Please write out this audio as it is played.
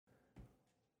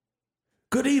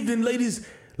Good evening, ladies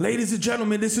and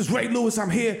gentlemen. This is Ray Lewis. I'm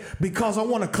here because I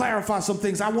want to clarify some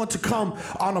things. I want to come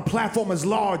on a platform as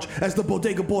large as the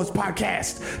Bodega Boys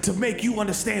podcast to make you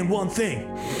understand one thing.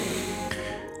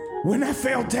 When I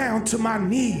fell down to my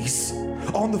knees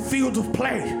on the field of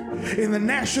play in the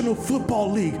National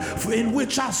Football League, in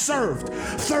which I served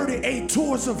 38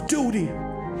 tours of duty,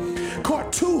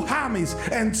 caught 2 homies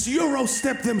and Euro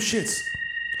stepped them shits,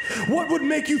 what would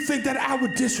make you think that I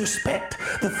would disrespect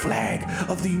the flag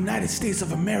of the United States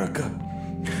of America?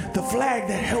 The flag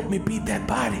that helped me beat that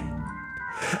body.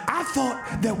 I thought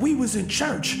that we was in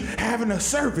church having a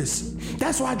service.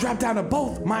 That's why I dropped down to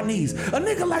both my knees. A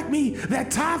nigga like me that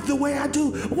tithe the way I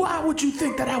do, why would you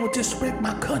think that I would disrespect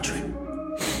my country?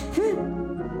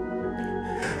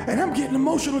 And I'm getting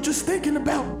emotional just thinking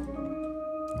about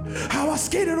how I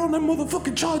skated on them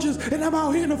motherfucking Chargers and I'm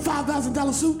out here in a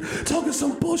 $5,000 suit talking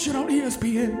some bullshit on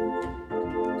ESPN.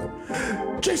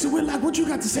 Jason Whitlock, what you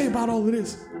got to say about all of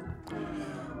this?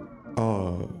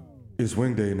 It's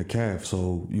wing day in the calf,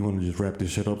 so you want to just wrap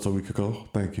this shit up so we could go?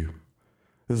 Thank you.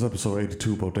 This is episode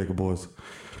 82, Bodega Boys.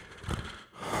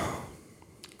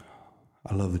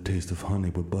 I love the taste of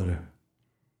honey with butter.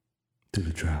 To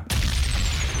the drop.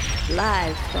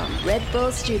 Live from Red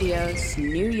Bull Studios,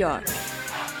 New York.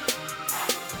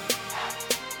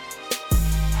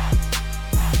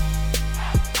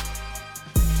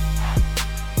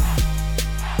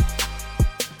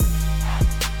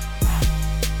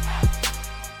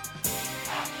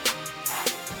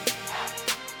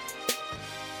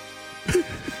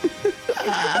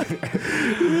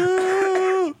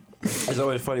 It's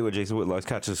always funny when Jason Whitlock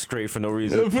catches straight for no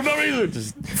reason. For no reason.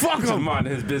 Just fuck him. Mind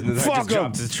his business. Fuck just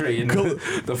drops his tray in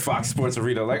the Fox Sports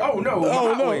Arena. Like, oh no,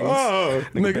 hot wings.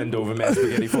 Nigga bend over, man,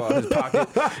 spaghetti fall out of his pocket.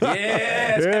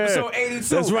 Yes, episode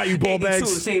 82. That's right, you ball 82, bags.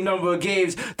 The same number of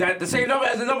games. The same number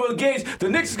as the number of games the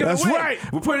Knicks is gonna win. That's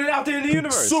right. We're putting it out there in the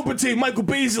universe. Super team, Michael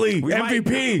Beasley,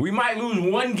 MVP. We might lose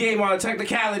one game on a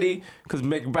technicality because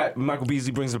Michael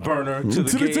Beasley brings a burner to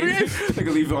the game.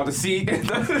 Nigga leave it on the seat.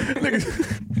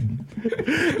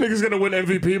 Nigga's gonna win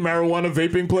MVP, marijuana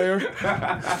vaping player.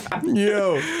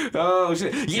 Yo. Oh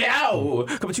shit. Yo.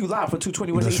 Coming to you live from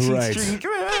 221 That's 18th right. Street.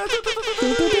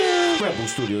 Red Bull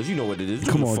Studios. You know what it is.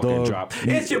 Come on, dog. Drop.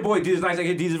 It's your boy Jesus Nice,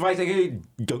 aka Jesus Vice, aka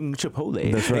Young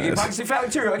Chipotle. That's right. Aka Pakistan Fat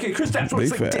Material, aka Chris Tapps,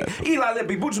 Eli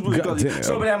Lippy, Butcher Blues Gully.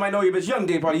 So bad I might know you, bitch. Young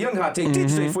Day Party, Young Hot Take, Teach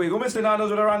Say For You. Go Mr.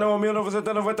 Nanos with Arano, Mil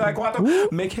Noventa, Noventa,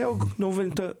 Quattro. Mikhail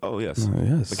Noventa. Oh, yes.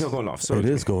 Yes. Mikhail going off. So it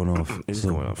is going off. It is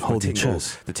going off. Hold your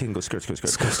chest. The tingle, skirt.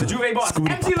 The Juve boss,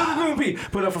 MC Little Groompi.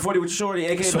 Put up for 40 with Shorty,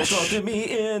 aka Don't Talk to Me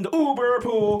in the Uber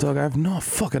pool. Dog, I have no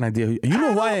fucking idea. You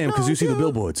know who I am because you see the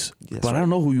billboards. Yes, but I don't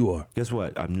know who you are. Guess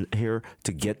what? I'm here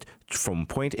to get from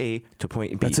point A to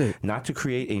point B. That's it. Not to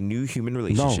create a new human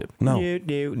relationship. No.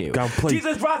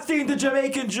 Jesus Rothstein, the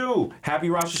Jamaican Jew. Happy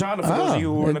Rosh Hashanah for those of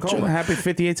you who are in the coma. Happy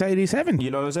 58 to 87.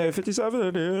 You know what I'm saying?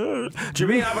 57.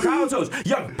 Jermaine Avocado Toast.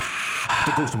 Young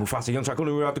the Ghost of Mufasa. Young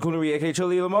Chacunari out the Coonery, a.k.a.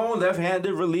 Chili Lamone.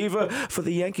 Left-handed reliever for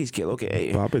the Yankees kill.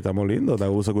 Okay. Papi, estamos lindo.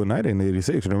 That was a good night in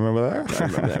 86. Remember that? I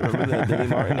remember that. Billy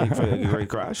Martin for a great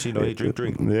crash. You know, he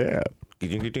drink. Yeah.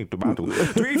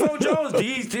 3-4 Jones,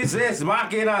 this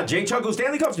Mocking Jay Chuckle,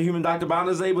 Stanley Cups, the human Dr.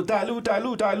 Bonner's able dilute.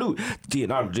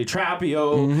 Leonardo J.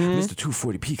 Trapio, Mr.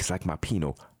 240p, because like my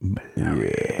Pinot. Yeah.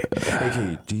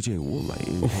 AKA DJ Woollight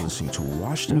is listening to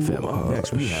Washed FM. Up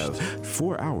next, we have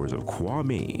 4 hours of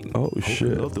Kwame. Oh,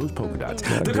 shit. Love those polka dots.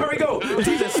 The Curry Go,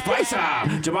 DJ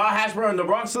Spicer, Jamal Hashburn, the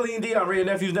Bronx Celine Dion, Ray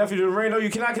nephew to Reno. You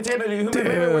cannot contain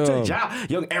it.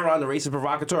 Young Aaron, the racist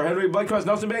provocateur, Henry Bloodcrust,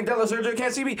 Nelson Mandela, Surgeon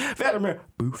Can't See Me, Vladimir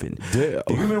Boofin. The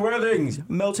human worthings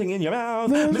melting in your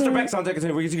mouth. Mr. Beck, sound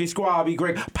executive, Ricky Squabby,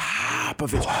 Greg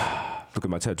Popovich. Look at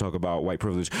my TED talk about white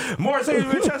privilege. Morris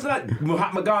Chestnut,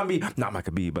 Mahatma Gandhi. Not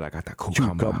Maccabee, but I got that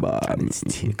cucumber.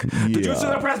 The juice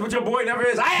of the press, but your boy never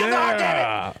is. I am not,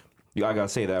 damn it. I gotta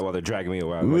say that while they're dragging me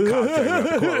around.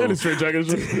 The straight dragging.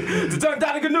 The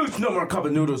Donica Nooch, no more cup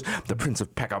of noodles. The Prince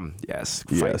of Peckham, yes,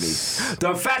 fight me.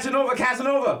 The Fashion Nova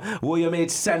Casanova, William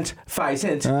H. Cent, 5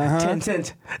 cents, 10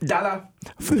 cents, dollar.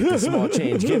 Flip the small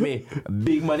change, give me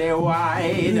big money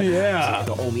wide. Yeah.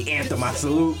 The only anthem I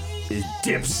salute is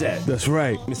Dipset. That's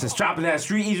right. Mr. Stropping that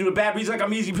street, easy with bad beats like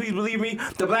I'm easy, please believe me.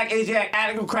 The black Asiatic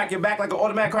addict will crack your back like an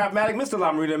automatic craftmatic. Mr.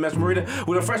 La Marina, Mess Marina,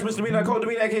 with a fresh misdemeanor, cold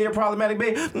demeanor, aka your problematic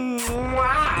babe.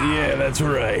 Yeah, that's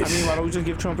right. I mean, why don't we just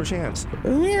give Trump a chance?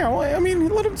 Yeah, well, I mean,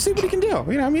 let him see what he can do. You know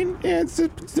what I mean? Yeah,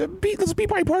 let's be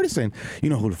bipartisan. You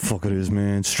know who the fuck it is,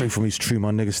 man. Straight from East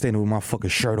Tremont, nigga, standing with my fucking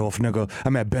shirt off, nigga.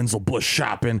 I'm at Benzel Bush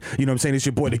shopping. You know what I'm saying? It's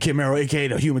your boy, the Kid Mero, a.k.a.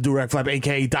 the Human Durag Flap,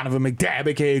 a.k.a. Donovan McDab,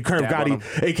 a.k.a. Curve Gotti,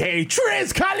 a.k.a. a.k.a.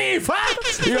 Triz Khalifa.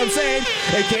 You know what I'm saying?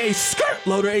 A.k.a. Skirt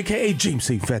Loader, a.k.a. James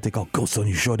C. Fat. They call Ghost on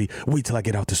you, shorty. Wait till I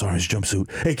get out this orange jumpsuit.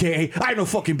 A.k.a. I know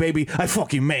fucking baby. I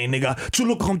fucking main, nigga.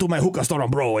 Chulo come to my hookah store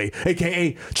on Broadway.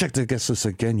 A.k.a. check to guess this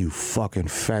again, you fucking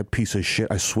fat piece of shit.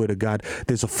 I swear to God,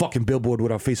 there's a fucking billboard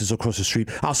with our faces across the street.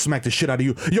 I'll smack the shit out of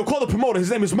you. Yo, call the promoter.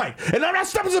 His name is Mike. And I'm not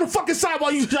stepping to the fucking side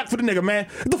while you jack for the nigga, man.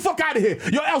 Get the fuck out of here.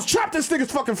 Yo, else chop this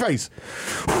nigga's fucking face.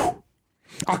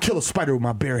 I'll kill a spider with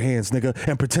my bare hands, nigga,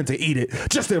 and pretend to eat it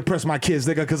just to impress my kids,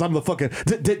 nigga, because I'm the fucking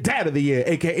dad of the year,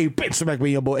 a.k.a. Bench Smack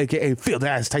Me, your boy, a.k.a. Field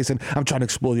Ass Tyson. I'm trying to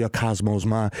explore your cosmos,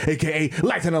 man, a.k.a.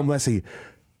 Lieutenant Messi,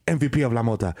 MVP of La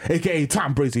Mota, a.k.a.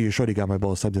 Tom Brady. Your shorty got my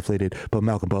balls subdeflated, but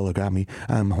Malcolm Butler got me.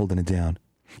 I'm holding it down.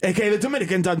 A.k.a. the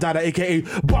Dominican Dundada,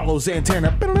 a.k.a. Barlow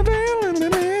Santana,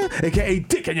 a.k.a.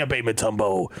 Dick in your baby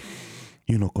Tumbo.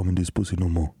 You not coming this pussy no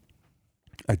more.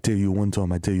 I tell you one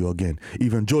time, I tell you again.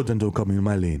 Even Jordan don't come in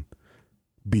my lane.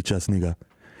 Bitch ass nigga.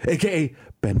 A.k.a.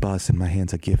 Ben Boston, my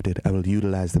hands are gifted. I will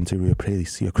utilize them to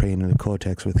replace your cranial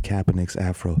cortex with Kaepernick's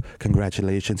afro.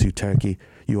 Congratulations, you turkey.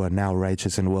 You are now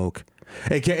righteous and woke.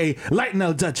 A.k.a. Lightning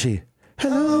Dutchie.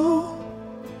 Hello.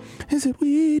 Is it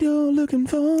weed you're looking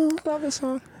for? Love this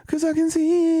song. Cause I can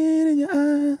see it in your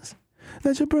eyes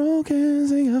that you're broken,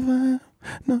 say you're fine.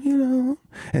 No, you don't.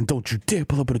 And don't you dare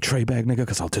pull up with a tray bag, nigga,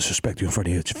 because I'll disrespect you in front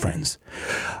of your friends.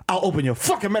 I'll open your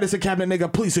fucking medicine cabinet,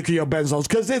 nigga. Please secure your benzos,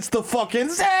 because it's the fucking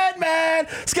Zed Man.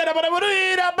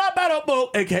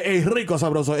 A.k.a. Rico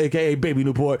Sabroso, a.k.a. Baby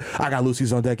Newport. I got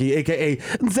Lucy's on decky, a.k.a.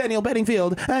 Daniel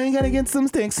Bedingfield. I ain't gotta get some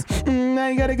sticks. I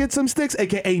ain't gotta get some sticks.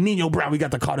 A.k.a. Nino Brown. We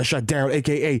got the Carter shut down,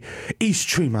 a.k.a. East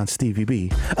Tremont Stevie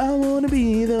B. I wanna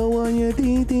be the one your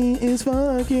DD is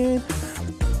fucking.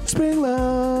 Spring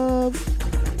love,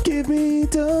 give me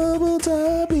double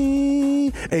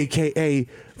toppy. A.k.a.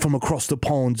 from across the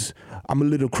ponds. I'm a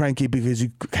little cranky because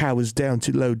you cowards down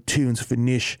to load tunes for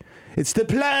Nish. It's the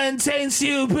plantain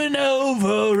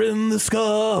supernova in the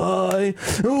sky.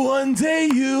 One day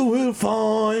you will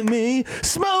find me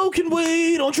smoking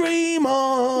weed on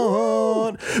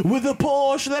Tremont with a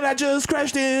Porsche that I just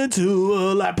crashed into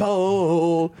a light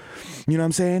pole. You know what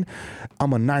I'm saying?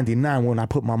 I'm a 99 when I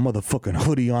put my motherfucking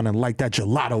hoodie on and like that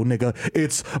gelato, nigga.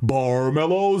 It's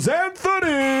Barmelo's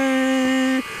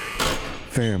Anthony.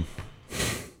 Fam,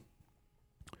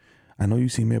 I know you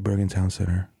see me at Bergen Town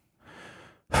Center.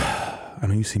 I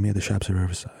know you see me at the shops at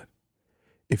Riverside.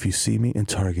 If you see me in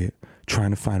Target trying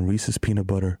to find Reese's peanut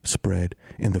butter spread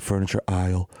in the furniture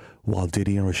aisle while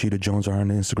Diddy and Rashida Jones are on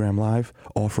Instagram Live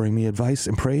offering me advice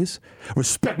and praise,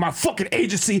 respect my fucking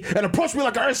agency and approach me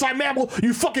like an earthside mammal,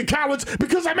 you fucking cowards,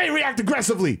 because I may react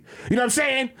aggressively. You know what I'm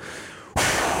saying?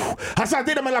 Hassan,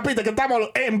 tírame la pista que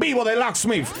estamos en vivo de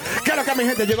Locksmith. Que lo que mi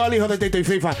gente llegó el hijo de Tito y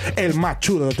FIFA, el más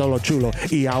chulo de todos los chulos.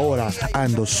 Y ahora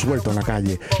ando suelto en la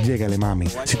calle. Llégale, mami.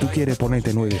 Si tú quieres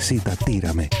ponerte nuevecita,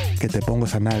 tírame. Que te pongo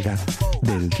esa nalga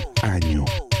del año.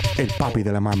 El papi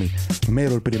de la mami,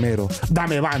 mero el primero.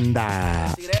 Dame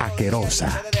banda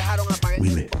asquerosa. We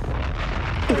lit.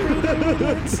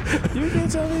 You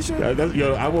can't tell me shit.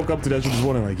 Yo, I woke up to that shit this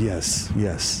morning like,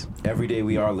 yes. Every day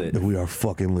we are lit. We are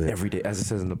fucking lit. Every day, as it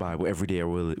says in the Bible, every day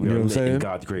we're lit. We You know are what I'm lit saying? in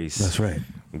God's grace. That's right.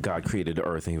 God created the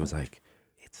earth and he was like,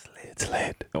 It's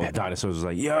lit. oh, dinosaurs was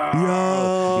like, yo,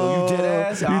 Yo, you dead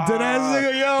ass? You dead ass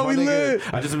nigga, yo, my we nigga.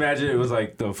 lit. I just imagine it was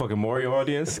like the fucking Mario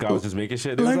audience. Scott was just making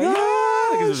shit. It was Like, like,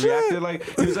 oh, niggas just shit. reacted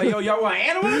like, he was like, yo, y'all want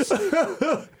animals?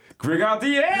 Bring out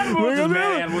the animals. Just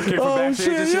mad animals came from backstage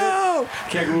and shit. Yo.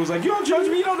 Kangaroo was like, you don't judge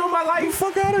me, you don't know my life.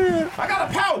 Fuck out of here. I got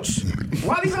a pouch.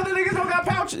 Why these other niggas don't got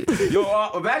pouches?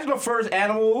 Yo, imagine the first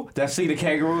animal that see the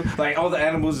kangaroo. Like, all the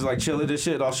animals is like chilling and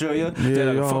shit in Australia. Yeah, then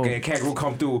a yo. fucking kangaroo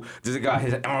come through. This got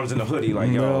his arms in the hoodie.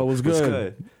 Like, yo, Yo, what's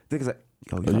good? Niggas like,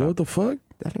 Yo, what the fuck?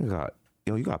 that nigga got,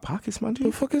 yo, you got pockets, my The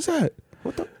dude? fuck is that?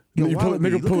 What the? Yo,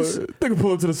 Nigga pull, nigga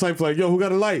pull up to the site like, yo, who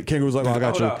got a light? Kangaroo's like, oh, I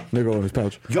got you. Hold up. Nigga on his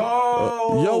pouch.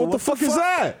 Yo, Yo, what the fuck is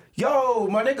that? Yo,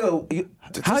 my nigga.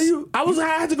 How you? I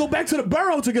had to go back to the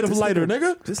barrel to get a lighter,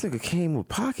 nigga. This nigga came with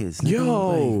pockets. Nigga. Yo,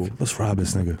 Like, let's rob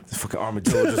this nigga. this fucking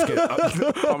armadillo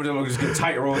just get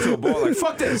tight rolled to a ball. Like,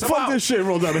 fuck this. I'm Fuck out. this shit,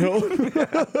 roll down the hill.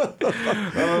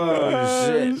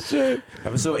 Oh, shit.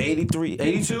 Episode 83,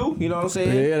 82, you know what I'm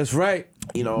saying? Yeah, that's right.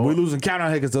 You know, We losing count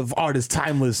on here because the art is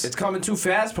timeless. it's coming too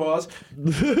fast, pause.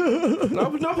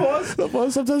 No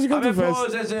pause. Sometimes you go I too mean, fast.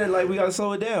 pause as in, like, we gotta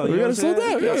slow it down. We You know gotta what I'm slow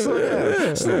saying? down. We gotta slow it down.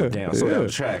 Yeah, Slow it down. Slow down the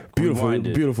track. Beautiful, Rewind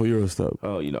it. beautiful Euro stuff.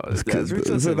 Oh, you know, That's listen,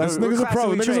 niggas we're are pros.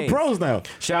 classically Niggas are trained. pros now.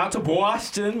 Shout out to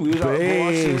Boston. We was out in Hey,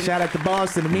 Boston. shout out to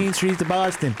Boston, the mean streets of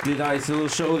Boston. Did a nice little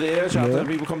show there. Shout out to Yeah. the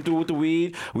people come through with the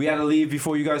weed. We had to leave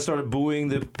before you guys started booing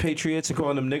the Patriots and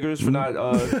calling them niggers for not.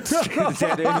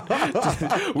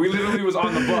 We literally was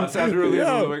on the bus after we were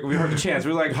leaving. We heard the chants.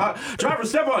 We were like, driver,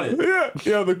 step on it.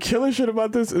 Yeah. The killer shit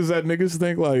about this is that niggas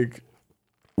think like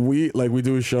we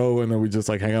do a show and then we just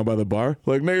like hang out by the bar.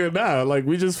 Like nigga, nah. Like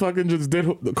we just fucking just did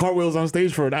the cartwheels on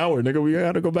stage for an hour, nigga. We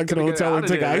had to go back to the hotel and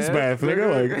take an ice bath,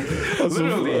 nigga. Like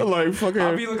literally, like fucking.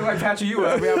 I'll be looking like Patrick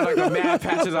Ewing. We have like the mad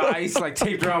patches of ice like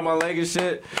taped around my leg and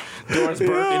shit. Doris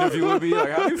Burke interview with me.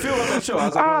 Like, how do you feel about that show? I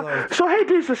was like, So hey,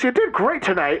 Jesus, you did great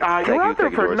tonight. You're out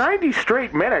there for 90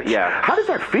 straight minutes. Yeah. How does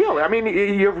that feel? I mean,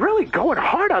 you're really going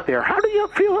hard out there. How do you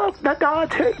feel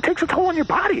that takes a toll on your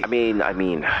body? I mean,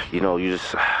 you know, you're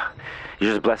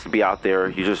just blessed to be out there.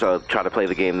 You just try to play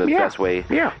the game the best way.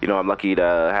 Yeah. You know, I'm lucky to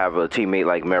have a teammate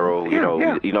like Mero. You know,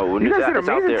 when you guys did it's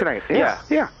out amazing there. tonight.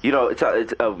 Yeah. You know, it's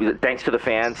thanks to the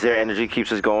fans. Their energy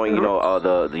keeps us going. You know,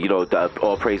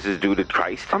 all praises due to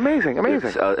Christ. Amazing.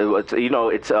 It's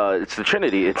the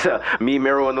Trinity. It's me,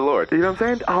 Mero, and the Lord. You know what I'm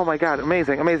saying? Oh my God,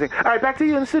 amazing. All right, back to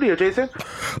you in the studio, Jason.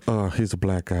 He's a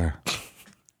black guy.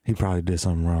 He probably did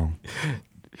something wrong.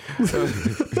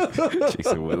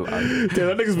 Jason Whitlock. Yeah,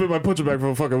 that nigga's been my punching bag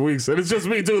for fucking weeks, and it's just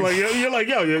me too. Like you're like,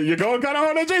 yo, you're going kind of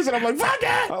hard on Jason. I'm like, fuck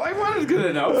it. I'm like, what is good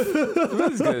enough?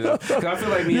 What is good enough? Cause I feel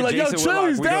like me You're and like, yo, Jason chill,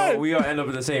 he's Whitlock, dead. we all end up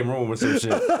in the same room or some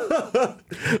shit.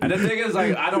 And the thing is,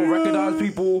 like, I don't recognize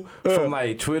people from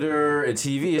like Twitter and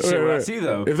TV and shit when I see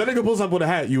them. If that nigga pulls up with a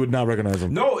hat, you would not recognize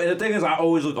him. No, and the thing is, I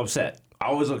always look upset. I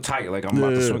always look tight, like I'm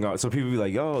about to swing out. So people be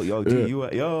like, yo, dude,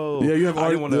 yo. Yeah, you have I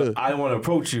didn't want to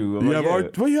approach you. I'm You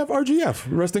like, have you have RGF,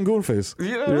 resting goon face.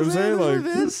 You know what I'm saying? Like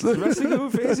this, resting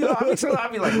good face. You know,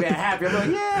 I'll be like, man, happy. I'm like,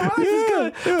 yeah, my life is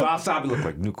good. But outside, I be looking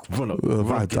like, nigga, run up.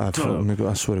 Nigga,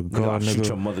 I swear to God, I'll shoot nigga.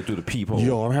 your mother through the peephole.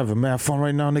 Yo, I'm having mad fun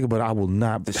right now, nigga, but I will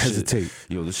not hesitate.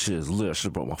 This shit is lit. I should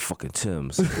have brought my fucking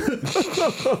Timbs.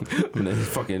 And then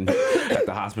fucking at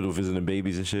the hospital visiting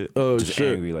babies and shit. Oh, just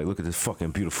shit. angry, like, look at this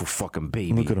fucking beautiful fucking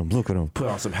baby. Look at him. Put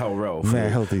on some Hell Rel Man,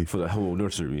 healthy. for the whole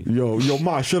nursery. Yo,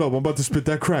 ma, shut up. I'm about to spit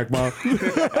that crack, ma.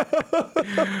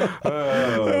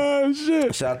 Oh,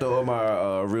 shit. Shout out to all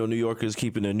my real New Yorkers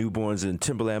keeping their newborns in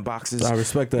Timberland boxes. I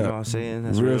respect that. You know what I'm saying?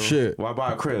 That's Real shit. Why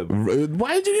buy a crib?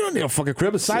 Why did you don't need a fucking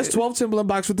crib? A size 12 Timberland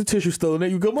box with the tissue still in it.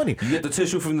 You good money. You get the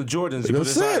tissue from the Jordans. You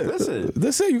That's put it inside. it. That's it.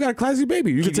 That's it. You got a classy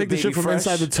baby. You Keep can take your the shit baby from fresh.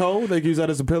 inside the toe. They can use that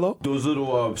as a pillow. Those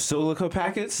little silica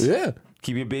packets. Yeah.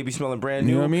 Keep your baby smelling brand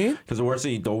new. You know what I mean? Because the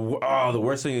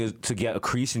worst thing is to get a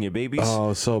crease in your babies.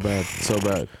 Oh, so bad.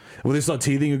 When they start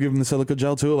teething, you give them the silica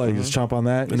gel too. Like just chomp on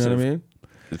that. You know what I mean?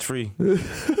 It's free.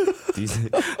 This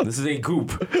is a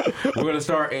goop. We're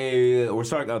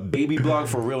starting a baby blog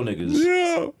for real niggas.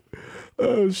 Yeah.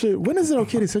 Oh shit! When is it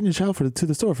okay to send your child to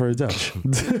the store for a Dutch?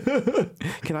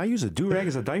 Can I use a do-rag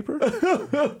as a diaper?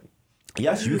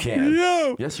 Yes, you can.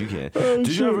 Yeah. Yes, you can. Oh, Did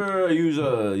shit. you ever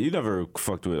you never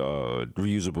fucked with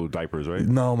reusable diapers, right?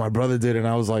 No, my brother did, and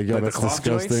I was like, yo, Like the that's cloth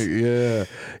disgusting. joints? Yeah.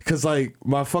 Because, like,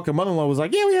 my fucking mother-in-law was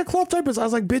like, yeah, we had cloth diapers. I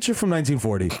was like, bitch, you're from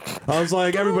 1940. I was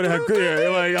like, everybody had,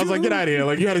 I was like, get out of here.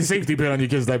 Like, you had a safety pin on your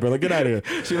kid's diaper. Like, get out of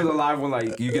here. She was alive when,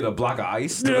 like, you get a block of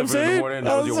ice You know what I'm delivered in the saying? morning, and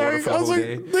that was your water for the I was whole like,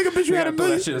 day. nigga, bitch, you had a throw that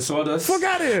million. shit in sawdust. Fuck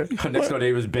out of here. Her next door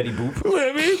neighbor's Betty Boop. You know what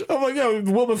I mean? I'm like, yo,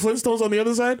 Wilma Flintstone's on the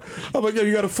other side. I'm like, yo,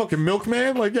 you got a fucking milkman?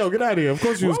 Like, yo, get out of here. Of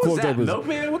course you use What was cloth that? diapers.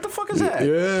 Milkman? What the fuck is that?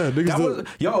 Yeah, niggas That was,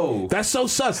 yo. That's so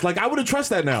sus. Like, I wouldn't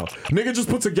trust that now. Nigga just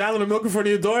puts a gallon of milk in front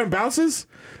of your door and bounces.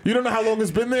 You don't know how long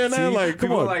it's been there now. See, Like, come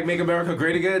people on. like Make America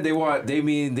Great Again. They want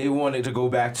it to go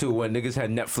back to when niggas had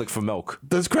Netflix for milk.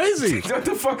 That's crazy. What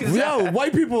the fuck is Yo, that?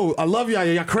 white people, I love y'all.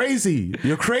 You're crazy.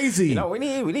 You're crazy. No, we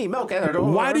need milk at our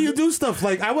door. Why do you do stuff?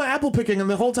 Like, I went apple picking, and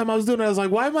the whole time I was doing it, I was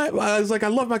like, I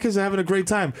love my kids are having a great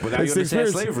time. But now you It's the understand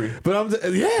experience. slavery.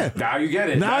 But yeah. Now you get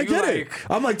it. Now I you get like, it.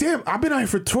 I'm like, damn, I've been out here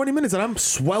for 20 minutes and I'm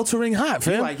sweltering hot,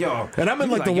 fam. like, yo. And I'm in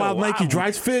You like the like, yo, wild Nike wow.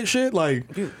 dry fit shit. Like,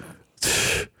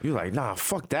 You're like, nah,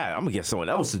 fuck that. I'm gonna get someone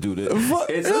else to do this. Fuck,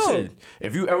 Listen,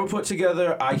 if you ever put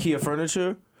together IKEA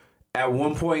furniture, at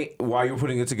one point while you're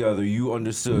putting it together, you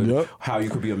understood Yep. how you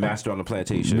could be a master on the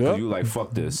plantation. Yep. Because you like,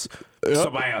 fuck this. Yep.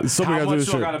 Somebody Somebody how gotta do much this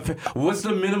do I shit. gotta pay? What's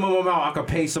the minimum amount I could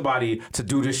pay somebody to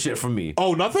do this shit for me?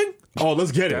 oh, nothing? Oh,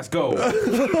 let's get Let's it. go.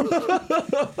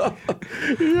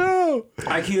 Yo.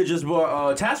 IKEA just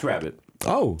bought TaskRabbit.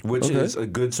 Oh, Which okay. is a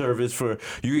good service for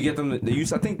you. Could get them.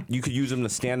 I think you could use them to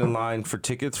stand in line for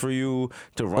tickets for you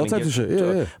to run. All and types get, of shit.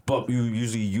 Yeah, yeah. But you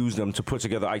usually use them to put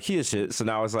together IKEA shit. So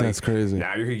now it's like That's crazy.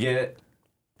 Now you could get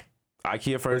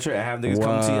IKEA furniture and have niggas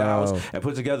come to your house and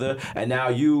put together, and now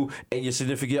you and your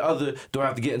significant other don't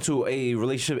have to get into a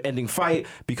relationship-ending fight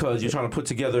because you're trying to put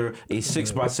together a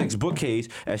 6x6 bookcase.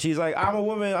 And she's like, "I'm a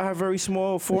woman. I have very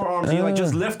small forearms." And you're like,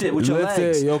 "Just lift it with your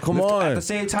legs." Yo, come on. At the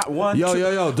same time, one,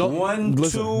 Don't, 1,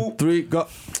 listen, 2, 3, go.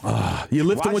 You're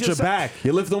lifting with your back.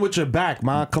 You're lifting with your back,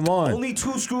 man. Come on. Only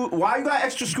 2 screws. Why you got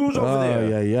extra screws over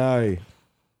there? Yeah.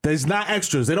 There's not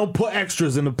extras. They don't put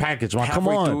extras in the package, man. Come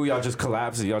on. Halfway through, y'all just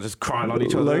collapse and y'all just crying on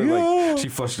each other. Like, Like she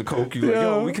flushed the coke. You like,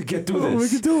 yo, we could get through this. We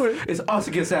could do it. It's us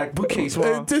against that bookcase,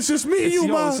 man. It's just me and you,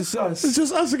 man. It's just us. It's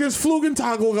just us against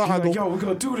Flugentago. Like, yo, we're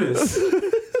gonna do this.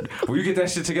 When you get that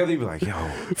shit together, you be like, yo.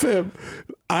 Fam,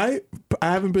 I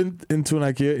haven't been into an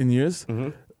IKEA in years.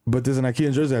 But there's an IKEA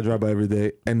in Jersey I drive by every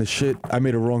day, and the shit, I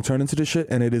made a wrong turn into this shit,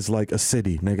 and it is like a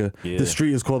city, nigga. Yeah. The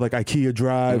street is called like IKEA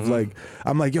Drive. Like,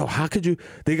 I'm like, yo, how could you?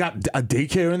 They got a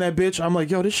daycare in that bitch. I'm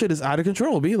like, yo, this shit is out of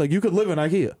control, B. Like, you could live in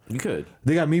IKEA. You could.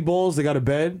 They got meatballs, they got a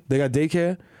bed, they got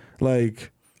daycare.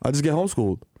 Like, I just get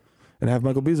homeschooled and have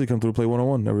Michael Beasley come through to play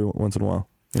one-on-one every once in a while.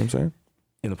 You know what I'm saying?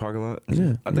 In the parking lot?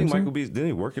 Yeah. I think Michael Beasley, didn't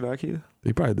he work at IKEA?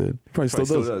 He probably did. He probably still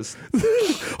does. Who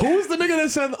was the nigga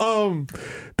that said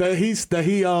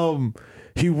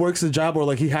he works a job or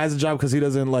like he has a job because he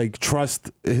doesn't like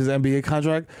trust his NBA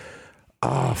contract?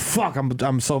 Fuck,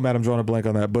 I'm so mad I'm drawing a blank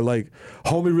on that. But like,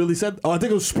 homie really said, I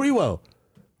think it was Sprewell.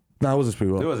 No, it wasn't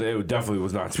Sprewell. It definitely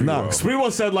was not Sprewell. Nah,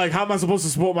 Sprewell said like, how am I supposed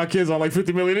to support my kids on like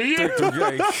 $50 million a year?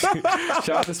 Shout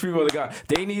out to Sprewell, the guy.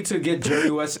 They need to get Jerry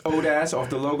West old ass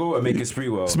off the logo and make it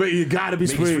Sprewell. You gotta be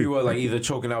Sprewell, like either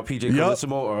choking out PJ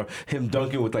Carlissimo or him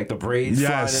dunking with like the braids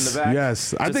flying in the back.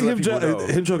 Yes, I think him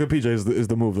choking PJ is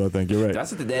the move though. I think you're right.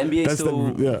 That's what the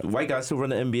NBA white guys still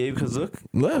run the NBA because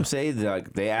look, I'm saying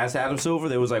like they asked Adam Silver,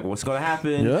 they was like, what's gonna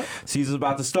happen? Yeah. Season's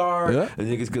about to start. Yeah. The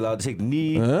niggas allowed to take the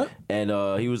knee, and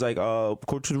he was like,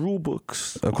 according to the rule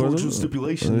books, according to the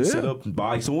stipulations set up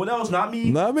by someone else, not me.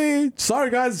 Not me. Sorry,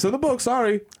 guys. It's in the book.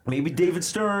 Sorry. Maybe David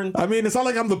Stern. I mean, it's not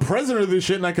like I'm the president of this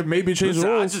shit and I could maybe change the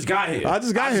rules. I just got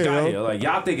here. Like,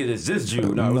 y'all think it's this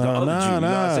Jew. No, it was the other Jew. You know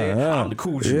what I'm saying? I'm the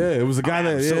cool Jew. Yeah, it was the guy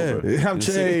I'm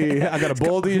Jay. I got a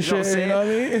baldy and shit. You know what I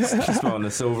mean? He's smelling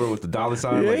the silver with the dollar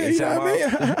sign. Yeah, like ASAP you know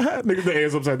what I mean? Nigga, the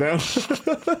hands upside down.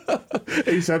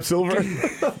 ASAP Silver.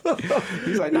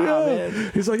 He's like, nah,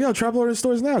 man. He's like, yo, Trap Lord in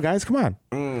stores now, guys. Come on.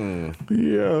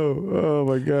 Yo, oh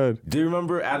my God. Do you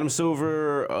remember Adam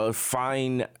Silver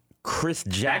fined Chris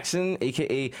Jackson,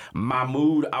 aka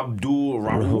Mahmoud Abdul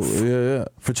Rauf? Yeah.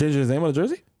 For changing his name on the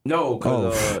jersey? No,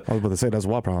 because I was about to say that's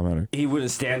why problematic. He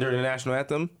wouldn't stand during the national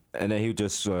anthem, and then he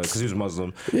just because he was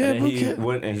Muslim. Yeah, and then he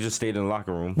went and he just stayed in the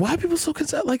locker room. Why are people so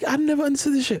concerned? Like, I never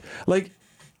understood this shit. Like,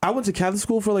 I went to Catholic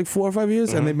school for like 4 or 5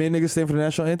 years, and they made niggas stand for the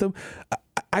national anthem.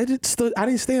 I didn't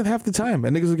stand half the time,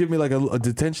 and niggas would give me like a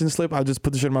detention slip. I'll just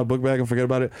put the shit in my book bag and forget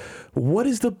about it. What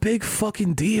is the big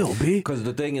fucking deal, B? Because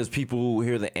the thing is, people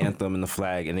hear the anthem and the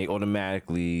flag, and they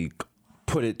automatically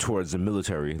put it towards the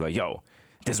military. Like, yo,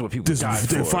 this is what people died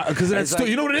for. Because that's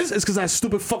you know what it is? It's because that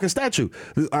stupid fucking statue.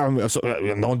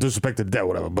 No disrespect to the dead,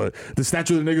 whatever. But the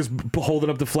statue of the niggas holding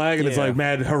up the flag and it's like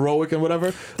mad heroic and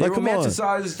whatever. They like, come on.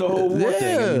 romanticize the whole war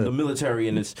thing and the military,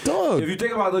 and it's Dog. If you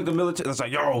think about like the military, it's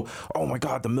like, yo, oh my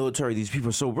god, the military. These people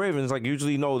are so brave, and it's like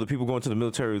usually the people going to the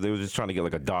military, they were just trying to get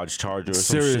like a Dodge Charger. Or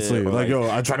Seriously, some shit, or like yo,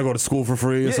 I try to go to school for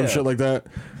free or some shit like that.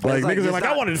 Like niggas are like,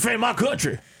 I want to defend my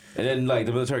country. And then, like,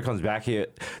 the military comes back here.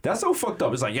 That's so fucked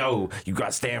up. It's like, yo, you got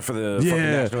to stand for the fucking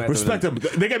national anthem. Respect them.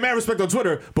 They get mad respect on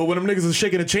Twitter, but when them niggas is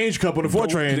shaking a change cup on the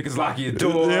Fortran. Niggas lock your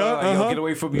door. Yo, get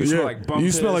away from you. You smell like bum piss.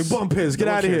 You smell like bum piss. Get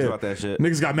out of here. About that shit.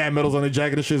 Niggas got mad medals on their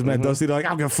jacket and shit. It's mad dusty. They're like, I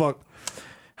don't give a fuck.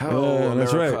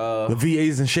 That's right. The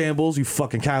VA's in shambles, you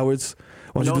fucking cowards.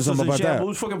 Why don't you do something about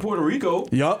that? Fucking Puerto Rico.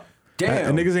 Yup. Damn.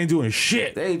 And niggas ain't doing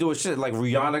shit. They ain't doing shit. Like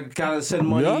Rihanna gotta send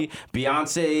money.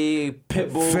 Beyonce,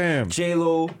 Pitbull,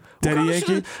 J-Lo. Daddy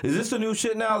Yankee. Is this the new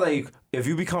shit now? Like, if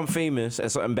you become famous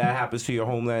and something bad happens to your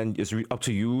homeland, it's up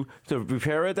to you to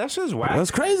repair it. That shit's whack.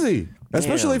 That's crazy.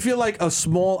 Especially if you're like a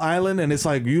small island and it's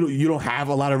like you don't have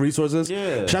a lot of resources.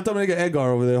 Yeah. Shout out to nigga Edgar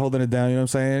over there holding it down. You know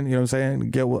what I'm saying?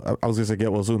 I was gonna say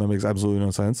get well soon. That makes absolutely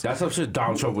no sense. That's some shit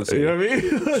Donald Trump would say. You know what I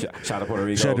mean? Shout out Puerto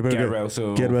Rico. Get well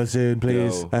soon. Get well soon,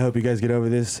 please. I hope you guys get over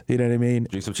this. You know what I mean?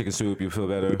 Drink some chicken soup. You'll feel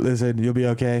better. Listen, you'll be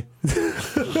okay.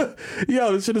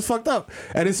 Yo, this shit is fucked up,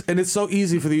 and it's so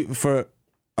easy for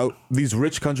these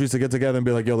rich countries to get together and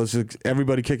be like, yo, let's just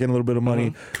everybody kick in a little bit of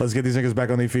money. Let's get these niggas back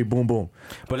on their feet. Boom, boom.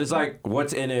 But it's like,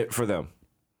 what's in it for them?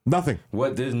 Nothing.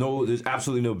 There's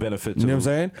absolutely no benefit to you know what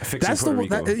I'm saying? That's the you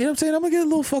know what I'm saying? I'm gonna get a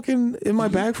little fucking in my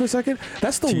bag for a second.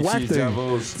 That's the whack thing. You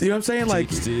know what I'm saying?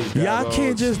 Like, y'all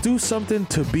can't just do something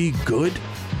to be good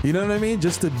You know what I mean?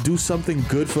 Just to do something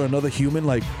good for another human.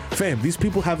 Like, fam, these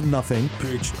people have nothing.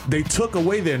 Preach. They took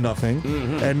away their nothing,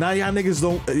 and now y'all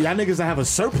niggas that have a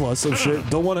surplus of shit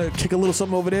don't want to kick a little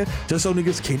something over there just so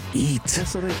niggas can eat.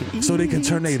 Just so they can eat. So they can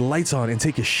turn their lights on and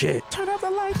take a shit. Turn out the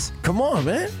lights. Come on,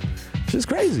 man. Shit's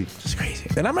crazy. It's crazy.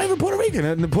 And I'm not even Puerto Rican.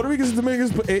 And the Puerto Ricans and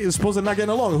Dominicans is supposed to not getting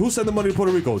along. Who sent the money to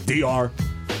Puerto Rico? DR. You know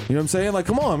what I'm saying? Like,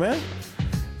 come on, man.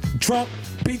 Trump,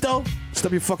 Pito,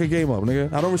 step your fucking game up,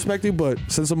 nigga. I don't respect you, but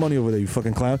send some money over there, you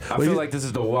fucking clown. I feel like this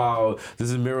is this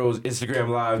is Miro's Instagram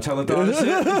live telethon and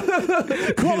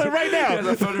shit. Call it right now.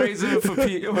 There's a fundraiser for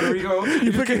Puerto Rico.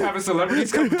 You just keep having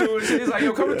celebrities come through and shit. He's like,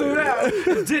 yo, coming through now.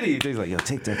 It's Diddy. He's like, yo,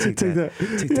 take that. Take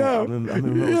that. Yo, I'm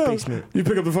in Miro's basement. You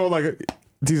pick up the phone like,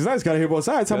 Jesus, nice, gotta hear both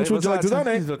sides. How much would you like to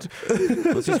donate?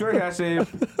 What's your Square Cash name?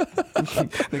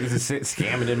 Niggas is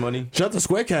scamming in money. Shout out to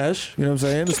Square Cash, you know what I'm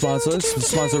saying? The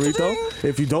sponsorito.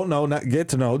 If you don't know, get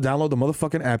to know, download the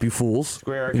motherfucking app, you fools.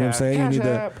 Square you know what I'm saying? Cash You need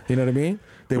app. that. You know what I mean?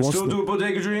 They We're won't still doing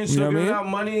Bodega Dreams, still giving out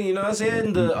money, you know what I'm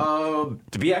saying? The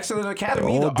Be Excellent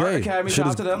Academy, All the day. Art Academy, Shit shout out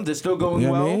is- to them. They're still going You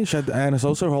know well. what I mean? Shout out to Anna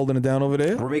Sosa holding it down over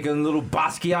there. We're making little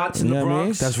Basquiats in You the know what I mean?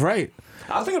 Bronx. That's right.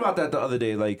 I was thinking about that the other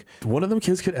day, like, One of them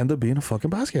kids could end up being a fucking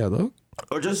Basquiat, though.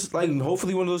 or just like,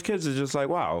 hopefully one of those kids is just like,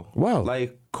 wow, Wow.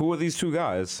 like, who are these two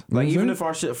guys? Like, even if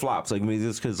our shit flops, like, maybe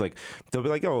these kids, like, they'll be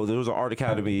like, yo, there was an art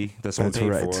academy that someone That's paid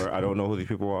right. for. I don't know who these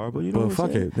people are, but you know, But what fuck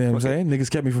I'm saying? it. You know what I'm saying? Niggas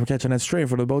kept me from catching that strain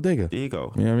for the bodega. There you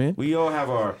go. You know what I mean? We all have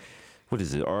our, what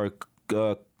is it? Our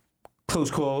close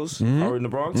calls are in the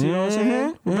Bronx. You know what I'm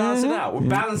saying? We're balancing out. We're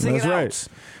balancing That's it out. right.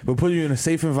 We'll put you in a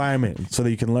safe environment so that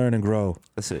you can learn and grow.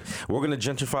 That's it. We're gonna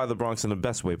gentrify the Bronx in the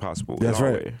best way possible. That's in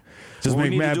our right. way. Just What we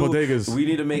make need to mad do- bodegas. We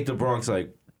need to make the Bronx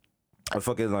like a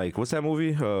fucking like what's that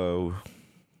movie?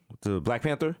 The Black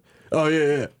Panther. Oh,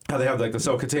 yeah. How they have like the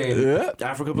self-contained Yeah.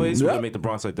 Africa place. We're Yeah. gonna make the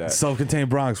Bronx like that. Self-contained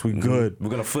Bronx. We good. We're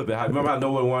gonna flip it. Remember how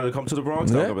no one wanted to come to the Bronx?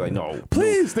 Now Yeah. we're gonna be like, no,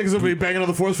 Please, niggas will be banging on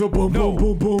the force field. Boom, No, boom,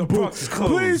 boom, boom, the boom. Bronx is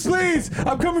closed. Please, please.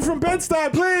 I'm coming from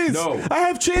Bed-Stuy. Please. No. I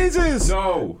have cheeses.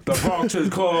 no, the Bronx is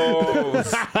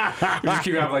closed. We just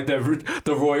keep having like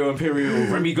the Royal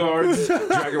Imperial Remy guards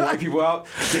dragging white people out.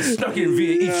 They snuck in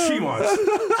via East Tremont.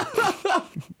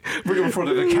 Bring them in front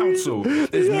of the council.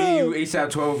 There's me, you, ASAP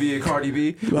 12 via Cardi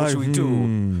B. What should we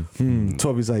do?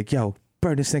 Toby's like, yo,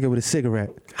 burn this nigga with a cigarette.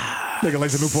 Nigga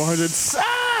likes the new 400s.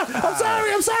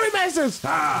 I'm sorry, Masters.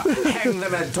 Hang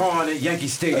them at dawn at Yankee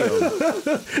Stadium.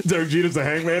 Derek Jeter's the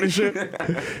hangman and shit.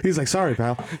 He's like, sorry,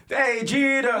 pal. Hey,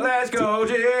 Jeter, let's go,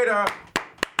 Jeter.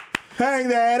 Hang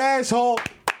that asshole.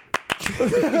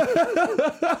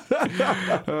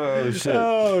 Oh, shit.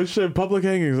 Oh, shit. Public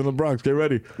hangings in the Bronx. Get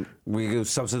ready. We give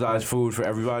subsidized food for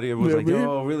everybody. Everyone's Yeah, like, man.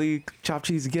 yo, really? Chopped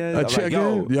cheese again? I'm Check like,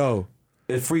 yo, in. Yo.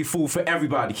 it's free food for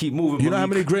everybody. Keep moving, You know how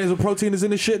many Malik. grams of protein is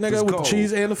in this shit, nigga? Let's With go. the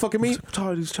cheese and the fucking meat? I'm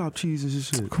tired of these chopped cheeses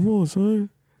and shit. Come on, son.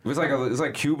 It's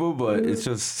like Cuba, but it's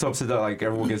just subsidized. Like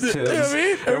everyone gets chips.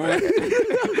 You know what I mean?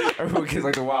 Everyone gets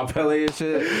like the Wild Pele and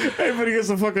shit. Everybody gets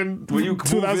a fucking When you move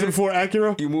 2004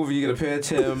 Acura. You move, you get a pair of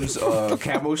Tim's,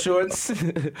 camo shorts,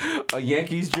 a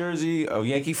Yankees jersey, a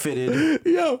Yankee fitted.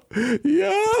 Yo.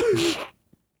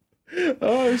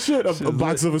 Oh, shit. A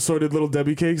box of assorted little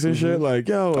Debbie cakes and shit. Like,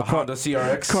 yo. A Honda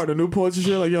CRX. Carton of Newports and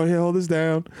shit. Like, yo, here, hold this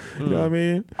down. You know what I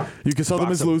mean? You can sell them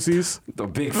Box as of- Lucy's. The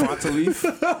big Fanta leaf.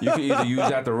 You can either use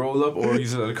that to roll up or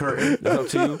use it as a curtain. It's up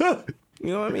to you.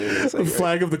 You know what I mean? It's The like,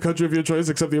 flag of the country of your choice,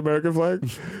 except the American flag.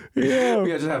 Yeah. we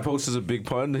just have posters of Big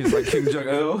Pun. He's like King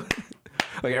Jong-il.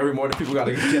 Like every morning people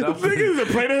gotta get up. Niggas are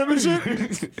praying to him and shit.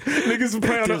 Niggas are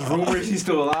praying There's on rumors he's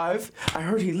still alive. I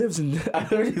heard he lives in.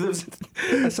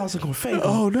 That sounds like a fake.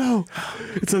 Oh, no.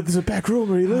 There's a back room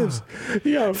where he lives.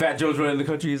 Yo. Fat Joe's running the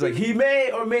country. He's like, he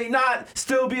may or may not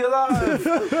still be alive.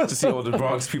 To see all the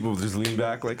Bronx people just lean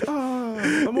back, like,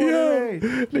 I'm on the way.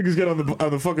 Niggas get on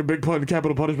the fucking Big Pun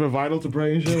Capital Punishment vinyl to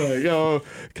pray and shit. Like, yo,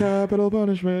 capital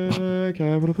punishment,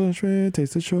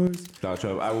 taste the choice. Donald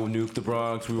Trump, I will nuke the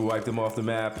Bronx. We will wipe them off the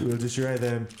map. We'll destroy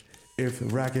them if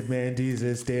Rocket Man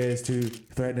Jesus dares to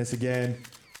threaten us again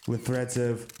with threats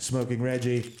of smoking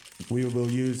Reggie. We will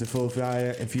use the full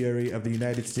fire and fury of the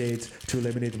United States to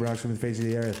eliminate the Bronx from the face of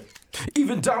the earth.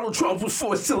 Even Donald Trump was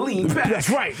forced to lean back. That's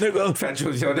right, nigga. Fat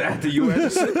Joe's yelling at the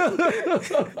U.S.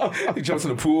 He jumps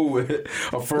in the pool with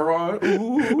a fur on.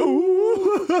 Ooh.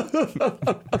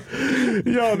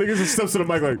 Yo, niggas just steps to the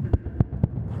mic like,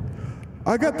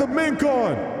 I got the mink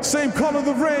on, same color of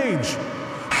the range.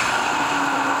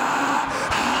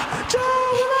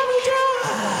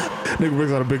 Nigga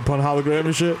brings out a Big Pun hologram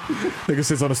and shit. Nigga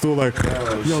sits on a stool like,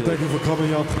 yo, thank you for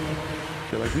coming, yo.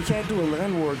 They're like, we can't do a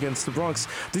land war against the Bronx.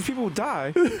 These people would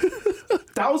die.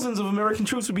 Thousands of American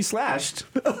troops would be slashed.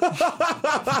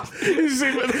 You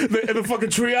see, the fucking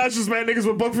triages, man, niggas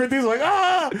with buck 50s like,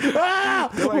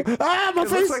 my It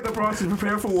face. looks like the Bronx is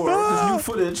prepared for war. There's new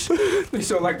footage. They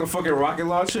show like the fucking rocket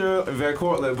launcher in Van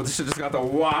Cortlandt, but the shit just got the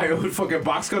wild fucking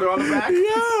box cutter on the back.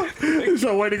 Yeah. They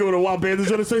show white nigga with a wild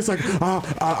bandage on his face like,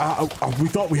 we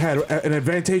thought we had an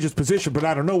advantageous position, but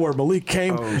out of nowhere, Malik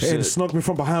came and snuck me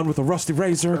from behind with a rusty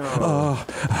razor.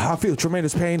 I feel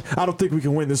tremendous pain. I don't think we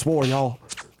can win this war, y'all.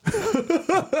 That's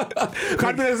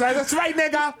right,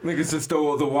 nigga. Niggas just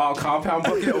throw the wild compound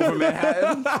bucket over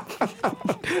Manhattan.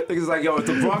 Niggas like, yo, if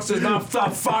the Bronx does not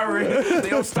stop firing, they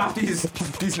don't stop these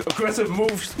aggressive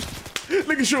moves.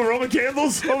 Niggas shoot Roman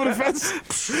candles over the fence.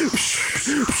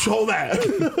 Hold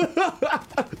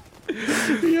that.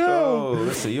 Yo. Oh,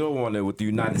 listen, you don't want it with the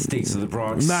United States of the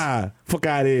Bronx. Nah, fuck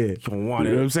out of here. You don't want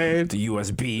You it. know what I'm saying? The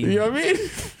USB. You know what I mean?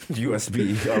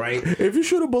 USB, all right? If you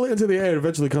shoot a bullet into the air, it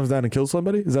eventually comes down and kills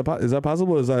somebody. Is that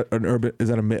possible? Or is that is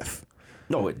that a myth?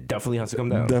 No, it definitely has to come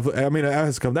down. Definitely. I mean, it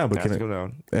has to come down, but It has to come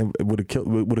down. And would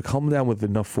it come down with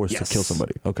enough force Yes. to kill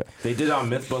somebody? Okay. They did on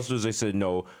Mythbusters. They said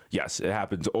no. Yes, it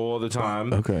happens all the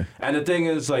time. Okay. And the thing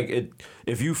is, like,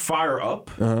 if you fire up,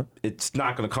 it's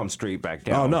not gonna come straight back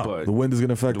down. Oh no, But the wind is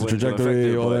gonna affect the wind's gonna trajectory,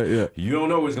 affect it, all but that. Yeah. You don't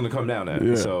know where it's gonna come down at.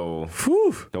 Yeah. So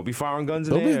Whew. don't be firing guns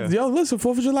in Don't the air. be, yo, listen,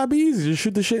 4th of July be easy. Just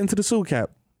shoot the shit into the sewer cap.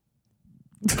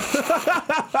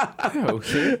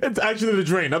 Okay. It's actually the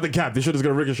drain, not the cap. The shit is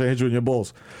gonna ricochet, hit you in your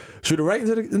balls. Shoot it right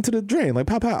into the drain, like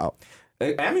pow pow.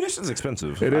 Ammunition's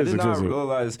expensive. It I is did expensive. not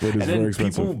realize. It is and very then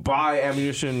expensive. people buy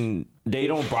ammunition. They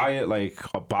don't buy it like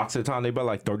a box at a time. They buy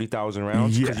like 30,000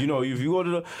 rounds. Yeah. Because you know, if you go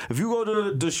to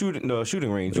the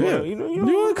shooting range, you Yeah. wanna, you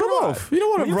You wanna come off. You don't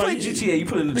wanna when you run- play GTA, you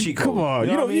put in the cheat code. Come on,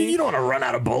 you know what I mean? don't want to run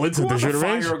out of bullets You at the want to shooting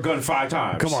range. fire a gun 5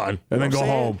 times. Come on, You and know then what go I'm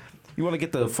saying? home. You want to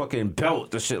get the fucking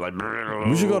belt, the shit like.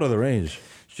 We should go to the range.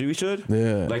 We should?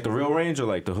 Yeah. Like the real range or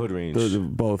like the hood range?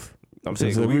 Both. I'm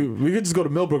saying So we could just go to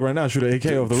Millbrook right now, shoot an AK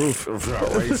off the roof.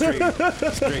 Right, straight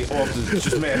off the,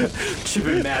 just man,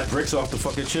 chipping mad bricks off the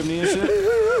fucking chimney and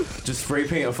shit. Just spray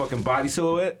paint a fucking body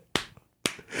silhouette.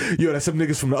 Yo, that's some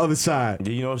niggas from the other side.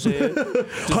 You know what I'm saying?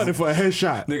 Hunting for a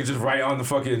headshot. Nigga just right on the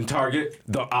fucking target,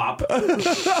 the op.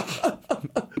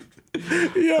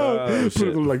 Yo,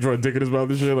 shit. like drawing dick in his mouth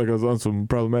and shit, like I was on some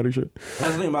problematic shit.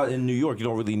 That's the thing about in New York, you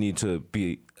don't really need to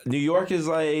be. New York is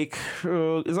like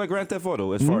it's like Grand Theft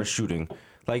Auto as far as shooting.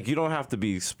 Like you don't have to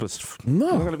be specific. No,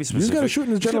 you're not gonna be you specific. just gotta shoot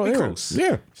in the Just general gotta be area. close.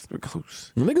 Yeah, Just gotta be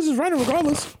close. the niggas is running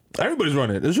regardless. Everybody's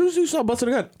running. As soon as you start busting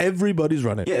a gun, everybody's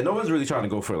running. Yeah, no one's really trying to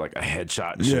go for like a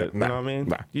headshot and Yeah, shit. nah, you know what I mean?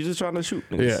 nah. You're just trying to shoot.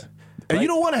 Niggas. Yeah. And you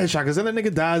don't want a headshot because then the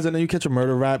nigga dies and then you catch a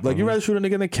murder rap. Like, you rather shoot a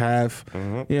nigga in the calf. You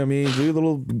know what I mean? Do your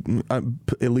little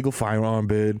illegal firearm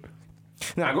bid.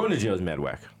 Nah, going to jail is mad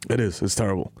whack. It is. It's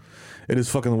terrible. It is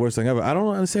fucking the worst thing ever. I don't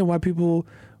understand why people.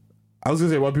 I was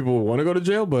going to say why people want to go to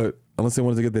jail, but unless they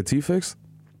wanted to get their teeth fixed.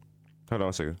 Hold on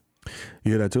a second.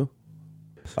 You hear that too?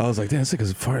 I was like, damn, this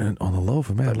nigga's farting on the low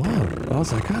for mad long. I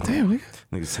was like, god damn, nigga.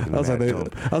 Niggas taking I was mad like,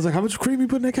 dope. how much cream you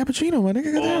put in that cappuccino, my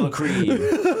nigga? All the Goddamn. cream.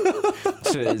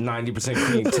 Shit is 90%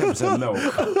 cream, 10% milk.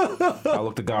 I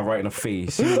looked the guy right in the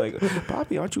face. He was like,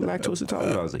 Bobby, aren't you lactose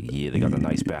intolerant? I was like, yeah, they got the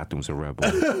nice bathrooms in Red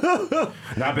Bull.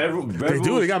 Nah, They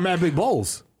do. They got mad big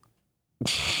bowls.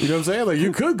 You know what I'm saying? Like,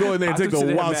 you could go in there and take the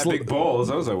wild mad big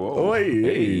balls. I was like, whoa. Wait,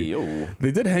 hey, hey. yo.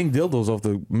 They did hang dildos off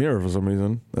the mirror for some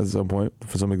reason at some point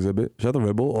for some exhibit. Shout out to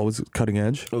Red Bull, always cutting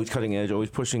edge. Always cutting edge,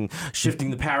 always pushing, shifting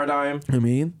the paradigm. I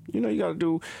mean, You know, you gotta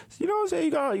do. You know what I'm saying?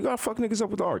 You gotta fuck niggas up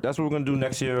with art. That's what we're gonna do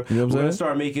next year. You know what I'm we're gonna saying?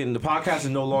 start making the podcast is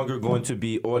no longer going to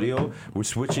be audio. We're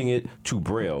switching it to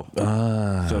braille.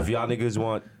 So if y'all niggas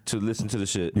want to listen to the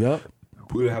shit, yep,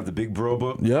 we're gonna have the big braille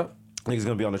book. yep. Niggas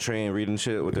gonna be on the train reading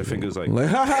shit with their fingers like.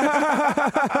 Like,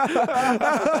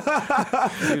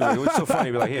 What's so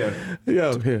funny? Be like, here,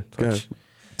 yo, here, go ahead.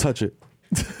 Touch it.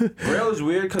 braille is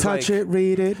weird because Touch like, it,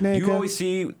 read it, nigga. you always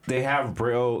see they have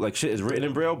braille, like shit is written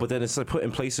in braille, but then it's like put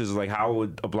in places like how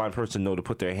would a blind person know to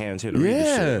put their hands here to read this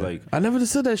yeah, shit? Like, I never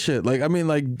understood that shit. Like, I mean,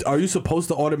 like, are you supposed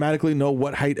to automatically know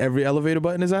what height every elevator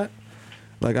button is at?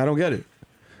 Like, I don't get it.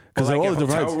 Because like all in the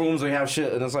different hotel heights. rooms, they have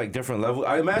shit and it's like different level.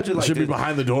 I imagine like Should be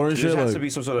behind the door and there shit. has Like, to be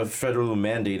some sort of federal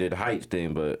mandated height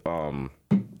thing, but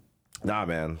nah,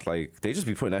 man, like they just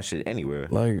be putting that shit anywhere.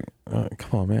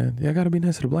 come on, man. Yeah, I gotta be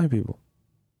nice to the blind people.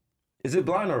 Is it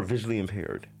blind or visually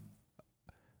impaired?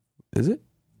 Is it?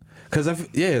 Because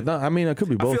I mean, it could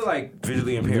be both. I feel like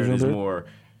visually impaired Visually is impaired? more.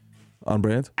 On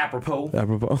brand? Apropos.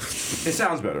 It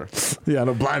sounds better. Yeah,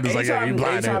 the blind is like, yeah, you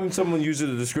blind. Anytime someone uses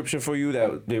a description for you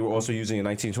that they were also using in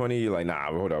 1920, you're like,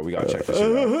 nah, hold on, we gotta check this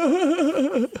shit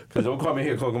out. Because don't come in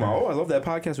here talking about, I love that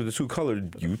podcast with the two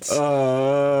colored youths.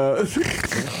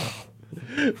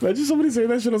 Imagine somebody saying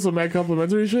that shit on some mad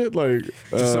complimentary shit, like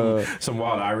some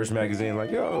wild Irish magazine, like,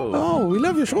 yo. Oh, we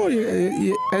love your show.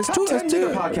 It's Top 10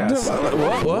 nigga podcast.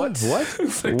 What?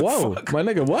 Whoa, my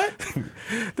nigga, what?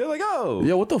 They're like, oh.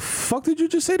 Yo, what the fuck did you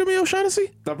just say to me,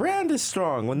 O'Shaughnessy? The brand is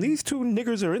strong. When these two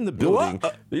niggers are in the building,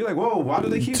 you're like, whoa, why do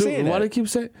they keep saying that? Why do they keep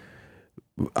saying?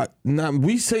 Nah,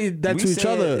 we say that to each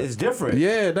other. It's different.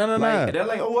 Yeah, no. They're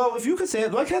like, oh, well, if you could say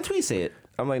it, why can't we say it?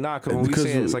 I'm like, nah, because when we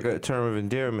say it, it's like a term of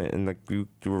endearment, and like you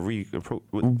were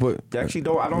But actually, I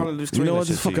don't want to just. You know what?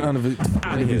 Just fucking out of it.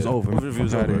 Interview's over.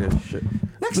 Interview's over.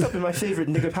 Next up in my favorite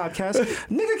nigga podcast,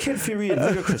 Nigga Kid Fury and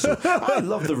Nigga Crystal. I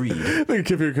love the read. Nigga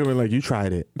Kid Fury coming like, you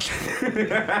tried it.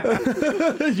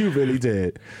 You really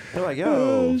did. They're like, yo.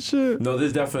 Oh, shit. No,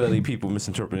 there's definitely people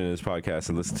misinterpreting this podcast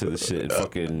and listen to this shit in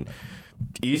fucking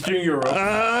Eastern Europe,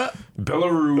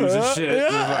 Belarus and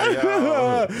shit.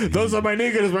 Like, those are my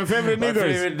niggas, my favorite niggas. My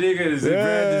favorite niggas. The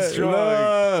brand is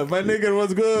strong. My nigga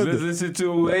was good. Let's listen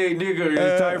to, hey, nigger,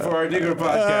 it's time for our nigger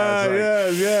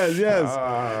podcast.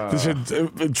 Yes. This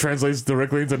shit translates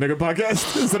directly into nigger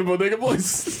podcast instead of Bodega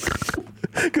Boys.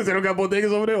 Because they don't got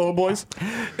bodegas over there, old boys.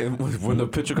 And when the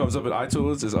picture comes up in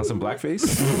iTunes, it's us in blackface.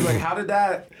 Like, how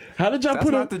did y'all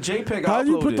put not the JPEG how did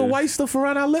you put uploaded? the white stuff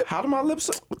around our lip? How did my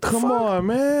lips? Come on,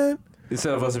 man.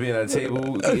 Instead of us being at a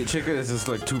table eating chicken, it's just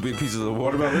like 2 big pieces of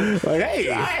watermelon. Like,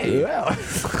 hey. Yeah.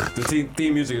 The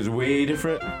theme music is way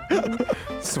different.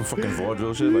 Some fucking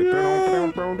vaudeville shit. Like,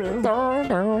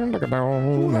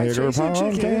 chasing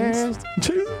chickens.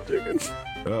 Chasing chickens.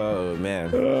 Oh,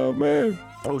 man.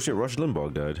 Oh, shit. Rush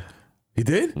Limbaugh died. He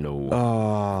did? No.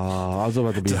 I was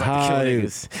about to be high. I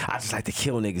just like to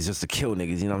kill niggas just to kill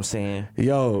niggas. You know what I'm saying?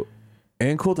 Yo,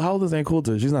 Ann Coulter. How old is Ann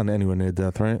Coulter? She's not anywhere near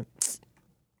death, right?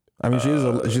 I mean, she's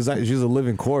a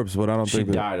living corpse, but I don't think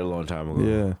she died a long time ago.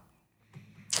 Yeah.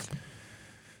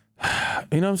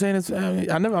 You know what I'm saying?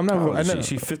 I'm never.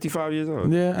 She's 55 years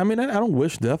old. Yeah, I mean, I don't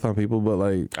wish death on people, but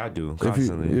like, I do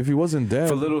constantly. If he wasn't dead,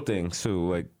 for little things too,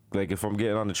 like if I'm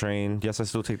getting on the train, yes, I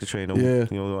still take the train.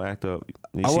 Don't act up.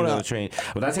 You see me on the train.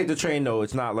 When I take the train, though,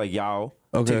 it's not like y'all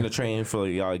taking the train for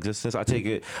y'all existence. I take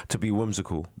it to be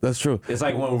whimsical. That's true. It's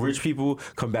like when rich people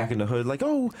come back in the hood, like,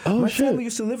 oh my family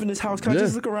used to live in this house. Can I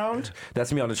just look around?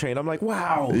 That's me on the train. I'm like,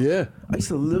 wow. Yeah. I used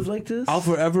to live like this. I'll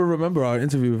forever remember our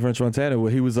interview with French Montana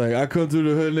where he was like, I come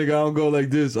through the hood, nigga, I don't go like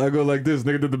this. I go like this.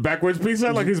 Nigga did the backwards piece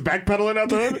out, like he's backpedaling out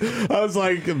the hood. I was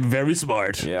like, very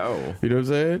smart. Yeah. You know what I'm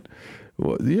saying?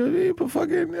 Well, but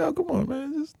fucking, come on,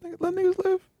 man. Just let niggas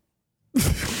live.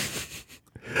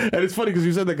 And it's funny because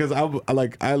you said that because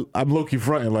I'm low-key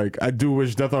fronting. Like, I do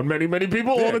wish death on many, many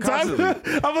people all the time.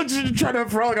 I'm just trying to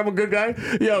front like I'm a good guy.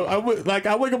 Yo, I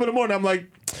wake up in the morning, I'm like,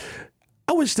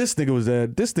 I wish this nigga was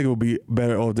dead. This nigga would be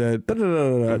better off dead. I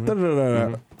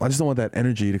just don't want that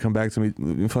energy to come back to me.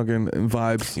 Fucking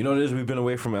vibes. You know what it is? We've been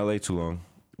away from LA too long.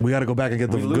 We got to go back and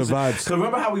get the good vibes. Cause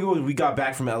remember how we got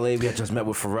back from LA? We had just met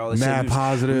with Pharrell. Mad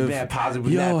positive. Mad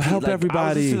positive. Yo, help everybody. I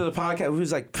was listening to the podcast. We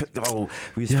was like,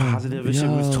 we was positive and shit.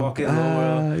 We was talking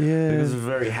lower. Yeah. Niggas was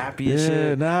very happy and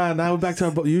shit. Now we're back to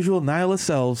our usual nihilist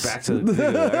selves. Back to I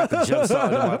got the gem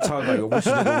started in my tongue like I wish a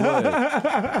nigga would.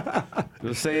 You know what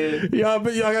I'm saying? Nigga, I've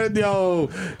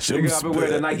been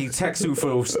wearing the Nike tech suit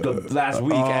for the last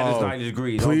week and it's 90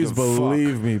 degrees. Please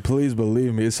believe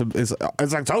me.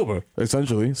 It's October,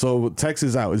 essentially. So Tex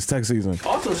is out. It's Tex season.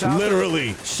 Also,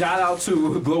 shout out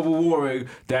to global warming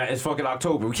that it's fucking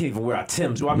October. We can't even wear our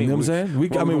Timbs. Well, I mean, you know what I'm saying? We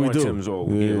do. Timbs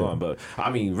all year long, but I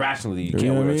mean, rationally, you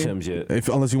can't wear Timbs yet.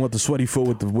 Unless you want the sweaty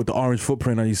foot with the orange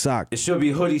footprint on your sock. It should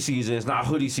be hoodie season. It's not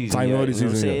hoodie season yet. Hoodie season,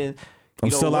 you know what I'm saying?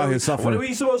 I'm still out here suffering. What are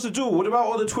we supposed to do? What about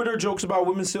all the Twitter jokes about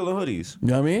women stealing hoodies? You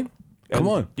know what I mean? Come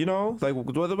on. You know, like,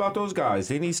 what about those guys?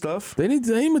 They need stuff. They need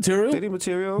material. They need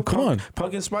material. Come on.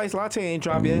 Pumpkin Spice Latte ain't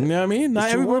dropped yet. You know what I mean? Not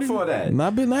everybody for that.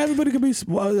 Not everybody can be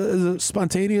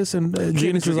spontaneous and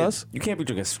genius as us. You can't be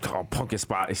drinking Pumpkin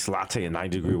Spice Latte in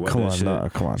 90-degree weather.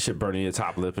 Come on. Shit burning your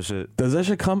top lip and shit. Does that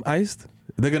shit come iced?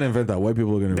 They're gonna invent that. White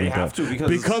people are gonna invent that. They have to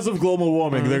because of global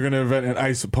warming. They're gonna invent an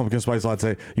iced pumpkin spice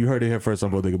latte. You heard it here first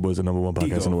on Bodega Boys, the #1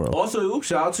 podcast in the world. Also,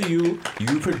 shout out to you.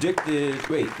 You predicted.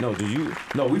 Wait, no, did you?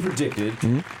 No, we predicted.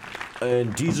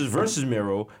 And Jesus versus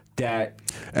Miro that.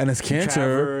 And it's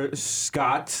cancer. Travis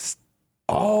Scott.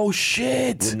 Oh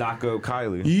shit! Would knock out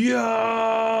Kylie. Yeah.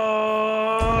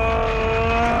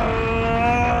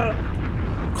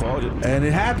 Called it. And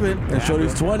it happened. And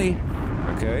Shorty's 20.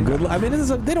 Okay. Good. I mean,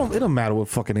 it don't matter what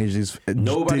fucking age these.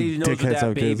 Nobody knows what dickheads that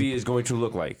have kids. baby is going to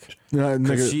look like. Yeah,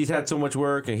 Because nigga, she's had so much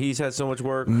work and he's had so much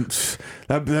work.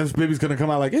 that baby's gonna come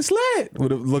out like it's lit,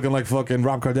 with it looking like fucking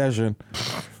Rob Kardashian.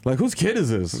 Like, whose kid is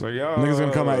this? Like, yo. Nigga's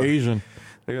gonna come out Asian.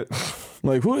 They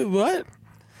Like, who? What?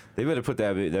 better put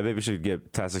that baby should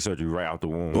get plastic surgery right out the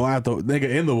womb. Well, after nigga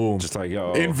in the womb, Just like,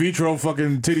 yo. in vitro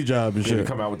fucking titty job and Gonna shit.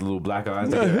 come out with the little black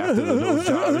eyes after the nose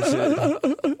job and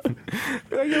shit.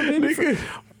 Like, yo, baby.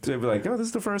 They'd be like, yo, this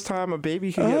is the first time a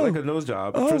baby can get like a nose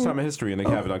job. First time in history, and they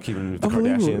have it on keeping the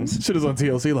Kardashians. Shit is on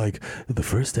TLC like the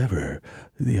first ever.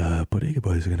 The Bodega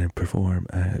Boys are gonna perform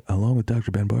along with Dr.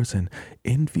 Ben Barson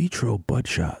in vitro butt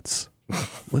shots.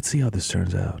 Let's see how this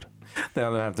turns out.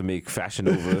 Now they have to make Fashion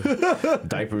Nova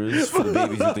diapers for the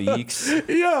babies with the yeeks.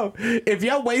 Yo, if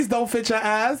your waist don't fit your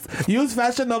ass, use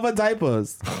Fashion Nova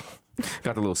diapers.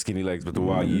 Got the little skinny legs with the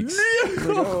wild yeeks.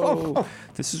 Like, oh,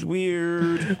 this is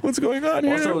weird. What's going on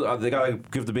here? Also, they gotta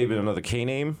give the baby another K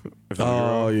name. If they're a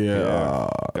Oh girl. yeah,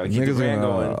 Gotta keep the brand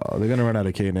going. They're gonna run out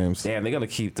of K names. Damn, they're gonna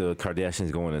keep the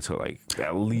Kardashians going until like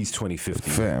at least 2050.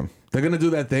 Fam, they're gonna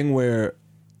do that thing where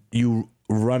you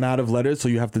run out of letters, so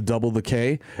you have to double the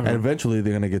K, and eventually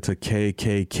they're gonna get to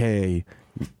KKK,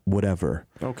 whatever.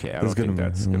 Okay, I It's don't think gonna,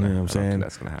 that's you gonna. know what I'm I don't saying? think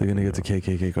that's gonna happen. They're gonna get to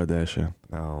KKK Kardashian.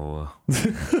 No.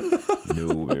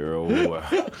 No, bro.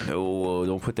 No,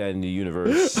 don't put that in the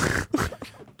universe.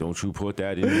 Don't you put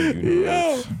that in the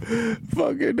universe. Yo,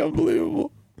 fucking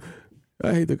unbelievable.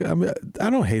 I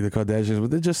don't hate the Kardashians,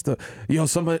 but they're just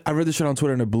I read this shit on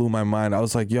Twitter and it blew my mind. I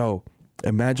was like, yo,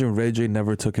 imagine Ray J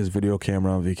never took his video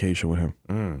camera on vacation with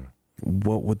him.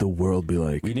 What would the world be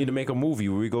like? We need to make a movie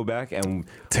where we go back and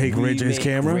Take Ray J's make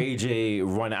camera? Ray J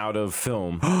run out of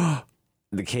film.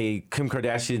 The Kim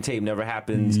Kardashian tape never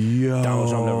happens. Yo. Donald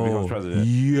Trump never becomes president.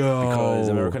 Yo. Because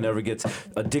America never gets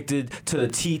addicted to the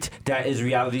teat that is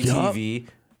reality TV.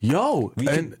 Yo,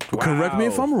 and correct me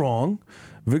if I'm wrong.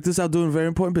 Victor's out doing very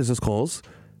important business calls.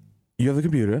 You have the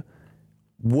computer.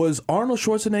 Was Arnold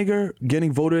Schwarzenegger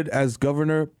getting voted as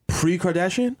governor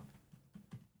pre-Kardashian?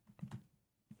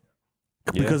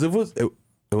 Yeah. Because it was.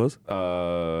 What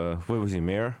was he,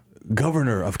 mayor?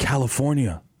 Governor of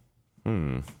California.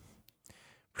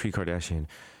 Pre-Kardashian.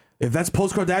 If that's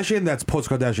post-Kardashian, that's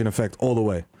post-Kardashian effect all the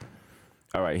way.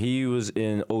 All right, he was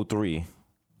in 03.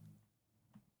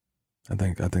 I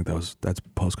think that's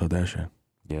post-Kardashian.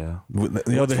 Yeah.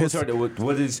 The his,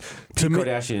 What is To me-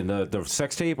 Kardashian? The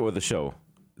sex tape or the show?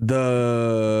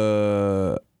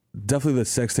 definitely the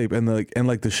sex tape and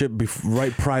the shit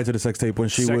right prior to the sex tape when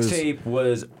she sex was. Sex tape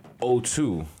was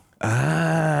 02.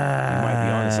 Ah. Might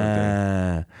be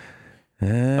on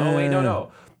something. Oh wait,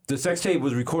 no. The sex tape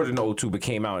was recorded in 02 but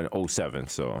came out in 07.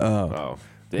 So.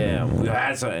 Damn, we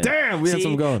had something. Damn, we had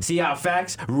something going. See how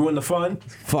facts ruin the fun?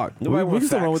 Fuck. Nobody we wants can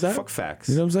still run facts. with that. Fuck facts.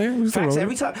 You know what I'm saying? We can still Facts run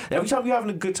every time you're having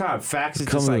a good time. Facts is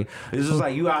Come just on. like it's just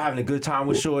like you out having a good time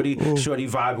with Shorty. Shorty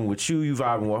vibing with you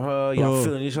vibing with her. Y'all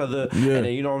feeling each other. Yeah. And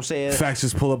then you know what I'm saying? Facts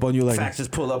just pull up on you like. Facts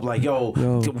just pull up like, yo.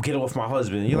 Get off my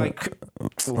husband. You're like,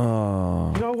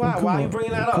 Oh. you know why? Why are you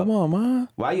bringing that up? Come on, man.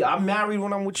 Why I'm married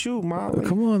when I'm with you, mom? Like,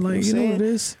 Come on, like you know what what it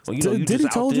is. Well, you know, you Did he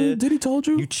just out told you? there, Did he told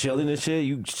you? You chilling and shit.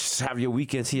 You just have your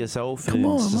weekend to yourself. Come and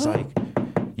on, it's just man.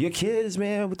 like your kids,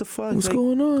 man. What the fuck? What's like,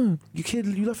 going on? You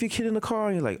left your kid in the car.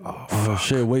 And you're like, oh, Oh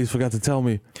shit! Waze forgot to tell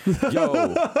me.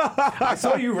 yo. I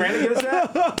saw you ran against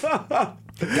that.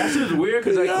 That shit is weird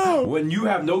because like when you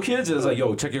have no kids, it's like,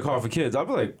 yo, check your car for kids. I'll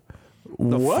be like,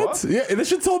 What? fuck? Yeah, they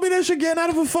should told me that shit getting out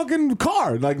of a fucking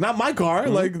car. Like, not my car.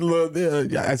 Like,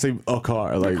 I say a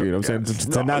car. Like, you know what I'm saying? To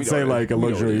No, not we say know like a we know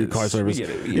what it luxury is. car service. We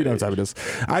get it. You know what type of this.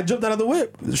 I jumped out of the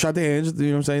whip, shot the Ange, you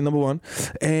know what I'm saying, number one.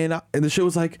 And the shit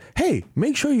was like, hey,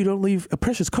 make sure you don't leave a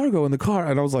precious cargo in the car.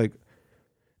 And I was like,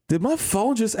 did my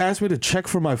phone just ask me to check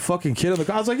for my fucking kid in the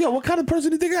car? I was like, yo, what kind of person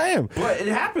do you think I am? but it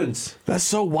happens. That's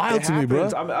so wild It to me, bro.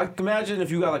 happens. I mean, I can imagine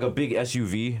if you got like a big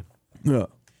SUV, Yeah.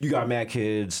 you got mad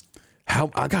kids.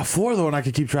 I got 4 though, and I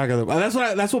can keep track of them. And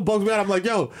that's what bugs me out. I'm like,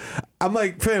 yo,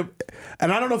 fam,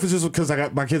 and I don't know if it's just because I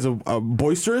got my kids are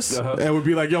boisterous, and would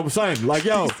be like, yo, son, like,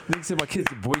 yo, Nigga said my kids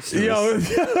are boisterous. yo,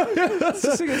 This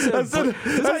nigga said,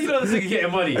 that's how you know this nigga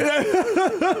getting money.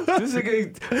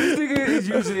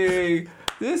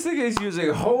 This nigga is using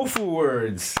hopeful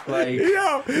words. Like,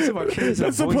 yo, he said my kids are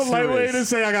that's a polite way to boisterous.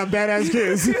 say I got badass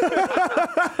kids.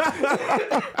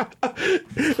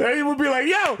 And he would be like,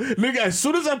 yo, nigga, as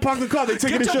soon as I park the car, they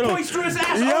taking Get the your shit off. boisterous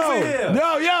ass over here.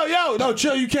 Yo, no,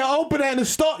 chill. You can't open that in the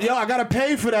store. Yo, I gotta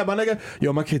pay for that, my nigga.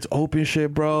 Yo, my kids open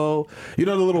shit, bro. You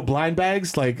know the little blind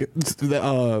bags, like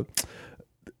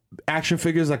action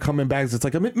figures that come in bags. It's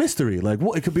like a mystery. Like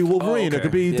it could be Wolverine, it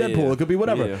could be Deadpool, it could be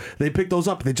whatever. Yeah. They pick those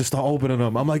up and they just start opening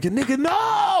them. I'm like, nigga, no!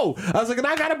 I was like, and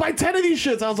I gotta buy 10 of these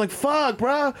shits. I was like, fuck,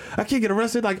 bro. I can't get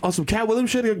arrested like on some Cat Williams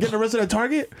shit. Getting arrested at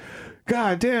Target.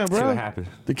 God damn, bro. It's gonna happen.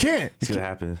 They can't. It's gonna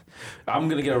happen. I'm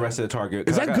gonna get arrested at Target.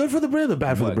 Is that good for the brand or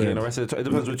bad for the brand? Getting arrested. It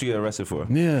depends what you get arrested for.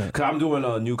 Yeah. Cause I'm doing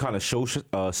a new kind of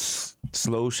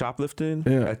slow shoplifting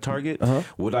at Target.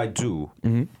 What I do,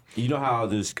 you know how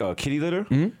there's kitty litter?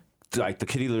 Like the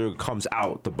kitty litter comes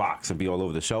out the box and be all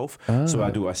over the shelf. So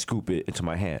what I scoop it into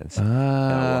my hands. And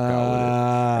I walk out with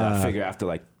it. And I figure after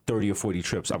like 30 or 40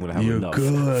 trips, I'm gonna have enough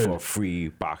for a free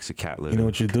box of cat litter. You know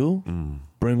what you do?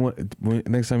 Bring one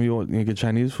next time you get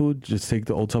Chinese food. Just take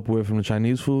the old Tupperware from the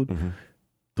Chinese food.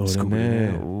 Throw it in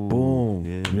there. Boom.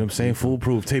 Yeah. You know what I'm saying?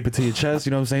 Foolproof. Tape it to your chest. You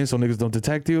know what I'm saying? So niggas don't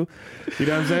detect you. You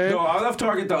know what I'm saying? No, I left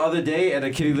Target the other day and the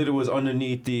kitty litter was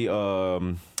underneath the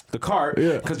cart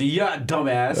because the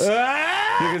dumbass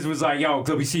niggas was like, yo,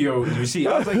 let me see your receipt.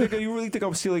 I was like, nigga, you really think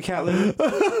I'm stealing cat litter?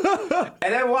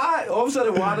 And then why? All of a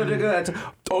sudden, why the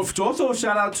nigga? Also,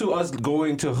 shout out to us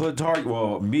going to Hood Target.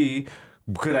 Well, me.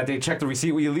 Because they check the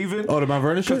receipt when you're leaving. Oh, the Mount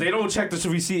Vernon shit? Because they don't check the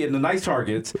receipt in the nice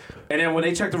Targets. And then when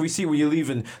they check the receipt when you're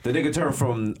leaving, the nigga turned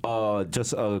from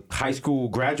just a high school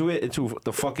graduate into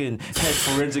the fucking head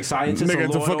forensic scientist. Nigga,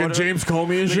 into fucking James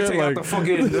Comey and nigga shit. Take out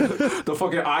the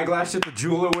fucking eyeglass shit the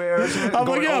jeweler wears. I'm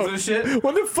like, yo, over the shit.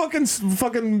 when did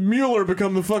fucking Mueller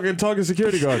become the fucking Target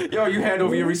security guard? Yo, you hand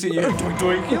over your receipt, you doink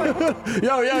doink.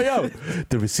 Yo.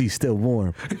 The receipt's still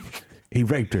warm. He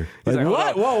raped her. Like,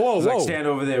 what? Whoa. Like, stand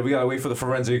over there. We gotta wait for the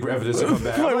forensic evidence to come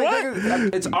back. Like, what?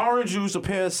 Nigga, it's orange juice, a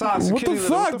pair of socks. What the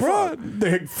fuck, bro?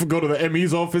 They go to the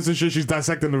ME's office and shit. She's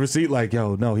dissecting the receipt. Like,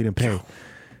 yo, no, he didn't pay.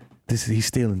 He's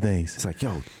stealing things. It's like,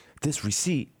 yo, this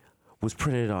receipt was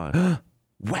printed on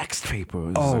wax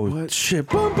paper. Oh, like, what? shit.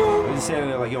 Boom, boom. They're standing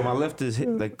there like, yo, my left is hit.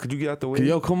 Like, could you get out the way?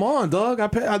 Yo, come on, dog.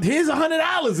 Here's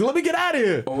 $100. Let me get out of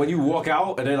here. Or when you walk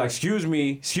out and they're like, excuse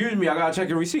me, I gotta check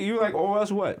your receipt. You're like, oh,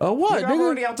 that's what? What, nigga? I'm nigga?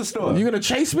 already out the store. You gonna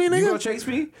chase me, nigga? You gonna chase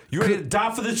me? You ready to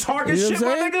die for the Target You know shit,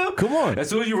 what my I'm saying? nigga? Come on. As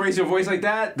soon as you raise your voice like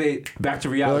that, they back to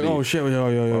reality. Like, oh, shit.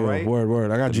 Yo. right?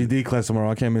 Word. I got GD class tomorrow.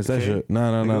 I can't miss that shit.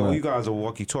 No. You guys are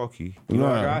walkie-talkie. You know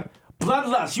what I got?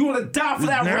 Bloodlust. You wanna die for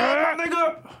that red,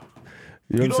 nigga?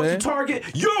 You know what I'm saying? Target.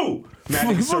 You! Man,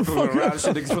 niggas circling around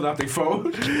shit. Niggas put out their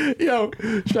phone. Yo,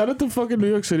 shout out to fucking New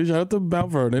York City. Shout out to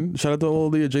Mount Vernon. Shout out to all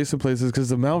the adjacent places because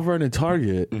the Mount Vernon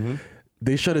Target,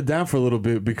 they shut it down for a little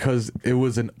bit because it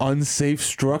was an unsafe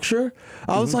structure.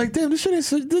 I was like, damn, this type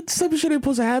of shit ain't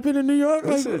supposed to happen in New York.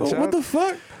 Like, what the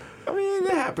fuck? I mean,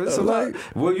 that happens. Sometimes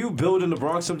when you build in the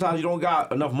Bronx, sometimes you don't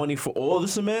got enough money for all the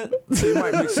cement. So you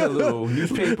might mix in a little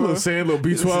newspaper. Little sand, little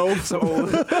B12. some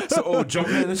old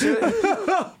Jumpman and shit.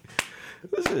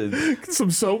 Listen,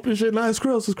 some soap and shit. Nah, it's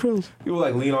Krills. you would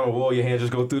like lean on the wall, your hand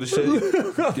just go through the shit.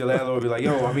 Your landlord would be like,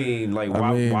 yo,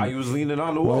 why you was leaning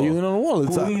on the wall? Why you leaning on the wall?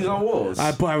 Who leans on walls?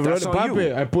 I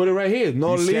put it right here.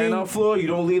 No you lean. stand on floor, you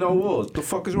don't lean on walls. The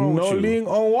fuck is wrong with you? No lean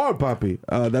on wall, papi.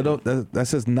 That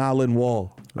says Nolin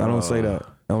wall. I don't say that.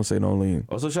 I don't say no lean.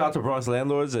 Also, shout out to Bronx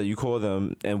landlords that you call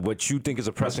them, and what you think is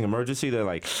a pressing emergency, they're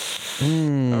like,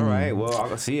 all right, well,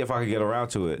 I'll see if I can get around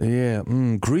to it. Yeah.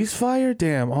 Grease fire?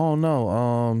 Damn. Oh,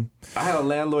 no. I had a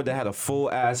landlord that had a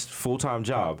full-time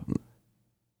job,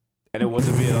 and it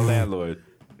wasn't being a landlord.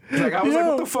 Like, I was like,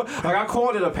 what the fuck? Like, I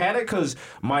called it a panic because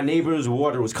my neighbor's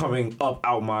water was coming up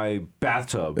out my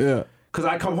bathtub. Yeah. Because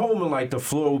I come home and, like, the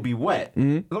floor would be wet.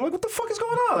 And I'm like, what the fuck is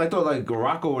going on? I thought, like,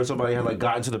 Rocco or somebody had, like,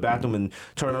 got into the bathroom and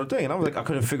turned on the thing. And I was like, I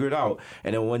couldn't figure it out.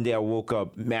 And then one day I woke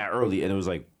up mad early, and it was,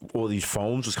 like, all these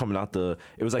foams was coming out it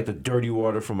was, like, the dirty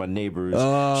water from my neighbor's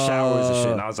showers and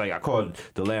shit. And I was like, I called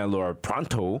the landlord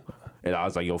pronto. And I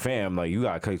was like, yo, fam, like, you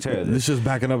got to take care of this. This just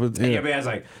backing up. And your man's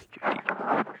like,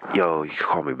 Yo, you can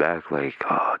call me back. Like,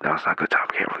 now's not a good time.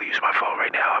 I can't really use my phone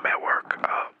right now. I'm at work.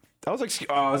 I was like,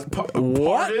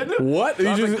 What? What?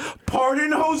 I was like,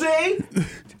 pardon, Jose?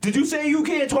 Did you say you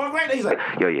can't talk right now? He's like,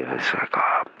 Yeah. It's like,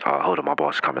 hold on, my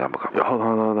boss is coming. I'm gonna come. Yo,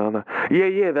 hold on.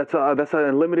 Yeah. That's an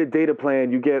unlimited data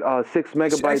plan. You get 6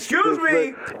 megabytes. Excuse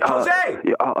me, Jose.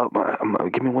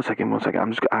 Give me 1 second.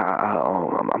 I'm just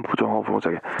I'm put you on hold for 1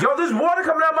 second. Yo, there's water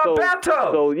coming out of my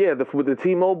bathtub. So yeah, with the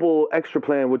T-Mobile extra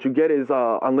plan, what you get is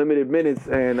unlimited minutes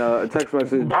and a text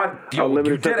message.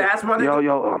 You dead ass money.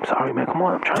 Yo, I'm sorry, man. Come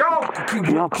on, I'm trying.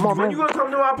 Yo, come on, when man. you gonna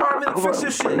come to my apartment and fix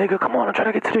this shit? Nigga, come on, I'm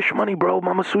trying to get to this money, bro.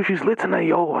 Mama Sushi's lit tonight,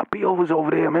 yo. B.O.'s over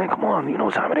there, man. Come on, you know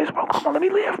what time it is, bro. Come on, let me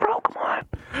live, bro. Come on.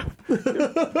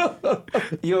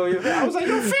 Yo, I was like,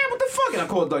 yo, fam, what the fuck? And I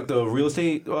called like the real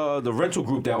estate, the rental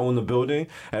group that owned the building,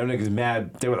 and them niggas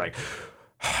mad. They were like,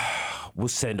 we'll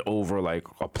send over like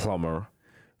a plumber.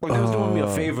 Like, they was doing me a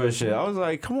favor and shit. I was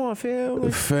like, come on, fam.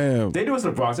 Like, Fam. they knew us in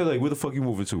the Bronx. They're like, where the fuck you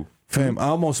moving to? Fam, I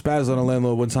almost spazzed on a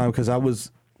landlord one time because I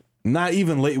was not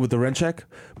even late with the rent check,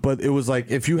 but it was like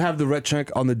if you have the rent check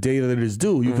on the day that it is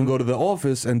due, you can go to the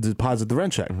office and deposit the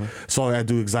rent check. So I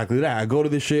do exactly that. I go to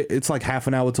this shit. It's like half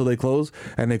an hour till they close,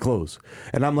 and they close.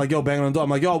 And I'm like, yo, banging on the door. I'm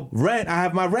like, yo, rent. I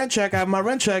have my rent check.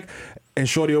 And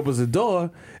Shorty opens the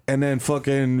door, and then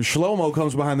fucking Shlomo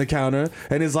comes behind the counter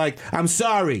and is like, I'm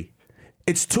sorry.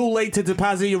 It's too late to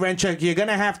deposit your rent check. You're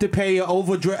gonna have to pay an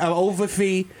over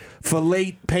fee for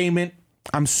late payment.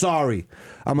 I'm sorry.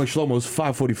 I'm like, Shlomo, it's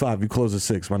 5:45. You close at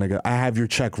 6, my nigga. I have your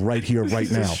check right here, right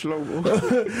now. You know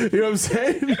what I'm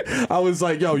saying? I was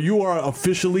like, yo, you are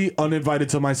officially uninvited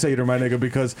to my Seder, my nigga,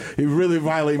 because you really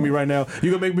violating me right now.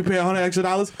 You gonna make me pay $100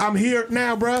 extra? I'm here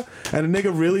now, bruh. And the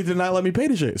nigga really did not let me pay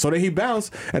the shit. So then he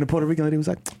bounced, and the Puerto Rican lady was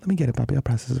like, let me get it, papi. I'll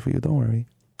process it for you. Don't worry.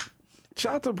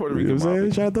 Shout out to Puerto You know Rico. what I'm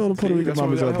saying? Shout out to all the Puerto Rican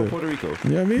mamas out there. Puerto Rico. You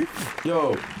know what I mean?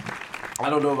 Yo, I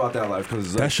don't know about that life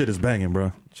because That shit is banging,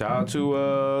 bro. shout out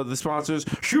to the sponsors.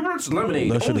 Schubert's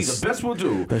Lemonade, That shit only is- the best will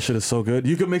do. That shit is so good.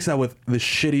 You can mix that with the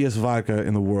shittiest vodka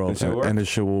in the world, It should work? and this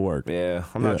shit will work. Yeah,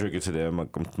 I'm not Yeah. drinking today.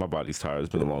 My body's tired.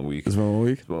 It's been a long week. It's been a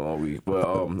week. It's been a long week, but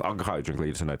I'll probably drink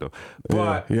later tonight though.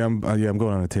 But I'm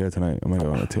going on a tear tonight. I'm gonna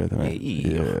go on a tear tonight.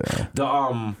 Yeah.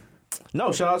 the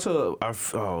no, shout out to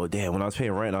oh damn, when I was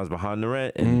paying rent, I was behind the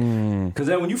rent, and because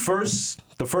then when the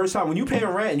first time when you paying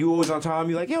rent and you always on time,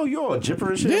 you're like, yo, you're a jipper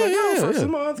and shit. Yeah, Like, yo, yeah, first yeah. of the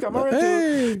month, got my rent Hey.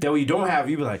 due. Then when you don't have,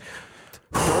 it, you be like,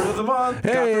 third of the month, got the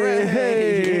Hey, rent.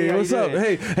 hey, how you what's up?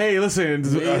 doing? Hey, listen,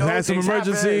 You know, I had some things happen.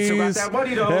 emergencies. So got that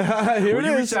money though. Here When it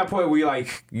you reach is. that point where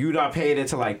you not paying it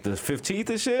to like the 15th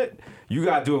and shit, you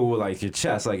gotta do it with like your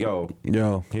chest, like yo,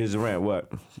 Yo, here's the rent.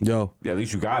 What? yo. Yeah, at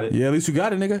least you got it. Yeah, at least you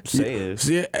got it, nigga. Say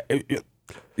it.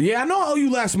 Yeah, I know I owe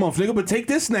you last month, nigga, but take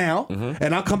this now,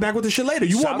 and I'll come back with the shit later.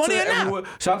 You want money or not?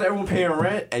 Shout out to everyone paying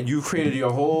rent, and you created a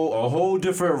whole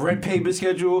different rent payment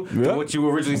schedule Yep. than what you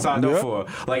originally signed up Yep. for.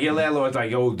 Like your landlord's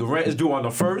like, yo, the rent is due on the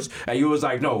 1st, and you was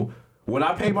like, no. When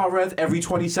I pay my rent every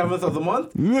 27th of the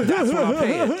month, that's when I'm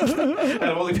paying. And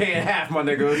I'm only paying half, my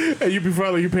nigga. And you be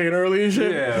probably you paying early and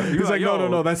shit. Yeah, you He's like, like, no,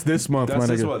 yo, that's this month, That's my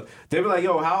this nigga. one. They be like,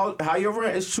 yo, how your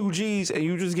rent is 2 G's and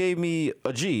you just gave me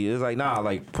a G? It's like, nah,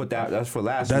 like put that's for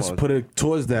last That's month. put it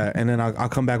towards that, and then I'll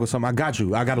come back with something. I got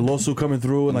you. I got a lawsuit coming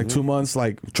through in like 2 months.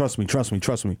 Like, trust me.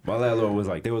 My landlord was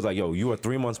like, yo, you are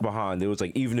 3 months behind. They was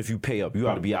like, even if you pay up, you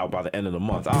got to be out by the end of the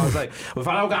month. I was like, if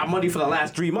I don't got money for the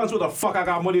last 3 months, where the fuck I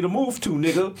got money to move to,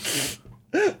 nigga?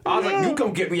 I was like, you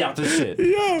come get me out this shit.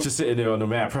 Yeah. Just sitting there under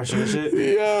mad pressure and shit.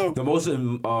 Yeah. The most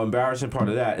embarrassing part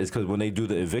of that is because when they do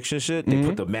the eviction shit, they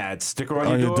put the mad sticker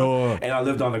on your door. And I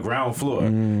lived on the ground floor.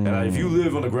 And if you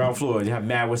live on the ground floor and you have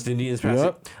mad West Indians passing,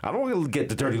 Yep. I don't want to get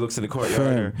the dirty looks in the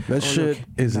courtyard. Fam, that shit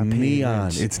is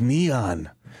neon. It's neon.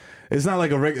 It's not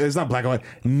like it's not black and white.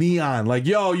 Neon. Like,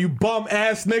 yo, you bum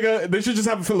ass nigga. They should just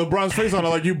have LeBron's face on it.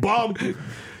 Like, you bum.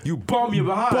 You bum, you're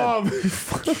behind. Bum.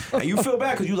 And you feel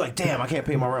bad because you like, damn, I can't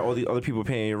pay my rent. All the other people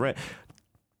paying your rent.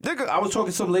 Nigga, I was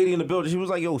talking to some lady in the building. She was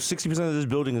like, yo, 60% of this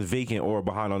building is vacant or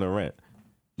behind on their rent.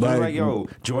 She was like, yo,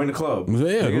 join the club.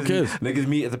 Yeah, who cares? Niggas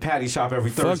meet at the patty shop every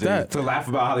Fuck Thursday that. to laugh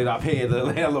about how they not paying the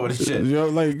landlord and shit. Yo,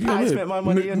 like, I spent my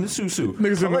money in the susu.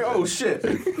 Niggas I'm in like, the- oh shit.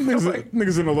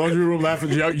 Niggas in the laundry room laughing,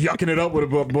 yucking it up with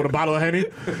a bottle of Henny.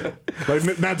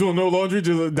 Like, not doing no laundry,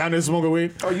 just down there smoking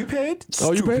weed. Oh, you paid?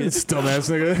 Oh, you paid?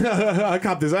 Dumbass nigga. I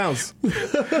copped this ounce.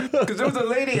 Because there was a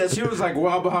lady and she was like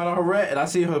well behind on her rent, and I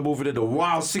see her moving in the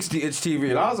wild 60-inch TV,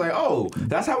 and I was like, oh,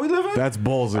 that's how we living? That's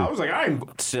ballsy. I was like,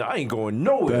 I ain't going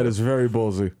nowhere. That is very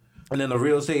ballsy. And then the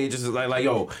real estate agent is like,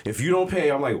 yo, if you don't pay,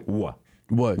 I'm like, what?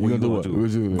 What? You gonna do what? do? What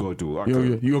you Go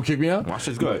do. You gonna kick me out? My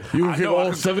shit's good. You I gonna kick know I all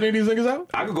could- 7 of these niggas out?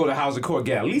 I could go to housing court,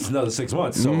 get at least another 6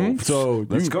 months. So, So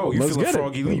let's go. You let's feeling get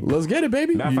froggy it. leap? Let's get it,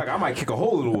 baby. Matter of fact, I might kick a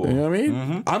hole in the wall. You know what I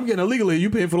mean? I'm getting illegal here. You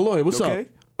paying for the lawyer. What's Okay.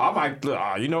 up? I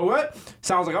might, you know what?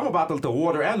 Sounds like I'm about to let the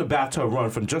water and the bathtub run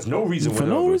for just no reason For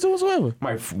no whatsoever. reason whatsoever.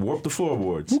 Might warp the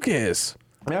floorboards. Who cares?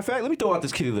 Matter of fact, let me throw out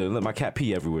this kitty litter and let my cat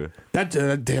pee everywhere.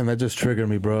 Damn, that just triggered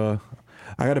me, bro.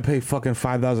 I gotta pay fucking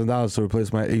 $5,000 to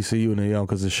replace my AC unit, yo,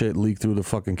 because the shit leaked through the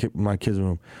fucking my kids'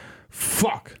 room.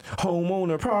 Fuck.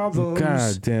 Homeowner problems.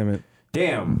 God damn it.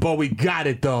 Damn. But we got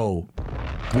it though.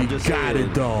 We just got saying.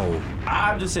 it though.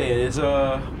 I'm just saying, it's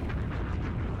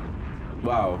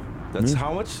wow. That's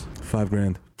how much?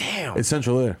 $5,000. Damn. It's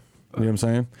Central Air. You know what I'm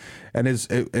saying? And and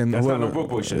That's not whoever, no broke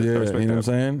boy shit. I Yeah, respect you know that.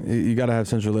 what I'm saying? You gotta have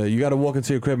Central Air. You gotta walk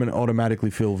into your crib and automatically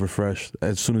feel refreshed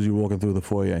as soon as you're walking through the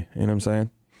foyer. You know what I'm saying?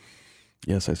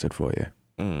 Yes, I said foyer.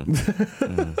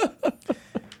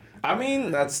 I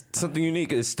mean, that's something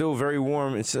unique. It's still very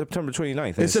warm. It's September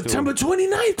 29th. It's September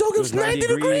 29th, dog. It's 90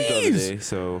 degrees. The other day,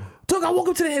 so. Dog, I woke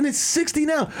up today and it's 60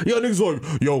 now. Yo, niggas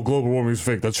like, yo, global warming is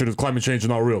fake. That shit is climate change is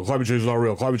not real. Climate change is not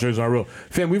real. Climate change is not real.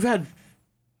 Fam, we've had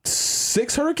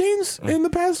 6 hurricanes in the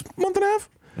past month and a half.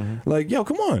 Like, yo,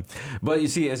 come on. But you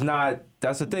see, it's not.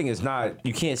 That's the thing. It's not.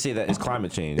 You can't say that it's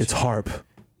climate change. It's HARP.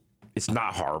 It's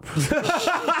not HARP.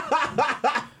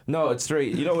 No, it's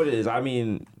straight. You know what it is? I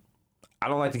mean, I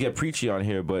don't like to get preachy on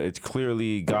here, but it's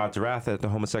clearly God's wrath at the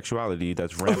homosexuality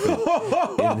that's rampant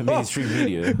in the mainstream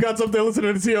media. Got something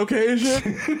listening to TOK and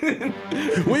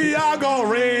shit? We are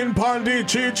going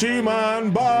Pondicherry Man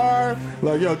Bar.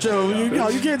 Like, yo, chill.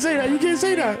 You can't say that. You can't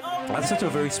say that. That's such a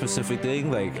very specific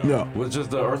thing. Like, Yeah. was just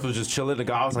the earth was just chilling. The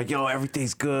guy was like, yo,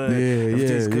 everything's good. Yeah,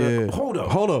 everything's good. yeah. Hold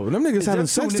up. Them niggas Is having them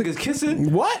sex. two niggas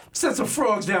kissing? What? Set some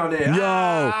frogs down there.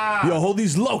 Yo, hold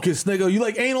these locusts, nigga. You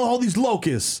like anal? Hold these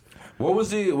locusts. What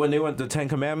was when they went to 10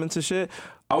 Commandments and shit?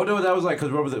 I wonder what that was like. Because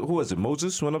remember, who was it?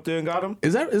 Moses went up there and got him?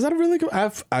 Is that a really good?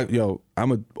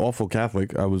 I'm an awful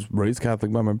Catholic. I was raised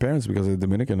Catholic by my parents because they're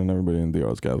Dominican and everybody in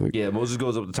DR is Catholic. Yeah, Moses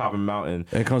goes up the top of the mountain.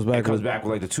 And comes back with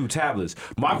like the 2 tablets.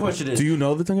 My question is... Do you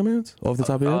know the 10 Commandments off the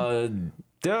top of your head?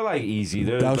 They're like easy.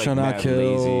 They're Thou like shalt not kill.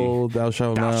 lazy. Thou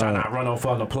shalt Thou not. shalt not run off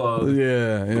on the plug.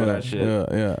 Yeah, All that shit.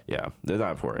 yeah. Yeah, they're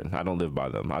not important. I don't live by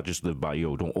them. I just live by,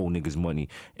 don't owe niggas money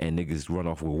and niggas run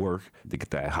off with work to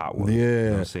get that hot one. Yeah. You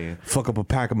know what I'm saying? Fuck up a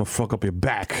pack, I'ma fuck up your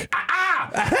back.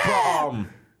 But,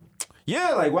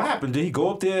 yeah, like what happened? Did he go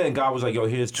up there and God was like, yo,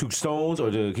 here's 2 stones? Or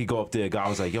did he go up there and God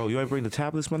was like, yo, you ain't bring the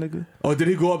tablets, my nigga? Or did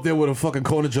he go up there with a fucking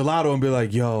cone of gelato and be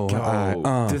like, yo,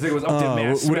 this nigga was up there,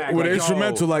 man, with smack, an like,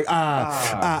 instrumental like,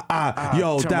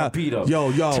 yo, tear my beat up.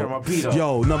 Tear my beat up.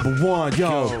 yo, number 1,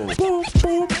 yo. Yo. Boom,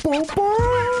 boom, boom, boom.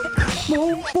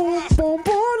 Boom, boom, boom,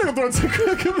 boom. Nigga throwing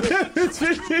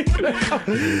 10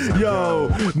 Commandments. Yo,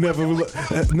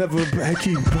 never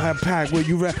keep pack where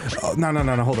you rap.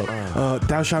 No, hold up.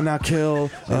 Thou shalt not kill.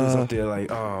 He was up there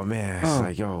like, oh man, it's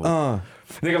like, yo.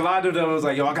 Nigga lied to them and was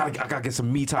like, yo, I gotta get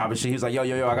some me time and shit. He was like, yo,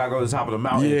 I gotta go to the top of the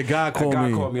mountain. Yeah, God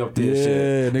called me up there. Yeah,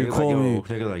 shit. nigga called me.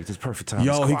 Nigga like, this perfect time.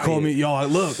 Yo, it's he quiet. called me. Yo,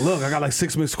 look, I got like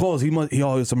 6 missed calls.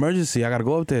 It's emergency. I gotta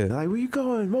go up there. Like, where you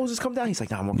going? Moses, come down. He's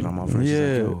like, nah, I'm working on my verse.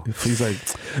 Yeah, he's like,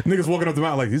 niggas walking up the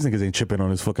mountain like these niggas ain't chipping on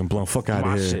his fucking blunt. Fuck out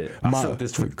My of here. shit. I felt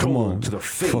this with come gold on, to the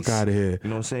face. Fuck out of here. You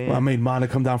know what I'm saying? I made mana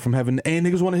come down from heaven, and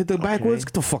niggas want to hit the backwards.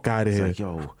 Get the fuck out of here. Like,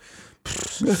 yo.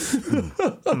 Put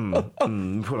on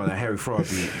a Harry Fraud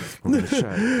beat. We're gonna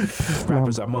try.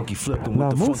 Rappers are monkey flipping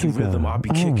with the funky rhythm. I'll be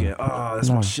kicking.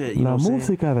 That's my shit. You know what I'm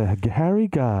saying? got a Harry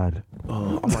God.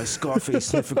 I'm like Scarface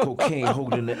sniffing cocaine,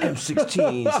 holding the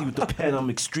M16. See with the pen, I'm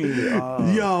extreme.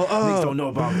 Niggas don't know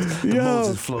about the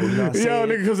Moses flow. You know what I'm saying?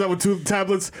 Nigga comes out with 2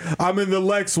 tablets. I'm in the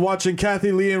Lex watching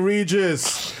Kathy Lee and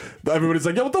Regis. Everybody's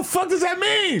like, yo, what the fuck does that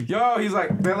mean? Yo,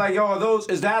 they're like, yo,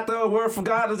 is that the word from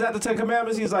God? Is that the 10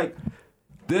 Commandments? He's like,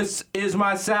 this is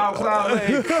my SoundCloud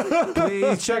link.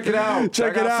 Please check it out.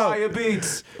 Check it out. Fire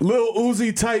beats. Lil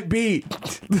Uzi type beat.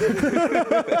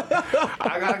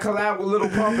 I got to collab with Lil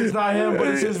Pump. It's not him, but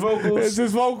it's his vocals. It's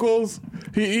his vocals.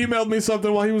 He emailed me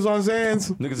something while he was on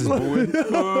Zans. Niggas is booing.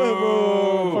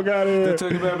 Oh, fuck out of here. The 10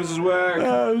 Commandments is whack.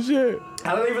 Oh, shit.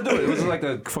 How did they even do it? It was like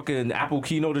a fucking Apple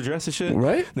keynote address and shit.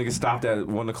 Right? Niggas stopped at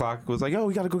 1 o'clock. Was like, yo,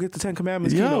 we got to go get the 10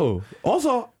 Commandments Yo, keynote.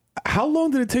 also, how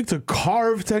long did it take to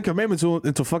carve 10 Commandments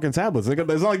into fucking tablets? It's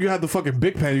not like you had the fucking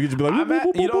big pen. You could just be like,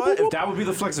 you know what? If that would be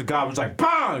the flex of God was like,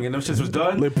 bang, and them shits was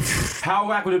done. How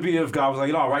whack would it be if God was like,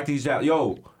 you know, I'll write these down.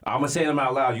 Yo, I'm going to say them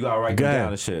out loud. You got to write them down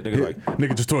and shit.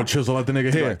 Nigga just throw a chisel at the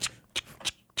nigga here.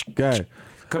 God.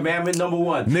 Commandment number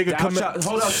 1. Nigga,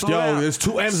 hold on, slow down. There's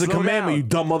 2 M's in commandment, you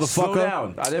dumb motherfucker. Slow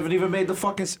down. I never even made the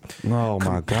fucking... Oh,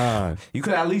 my God. You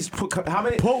could at least put... How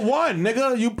many... Put 1,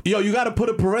 nigga. You got to put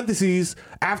a parentheses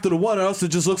after the 1, or else it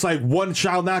just looks like 1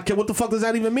 shall not kill. What the fuck does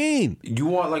that even mean? You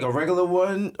want like a regular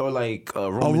one or like a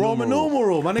Roman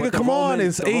numeral? My nigga, come on.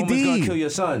 It's AD. Roman's gonna kill your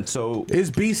son, so... It's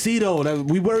BC, though.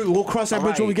 We'll cross that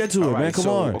bridge when we get to it, man. Come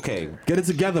on. Okay. Get it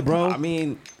together, bro. I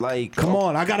mean, like... Come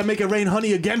on. I got to make it rain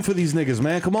honey again for these niggas,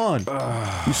 man. Come on.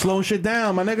 You slowing shit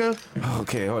down, my nigga.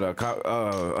 Okay, hold up.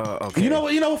 Okay. You know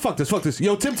what? Fuck this.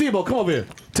 Yo, Tim Tebow, come over here.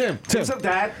 Tim. What's up,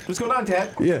 Dad? What's going on,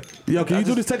 Dad? Yeah. Yo, can you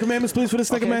do this 10 Commandments, please, for this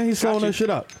nigga, man? He's slowing that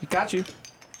shit up. Got you.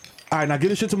 All right, now get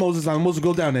this shit to Moses. Now, Moses,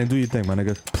 go down there and do your thing, my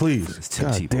nigga. Please. It's Tim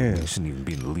God Tebow. damn. He shouldn't even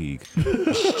be in the league.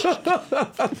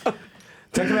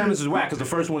 Ten Commandments is whack because the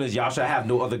first one is y'all shall have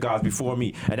no other gods before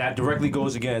me, and that directly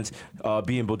goes against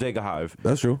being Bodega Hive.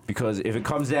 That's true. Because if it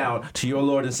comes down to your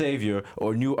Lord and Savior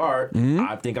or new art,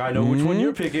 I think I know which one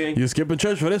you're picking. You're skipping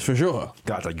church for this for sure.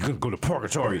 God's like, you can go to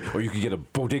purgatory, or you can get a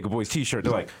Bodega Boys T-shirt.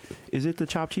 They're like, is it the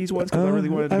chopped cheese ones? Because I really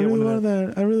wanted to get one of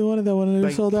them. I really wanted that one, and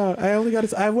Like- it sold out. I only got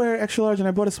it. I wear extra large, and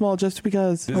I bought a small just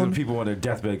because. This is when people on their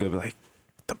deathbed go be like,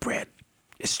 the bread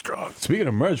is strong. Speaking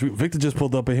of merch, Victor just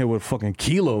pulled up in here with fucking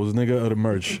kilos, nigga, of the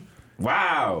merch.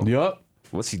 Wow. Yup.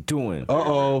 What's he doing?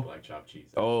 Uh-oh. Black chopped cheese.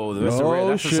 Oh, that's, Oh,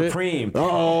 that's the shit. Supreme.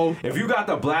 Uh-oh. If you got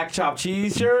the black chopped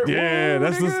cheese shirt, Yeah, woo,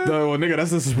 that's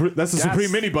nigga. the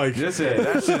Supreme mini bike. That's it.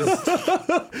 That's just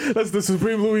That's the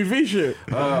Supreme Louis V shit.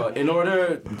 in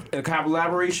order a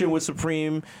collaboration with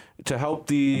Supreme to help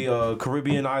the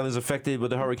Caribbean islands affected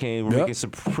with the hurricane. We're Yep. making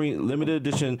Supreme limited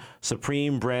edition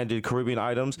Supreme branded Caribbean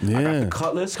items. I got Yeah. the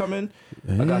cutlass coming.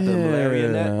 I got the malaria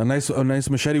net. a nice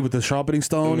machete with the sharpening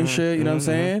stone and shit. You know what I'm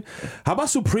saying? How about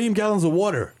Supreme gallons of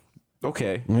water?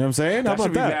 Okay. You know what I'm saying? How That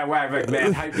should about be that? mad whack,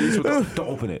 mad hype beats with the, don't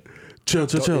open it. Chill.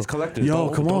 It's collectors. Yo,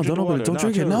 Don't- come don't on, drink don't the open it. Don't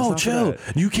water. drink it. Nah, No, chill. It's chill. not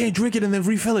for You can't drink it and then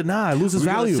refill it. Nah, it loses We're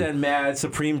gonna value. send mad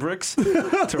Supreme bricks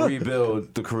to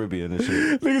rebuild the Caribbean and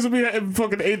shit. Niggas will be at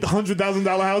fucking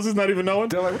 $800,000 houses, not even knowing.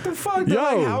 They're like, what the fuck? They're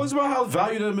Yo. like, how is my house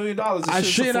valued at $1 million? This I shit's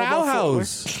shit in a an 4x4.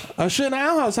 outhouse. I shit in an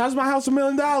outhouse. How's my house $1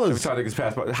 million? Every time niggas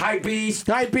pass by, hype beast,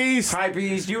 Hype beast. hype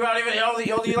beast. You don't even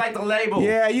only like the label.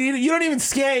 Yeah, you don't even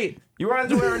skate. You were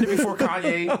wearing it before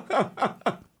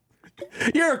Kanye.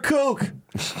 You're a kook.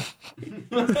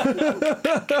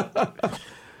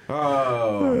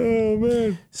 Oh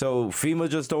man. So FEMA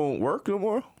just don't work no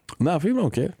more. Nah, people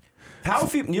don't care. How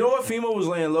FEMA? You know what? FEMA was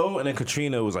laying low, and then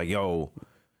Katrina was like, "Yo,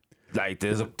 like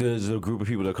there's a group of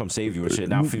people that come save you and shit."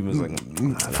 Now FEMA's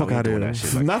like, Fuck out of here. that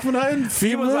shit. Like, Not for nothing.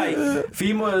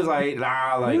 FEMA is like,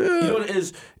 nah, like you know what it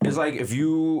is? It's like if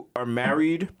you are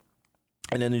married,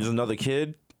 and then there's another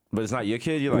kid, but it's not your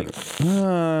kid. You're like,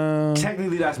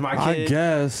 technically that's my kid. I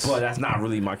guess. But that's not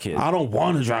really my kid. I don't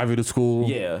want to drive you to school.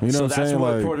 Yeah. You know so what I'm that's saying?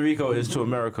 what Like, Puerto Rico is to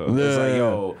America. It's Yeah. like,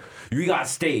 yo, you got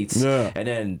states. Yeah. And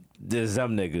then there's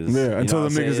them niggas. yeah, You know until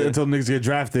what the I'm niggas saying? until niggas get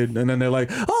drafted, and then they're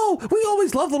like, "Oh, we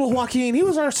always loved little Joaquin. He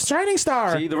was our shining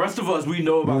star." See, the rest of us, we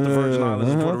know about the Virgin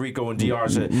Islands and Puerto Rico and DR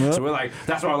shit. So we're like,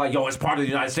 that's why we're like, yo, it's part of the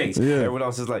United States. Yeah. Everyone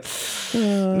else is like,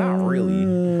 not really.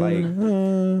 Like,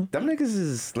 them niggas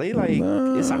is, they like,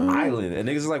 it's an island. And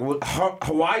niggas is like, well,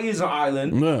 Hawaii is an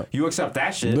island. Yeah. You accept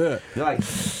that shit. Yeah. They're like,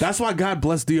 That's why God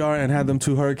blessed DR and had them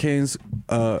two hurricanes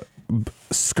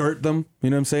skirt them. You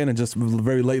know what I'm saying? And just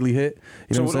very lately hit.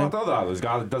 You so know what what I'm about saying? the other islands?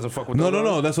 God doesn't fuck with No, the no, other no.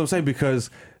 islands? That's what I'm saying, because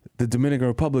the Dominican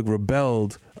Republic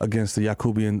rebelled against the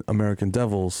Yakubian American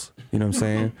Devils. You know what I'm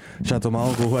saying? Shout out to my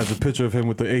uncle who has a picture of him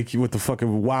with the AK, with the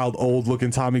fucking wild old looking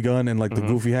Tommy gun and like the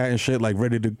goofy hat and shit, like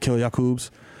ready to kill Yakubs.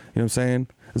 You know what I'm saying?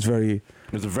 It's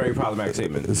It's a very problematic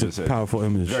statement. it's Just a said. powerful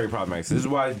image. Very problematic. This is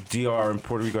why DR and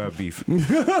Puerto Rico have beef.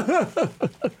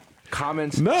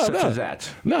 Comments No, such no. as that.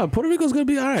 No, Puerto Rico's gonna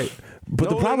be all right. But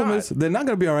No, the problem they're not. is they're not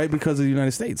gonna be all right because of the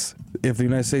United States. If the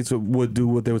United States would do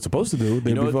what they were supposed to do, they'd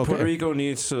You know be what? okay. Puerto Rico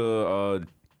needs to.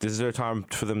 This is their time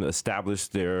for them to establish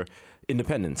their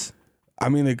independence. I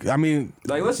mean,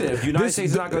 Like, listen, if the United This-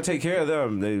 States is not going to take care of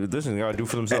them, they gotta do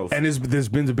for themselves. and there's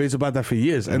been debates about that for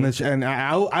years, Mm-hmm. and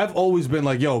I've always been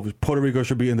like, yo, Puerto Rico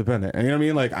should be independent. And you know what I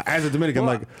mean? Like as a Dominican,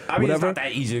 Well, like I mean, whatever. it's not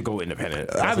that easy to go independent.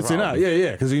 That's the Obviously not. problem.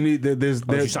 Yeah, because you need there's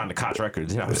Unless you sign the Koch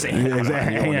records, you know what I'm saying? Yeah,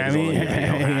 exactly. You know, Yeah, I niggas mean, all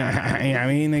independent. yeah, I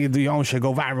mean, nigga, do your own shit,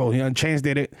 go viral. You know, Chance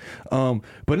did it.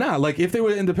 But nah, like if they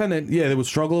were independent, yeah, they would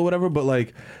struggle or whatever. But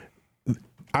like,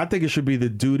 I think it should be the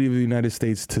duty of the United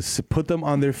States to put them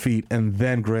on their feet and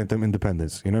then grant them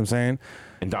independence. You know what I'm saying?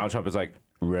 And Donald Trump is like,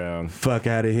 wrong. Fuck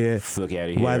out of here. Fuck out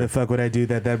of here. Why the fuck would I do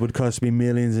that? That would cost me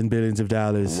millions and billions of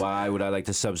dollars. Why would I like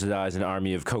to subsidize an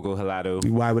army of Coco Helado?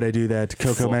 Why would I do that?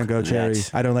 Cocoa, Fuck mango, cherry.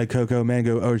 that. I don't like cocoa,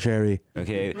 mango, or cherry.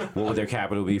 Okay, what would their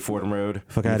capital be? Fordham Road.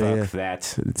 Fuck outta here.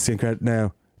 that. It's incredible.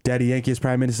 No. Daddy Yankee as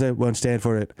prime minister won't stand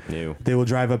for it. No. They will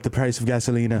drive up the price of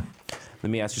gasolina. Let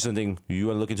me ask you something. You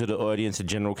want to look into the audience, the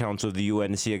general counsel of the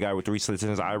UN, and see a guy with 3 slits in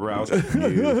his eyebrows?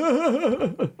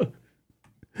 No.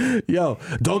 Yo,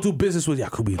 don't do business with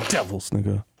Yakubian devils,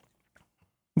 nigga.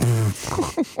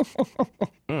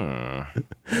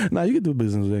 Nah, you can do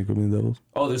business with Yakubian devils.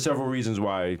 Oh, there's several reasons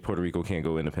why Puerto Rico can't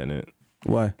go independent.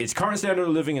 Why? Its current standard of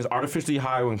living is artificially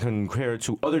high when compared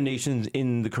to other nations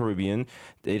in the Caribbean.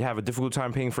 They'd have a difficult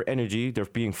time paying for energy. They're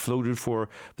being floated for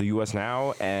the U.S.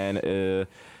 now, and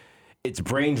its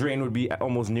brain drain would be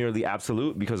almost nearly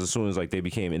absolute because as soon as like they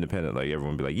became independent, like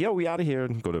everyone would be like, "Yo, we out of here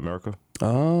and go to America."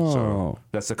 Oh, So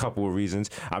that's a couple of reasons.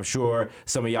 I'm sure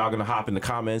some of y'all gonna hop in the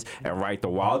comments and write the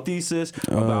wild thesis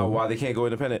about why they can't go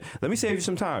independent. Let me save you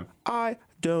some time. I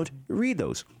don't read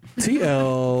those.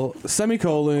 TL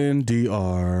semicolon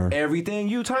DR. Everything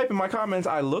you type in my comments,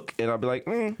 I look and I'll be like,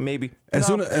 maybe. As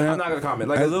No, soon as- I'm not gonna comment.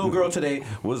 Like a little girl today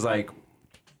was like,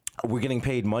 "We're getting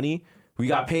paid money. We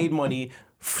got paid money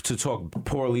to talk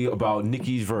poorly about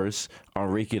Nicki's verse on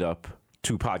Rake It Up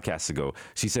 2 podcasts ago."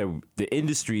 She said the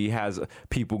industry has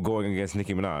people going against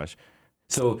Nicki Minaj.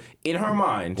 So in her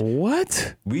mind,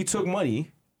 What? we took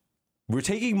money. We're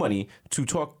taking money to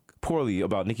talk poorly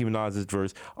about Nicki Minaj's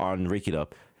verse on Rake It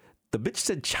Up. The bitch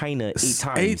said China 8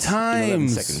 times. 8 in 11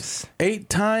 times. seconds. 8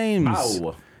 times.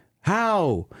 Ow.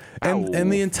 How?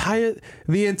 And the entire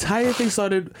thing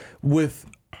started with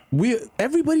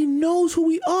everybody knows who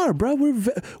we are, bro.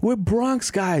 We're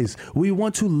Bronx guys. We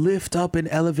want to lift up and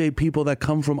elevate people that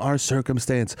come from our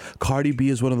circumstance. Cardi B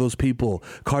is one of those people.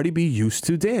 Cardi B used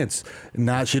to dance.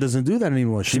 Now she doesn't do that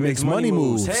anymore. She makes money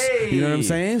moves. Hey! You know what I'm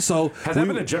saying? So Has that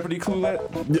been a Jeopardy clue yet?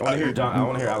 I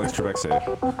want to hear Alex Trebek say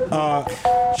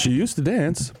it. she used to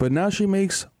dance, but now she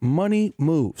makes money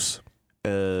moves.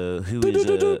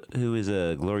 Who is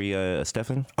Gloria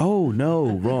Estefan? Oh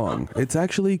no, wrong. It's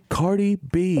actually Cardi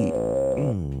B.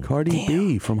 Cardi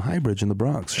B from Highbridge in the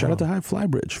Bronx. Shout out to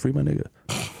Flybridge, free my nigga.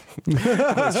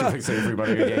 Alex Trebek say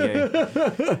everybody,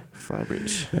 yeah.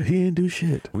 Flybridge. He didn't do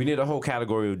shit. We need a whole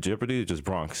category of Jeopardy, just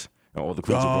Bronx. And all the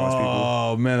clips of Bronx people.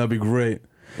 Oh man, that'd be great.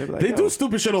 They'd be like, They "Yo." do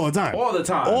stupid shit all the time. All the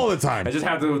time. All the time. I just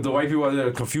have the white people out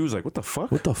there confused, like, what the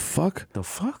fuck? What the fuck? the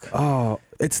fuck? Oh,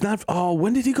 it's not. Oh,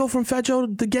 when did he go from Fat Joe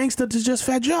the gangster to just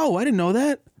Fat Joe? I didn't know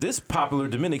that. This popular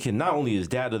Dominican not only is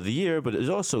Dad of the Year, but it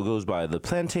also goes by the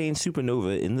Plantain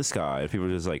Supernova in the Sky. People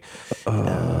are just like,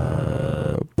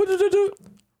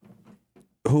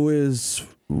 Who is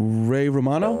Ray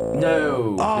Romano?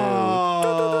 no.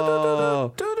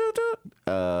 Oh,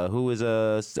 Who is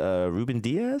Ruben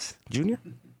Diaz Jr.?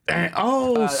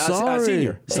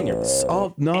 Sorry. Senior.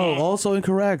 Oh no, also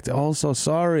incorrect. Also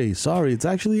sorry. It's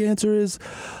actually the answer is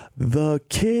the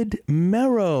Kid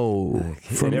Mero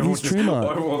from And East Tremont.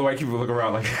 all the white people look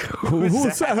around like,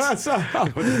 Who's that?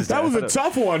 That was a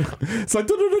tough one. It's like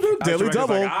daily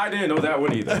double. Like, I didn't know that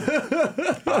one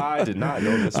either. I did not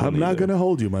know this one I'm not either. gonna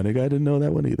hold you, my nigga. I didn't know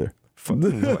that one either.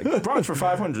 Like, Bronx for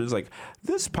 500 is like,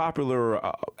 this popular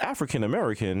African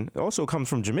American also comes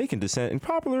from Jamaican descent and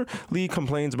popularly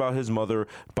complains about his mother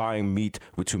buying meat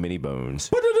with too many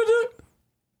bones.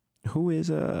 Who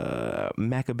is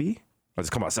Maccabee? I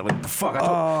just come out and say, like, the fuck?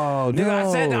 I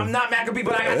said I'm not Maccabee,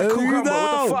 but I got the cool combo.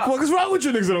 What the fuck? What is wrong with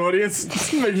you niggas in the audience?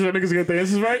 Make sure niggas get the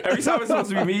answers right. Every time it's supposed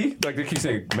to be me, like they keep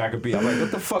saying Maccabee. I'm like,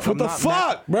 what the fuck? What the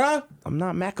fuck, bruh? I'm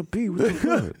not Maccabee. What the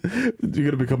fuck? You're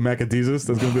gonna become Macadesus?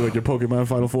 That's gonna be like your Pokemon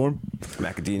final form?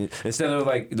 Maccadee. Instead of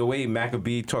like the way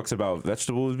Maccabee talks about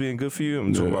vegetables being good for you,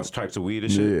 I'm talking about types of weed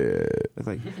and shit. Yeah. It's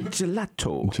like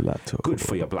gelato. Good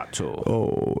for your blato.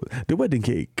 Oh, the wedding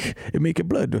cake. It make your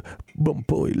blood bump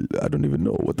boil. I don't even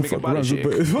know what the Make a fuck body rhymes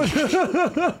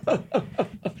with.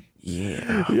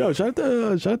 Yeah. Yo, shout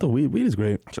out to weed. Weed is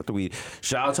great. Shout out to weed.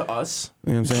 Shout out to us.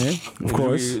 You know what I'm saying? Of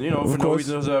course. You know, for no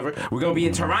reason whatsoever. We're going to be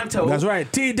in Toronto. That's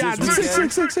right. T. Dot This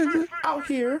weekend. 666 Out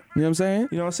here. You know what I'm saying?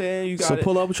 You know what I'm saying? You got So it.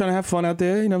 pull up. We're trying to have fun out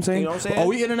there. You know what I'm saying? You know what I'm saying? Are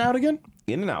we in and out again?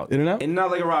 In and out. In and out? In and out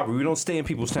like a robbery. We don't stay in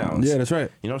people's towns. Yeah, that's right.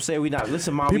 You know what I'm saying? We not.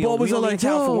 Listen, Mom. People always we are only like, in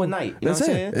town yo, for one night. You know that's what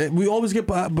I'm saying? We always get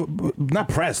not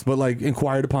pressed, but like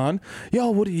inquired upon.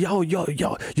 Yo,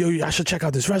 I should check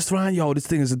out this restaurant. Yo, this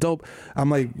thing is a dope. I'm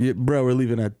like, yeah, bro, we're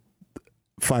leaving at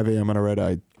 5 a.m. on a red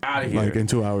eye. Out of here. Like in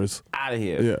 2 hours. Out of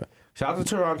here. Yeah. Shout out to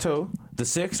Toronto, the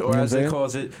 6, or You know as what I'm they saying?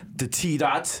 calls it, the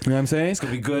T-Dot. You know what I'm saying? It's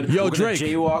going to be good. Yo, we're Drake.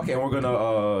 Gonna jaywalk and we're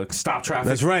going to stop traffic.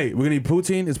 That's right. We're gonna need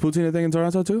poutine. Is poutine a thing in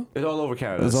Toronto too? It's all over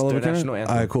Canada. It's all over their Canada. national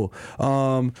anthem. All right, cool.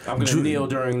 I'm going to kneel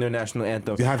during their national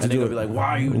anthem. You have to and they're do gonna it. be like, why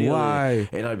are you kneeling? Why?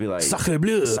 And I'd be like, Sacre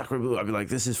bleu. Sacre bleu. I'd be like,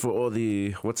 this is for all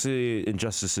the, what's the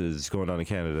injustices going on in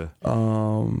Canada?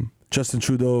 Justin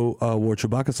Trudeau wore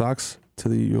Chewbacca socks to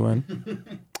the UN.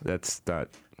 That's not.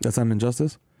 That's not an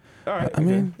injustice. All right. I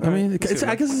mean, Let's I see.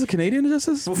 guess it's a Canadian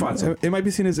injustice. We'll find some. It might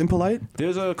be seen as impolite.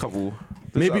 There's a couple.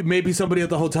 Maybe somebody at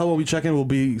the hotel when we check in will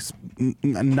be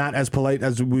not as polite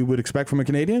as we would expect from a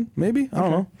Canadian. Maybe I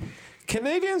don't know.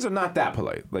 Canadians are not that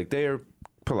polite. Like they're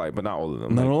polite, but not all of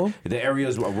them. Not like, all? The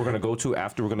areas we're gonna go to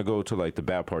after, we're gonna go to like the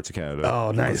bad parts of Canada. Oh,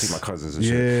 I'm gonna nice. see my cousins and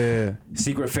shit. Yeah.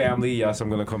 Secret family, yes, I'm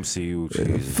gonna come see you.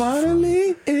 Jesus.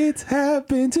 Finally, it's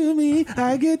happened to me.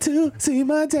 I get to see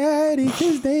my daddy.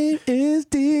 His name is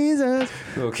Jesus.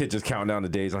 Little kid just counting down the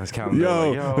days on his calendar.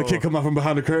 Yo, like, the kid come out from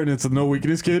behind the curtain. It's a no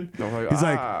weakness kid. I'm like, He's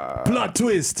like, plot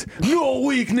twist, no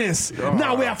weakness.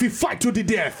 Now we have to fight to the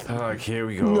death. like, here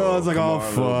we go. No, it's like, Come oh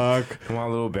on, little- fuck. Come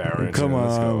on, little Baron. Come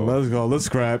let's on, go. let's go. Let's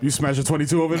scrap. You smash a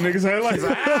 22 over the nigga's head like, You're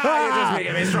just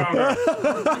making me stronger.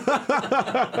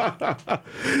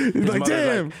 he's like,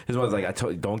 damn. His mother's like, I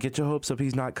told you, don't get your hopes up.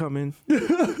 He's not coming.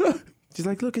 She's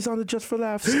like, look, it's on the Just for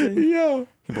Laughs thing. Yo,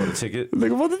 He bought a ticket.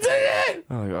 nigga, what the ticket?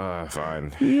 I'm like,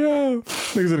 fine. Yo,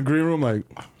 niggas in the green room like,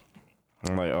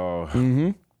 I'm like, oh. Mm-hmm.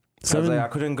 I was like, I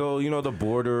couldn't go, the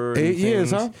border. and 8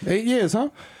 years, huh? things. 8 years, huh?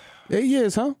 8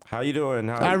 years, huh? How you doing?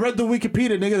 I read the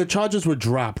Wikipedia, nigga. The charges were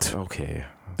dropped. Okay.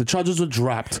 The charges were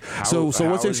dropped. So what's how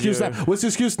the was excuse your- now? What's the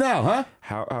excuse now, huh?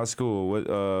 How's school? What?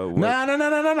 Nah.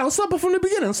 Let's start from the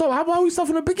beginning. So how about we start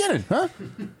from the beginning, huh?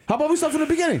 How about we start from the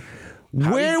beginning?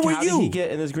 Where were How did you? he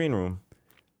get in his green room?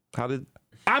 How did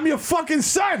I'm your fucking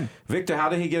son. Victor? How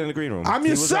did he get in the green room? I'm he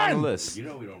your was son. On the list. You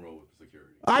know we don't roll with security.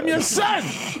 I'm your son.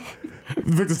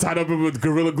 Victor's tied up with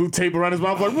Gorilla Glue tape around his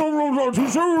mouth like, I'm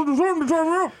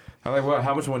like, well,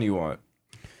 how much money you want?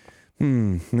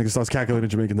 nigga starts calculating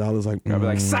Jamaican dollars like, I'd be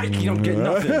like, psych, you don't get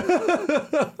nothing.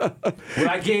 What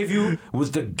I gave you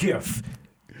was the gift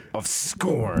of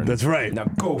scorn. That's right. Now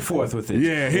go forth with it.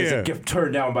 Yeah, It's here. a gift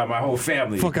turned down by my whole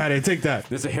family. fuck out of here, take that.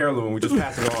 This is a heirloom. We just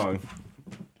pass it on.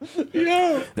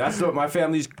 Yo. That's what my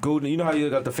family's golden. You know how you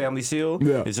got the family seal?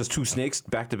 Yeah. It's just two snakes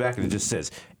back to back, and it just says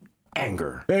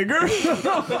anger. Hey, girl.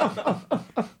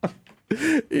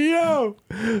 Yo.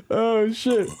 Oh,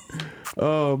 shit.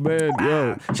 Oh, man.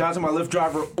 Yo. Shout out to my Lyft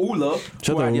driver Ula, Shout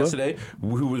who I out had Ula. yesterday,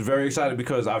 who was very excited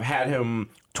because I've had him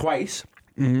twice,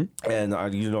 Mm-hmm. and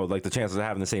like the chances of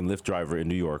having the same Lyft driver in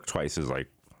New York twice is like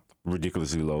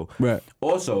ridiculously low. Right.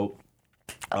 Also,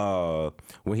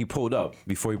 when he pulled up,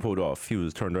 before he pulled off, he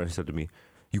was turned around and said to me,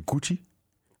 "You Gucci?"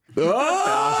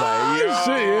 Oh,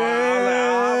 shit,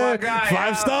 yeah. oh my God,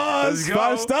 5 stars. let's go.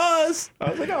 5 stars. I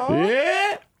was like, "Oh."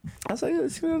 Yeah. I was like,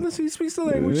 "He speaks the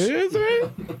language." Yes, right?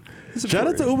 Shout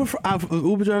out to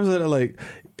Uber drivers that are like,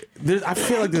 I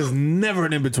feel like there's never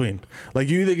an in between. Like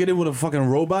you either get in with a fucking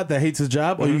robot that hates his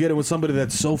job, or you get in with somebody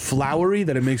that's so flowery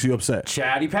that it makes you upset.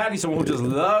 Chatty Patty, someone who just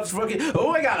loves fucking.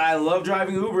 Oh my God, I love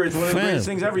driving Uber. It's one of the Fam. greatest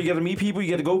things ever. You get to meet people, you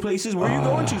get to go places. Where are you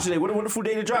going to today? What a wonderful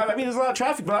day to drive. I mean, there's a lot of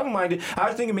traffic, but I don't mind it. I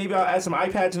was thinking maybe I'll add some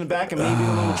iPads in the back and maybe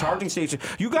a little charging station.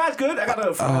 You guys good? I got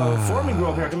a Foreman grill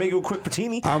up here. I can make you a quick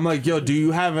patini. I'm like, yo, do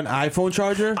you have an iPhone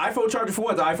charger? iPhone charger for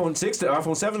what? The iPhone 6, the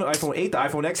iPhone 7, the iPhone 8, the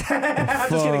iPhone X. I'm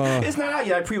just kidding. It's not out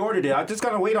yet. I pre-ordered it. I just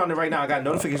gotta wait on it right now. I got a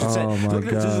notification sent. my Look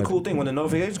at this. This is a God. cool thing. When the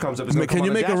notification comes up, it's gonna Can come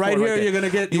you on the make it right dashboard here? there. You're gonna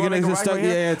get. You You're wanna gonna make it get right stuck.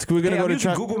 here? Yeah, we're gonna Hey, go I'm to using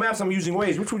track. Google Maps. I'm using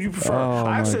Waze. Which would you prefer? Oh,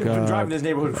 I actually my have been God. driving this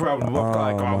neighborhood for like a my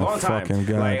long time. fucking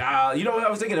God. Like, you know what I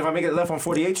was thinking? If I make it left on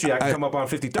 48th Street, I can come up on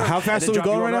 53rd. How fast are we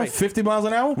going right now? 50 miles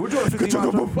an hour? We're doing 50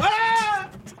 miles. Ah!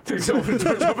 I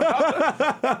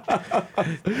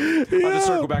just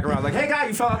circle back around like, hey guy,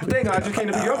 you fell out the thing. I just came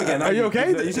to pick you up again. Are you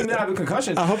okay? You seem to have a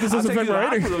concussion. I hope this I'll doesn't take you to affect the my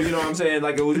rating. hospital. You know what I'm saying?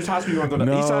 Like, which hospital you want to go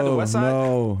to? The east side, the west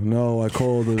side? No, I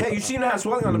called it. Hey, you seem to have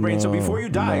swelling on the brain, so before you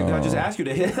die, I just ask you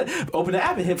to open the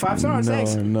app and hit 5 stars.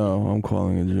 Thanks. No, I'm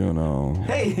calling it Juno.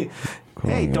 Hey,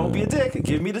 don't be a dick.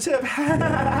 Give me the tip.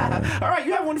 All right,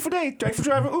 you have a wonderful day. Thanks for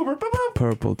driving Uber. Boop,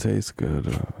 Purple tastes good.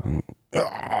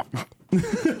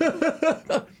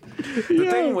 The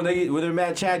thing when they're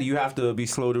mad chatty, you have to be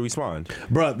slow to respond.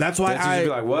 Bro, that's why That's just be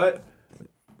like, what?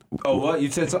 Oh, what? You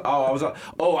said so?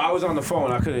 Oh, I was on the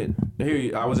phone. I couldn't hear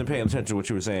you. I wasn't paying attention to what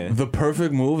you were saying. the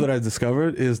perfect move that I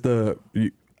discovered is the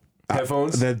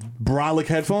Headphones? brolic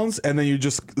headphones, and then you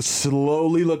just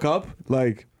slowly look up,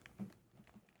 like,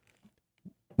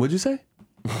 what'd you say?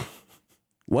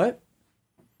 What?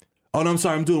 Oh, no, I'm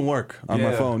sorry. I'm doing work on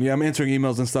my Yeah. phone. Yeah, I'm answering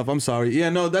emails and stuff. I'm sorry. Yeah,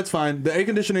 no, that's fine. The air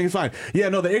conditioning is fine. Yeah,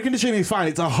 no, the air conditioning is fine.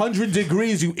 It's 100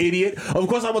 degrees, you idiot. Of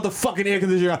course I want the fucking air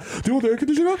conditioner. Do you want the air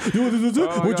conditioner? Do you want this?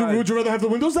 Oh, would you rather have the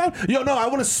windows down? Yo, no, I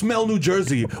want to smell New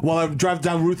Jersey while I drive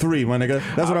down Route 3, my nigga.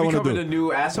 That's what I want to becoming do. a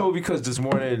new asshole because this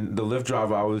morning the Lyft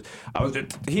driver,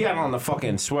 he had on the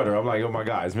fucking sweater. I'm like, oh my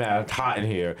God, it's mad hot in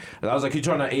here. And I was like, he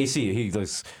turned on AC. He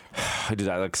did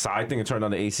that like side thing and turned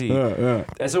on the AC. Yeah.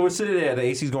 And so we're sitting there. The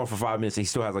AC's going for 5 minutes. And he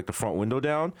still has like the front window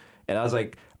down. And I was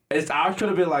like, I could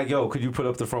have been like, yo, could you put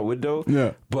up the front window?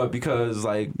 Yeah. But because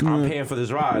like I'm paying for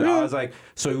this ride, I was like,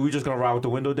 so we just gonna ride with the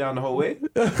window down the whole way?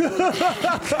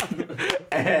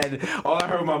 And all I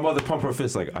heard my mother pump her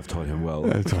fist like, I've taught him well.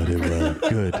 I told him,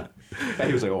 good. And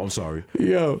he was like, oh, I'm sorry.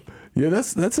 Yo. Yeah,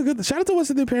 that's a good. Shout out to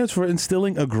West Indian parents for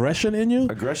instilling aggression in you.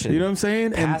 Aggression. You know what I'm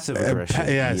saying? Passive aggression.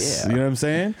 Yes. Yeah. You know what I'm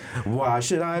saying? Why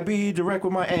should I be direct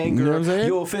with my anger? You know what I'm saying?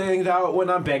 You'll find out when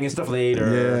I'm banging stuff later.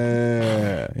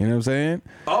 Yeah. You know what I'm saying?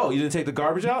 Oh, you didn't take the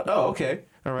garbage out? Oh, okay.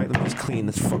 All right, let me just clean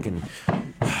this fucking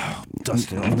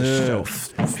dusting off the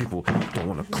shelf. People don't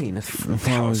want to clean this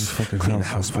house. Clean the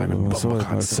house by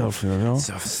myself, you know?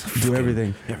 Do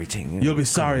everything. Everything. You'll be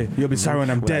sorry. You'll be sorry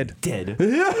when I'm dead. Dead.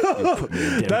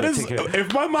 That is,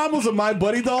 if my mom was a My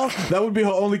Buddy doll, that would be her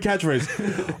only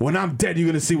catchphrase. When I'm dead, you're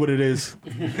gonna see what it is.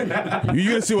 You're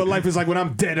gonna see what life is like when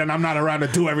I'm dead and I'm not around to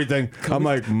do everything. I'm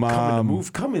like, Mom.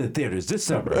 Come in the theaters this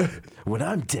summer. When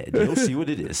I'm dead, you'll see what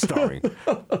it is. Starring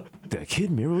the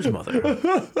Kid Miro's mother.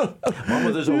 My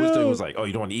mother's always thing was like, oh,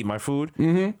 you don't want to eat my food?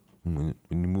 Mm-hmm. When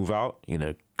you move out, you're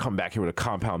gonna come back here with a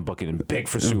compound bucket and beg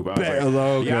for soup. I was like,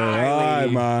 Okay. yeah, All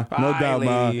right, ma. No doubt,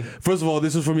 ma. lady. First of all,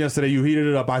 this is from yesterday. You heated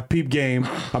it up. I peep game.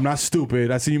 I'm not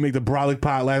stupid. I seen you make the brolic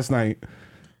pot last night.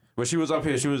 But she was up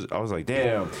here. I was like,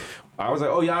 damn. I was like,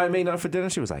 oh, yeah, I made nothing for dinner.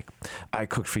 She was like, I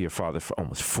cooked for your father for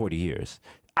almost 40 years.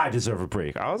 I deserve a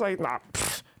break. I was like, nah.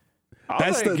 Pfft. I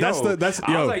was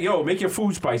like, yo, make your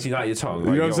food spicy, not your tongue.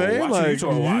 Like, you know what I'm saying? Like, you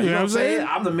know what I'm saying?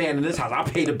 I'm the man in this house. I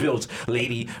pay the bills,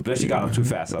 lady. But she got up too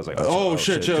fast. I was like, oh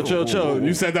shit, chill.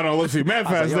 You said that on Lucy mad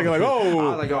fast. Nigga, like, oh. I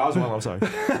was like, yo, I was wrong. I'm sorry.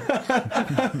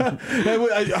 Hey,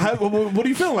 what do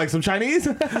you feel like? Some Chinese?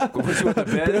 When she went to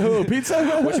bed, pizza?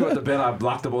 When she went to bed, I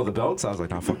blocked up all the belts. I was like,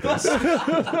 nah, fuck this.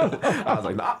 I was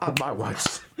like, nah, my watch.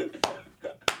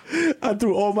 I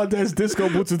threw all my dad's disco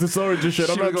boots into storage and shit.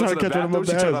 I'm not trying to catch them up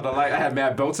She turned on the light. I had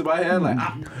mad belts in my head. Like,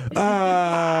 I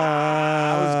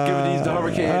was giving these to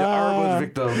Hurricane Irma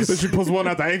victims. Then she pulls one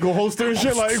out the ankle holster and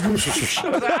shit. Like,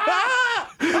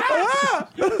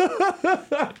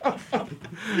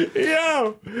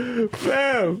 yo,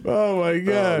 fam. Oh my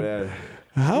god. Oh,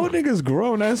 how are niggas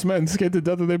grown ass men scared to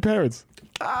death of their parents?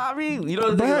 I mean, you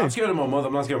know the thing. I'm scared of my mother.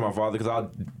 I'm not scared of my father because I'll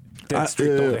dead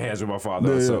straight throw the hands with my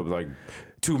father. So like,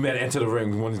 two men enter the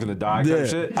ring, one's gonna die. Kind of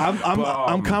shit.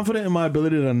 I'm confident in my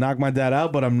ability to knock my dad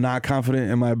out, but I'm not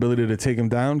confident in my ability to take him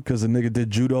down because the nigga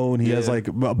did judo and he has like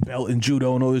a belt in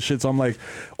judo and all this shit. So I'm like,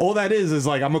 all that is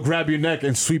like I'm gonna grab your neck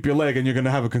and sweep your leg and you're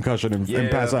gonna have a concussion and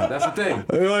pass out. That's the thing.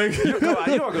 Like, you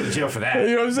don't go to jail for that.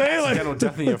 You know what I'm saying? Like,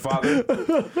 definitely your father.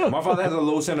 My father has a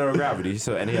low center of gravity,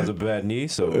 and he has a bad knee.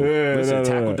 So listen,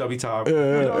 tackle W top. You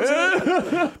know what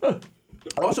I'm saying?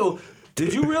 Also,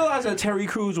 did you realize that Terry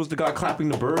Crews was the guy clapping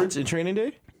the birds in Training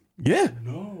Day? Yeah.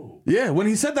 No. Yeah. When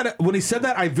he said that,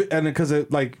 and because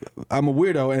like I'm a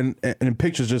weirdo and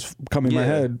pictures just come in my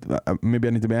head. Maybe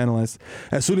I need to be analyzed.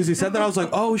 As soon as he said that, I was like,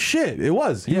 oh shit, it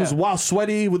was. He was wild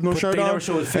sweaty with no shirt on. They never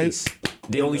show his face.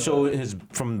 They only show his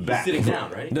from the back. Sitting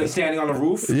down, right? They're standing on the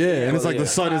roof. Yeah, and it's like the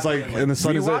sun is like, and the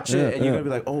sun is watch it, and you're gonna be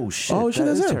like, oh shit,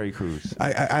 that's Terry Crews.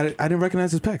 I didn't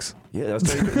recognize his pecs. Yeah, that's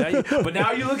Terry Crews. But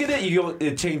now you look at it,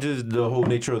 it changes the whole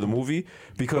nature of the movie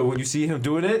because when you see him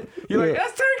doing it, you're like,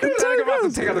 that's Terry Crews. They're about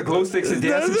to take out the glow sticks and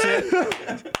dance and shit.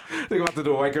 They're about to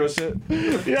do white girl shit.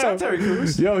 Yeah, Terry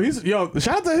Crews. Shout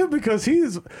out to him because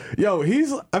he's.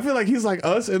 I feel like he's like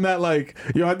us in that like,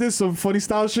 I did some funny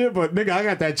style shit, but nigga, I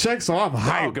got that check, so I'm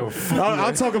hyped.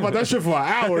 I'll talk about that shit for an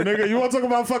hour, nigga. You want to talk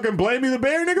about fucking Blame Me the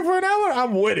Bear, nigga, for an hour?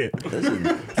 I'm with it.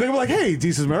 Nigga, like, hey,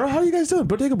 Jesus Mero, how you guys doing?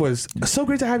 Bodega Boys, so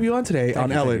great to have you on today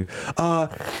on Ellen.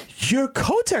 Your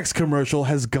Kotex commercial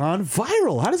has gone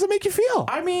viral. How does it make you feel?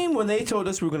 I mean, when they told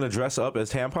us we were gonna dress up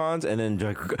as tampons and then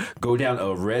go down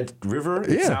a red river,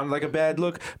 it sounded like a bad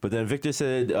look. But then Victor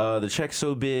said the check's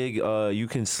so big, you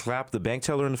can slap the bank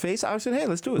teller in the face. I said, hey,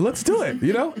 let's do it. Let's do it.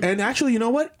 And actually, you know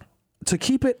what? To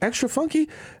keep it extra funky,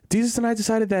 Jesus and I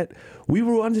decided that we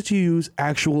wanted to use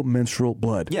actual menstrual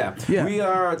blood. Yeah. We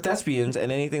are thespians,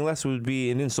 and anything less would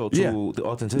be an insult to the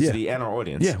authenticity and our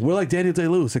audience. Yeah, we're like Daniel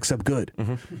Day-Lewis, except good.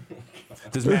 Mm-hmm.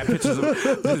 There's mad pictures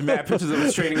of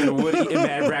us training in the woody and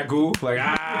mad ragu. Like,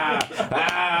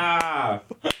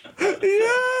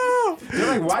 Yeah.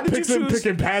 They're like, why did you choose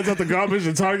picking pads out the garbage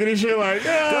and Target and shit? Like,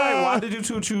 they're like, why did you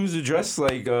two choose to dress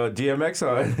like DMX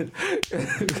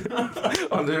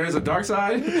on There Is a Dark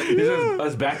Side? It's just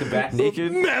us back to back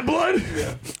naked. Mad blood.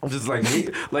 Yeah. I'm just like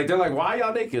they're like, why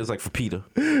y'all naked? It's like for Peter.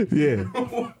 Yeah.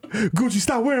 Gucci,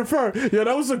 stop wearing fur. Yeah,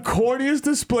 that was the corniest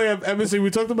display I've ever seen. We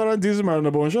talked about it on Diesel Mario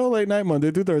Number One Show, late night,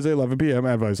 Monday through Thursday, 11 p.m.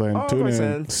 Advice Line. Tune in.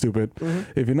 Viceland. Stupid.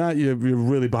 If you're not, you're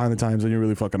really behind the times and you're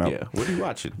really fucking up. Yeah. What are you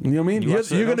watching? You know what I mean? You You're watch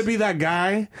something gonna else? be that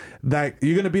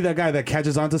guy that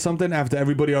catches onto something after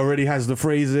everybody already has the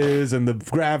phrases and the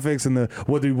graphics and the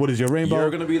what is your rainbow? You're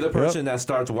gonna be the person that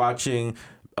starts watching.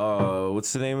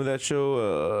 What's the name of that show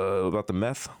about the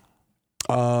meth?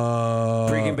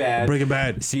 Breaking Bad. Breaking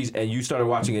Bad. And you started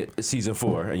watching it season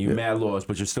 4, and you mad lost,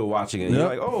 but you're still watching it. And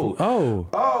Yep. you're like,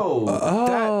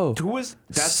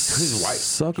 that's his wife.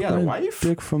 Suck he had a my wife.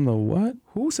 dick from the what?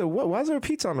 Who said what? Why is there a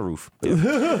pizza on the roof? So you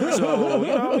know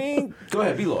what I mean. Go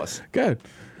ahead, be lost. Good.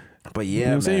 But yeah, You know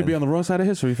what I'm saying? man. You be on the wrong side of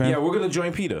history, fam. Yeah, we're gonna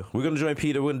join Peter. We're gonna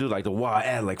do like the wild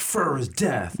ad, like fur is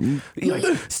death. Like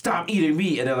stop eating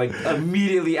meat, and then like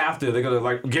immediately after they're gonna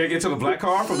like get to the black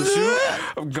car from the shoot.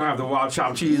 I'm gonna have the wild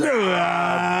chopped cheese. Like,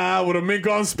 With a mink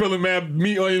on, spilling mad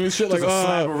meat on you and shit. Like, a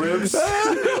slab of ribs.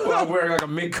 While I'm wearing like a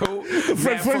mink coat.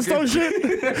 Fred Flintstone shit.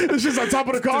 This shit's on top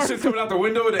of the car. This shit coming out the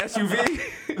window of the SUV.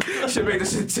 Should make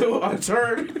this shit tilt on a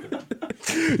turn.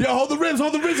 Yo, hold the ribs,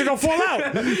 they're gonna fall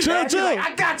out. Chill. Like,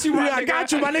 I got you, my nigga. I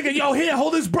got you, my nigga. Yo, here,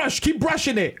 hold this brush. Keep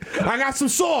brushing it. I got some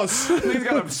sauce. He's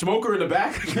got a smoker in the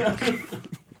back.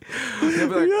 They'll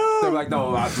be like,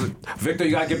 no, Victor,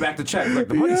 you gotta get back the check. Like,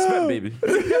 the money's spent, baby.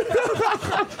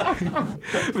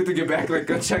 Victor, get back like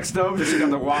a check stub. And she got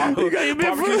the wild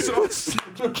barbecue sauce.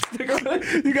 You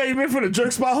got your man from the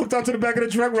jerk spot hooked onto the back of the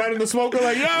truck, riding the smoker,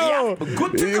 like, yo. Yeah,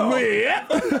 good to go. Yeah.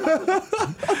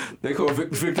 They call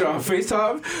Victor on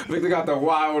FaceTime. Victor got the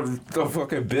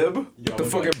fucking bib. The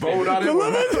fucking bone on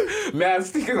it. Mad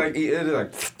stinking, like, eating it,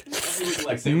 like.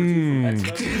 Like Sabretooth from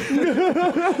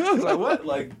X-Men. Like, what?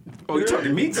 Like, oh, you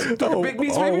talking meats? Talking big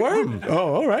meats, baby? Word?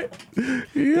 Oh, all right. They're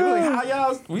Yeah. like, how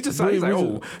y'all? We just signed. He's like,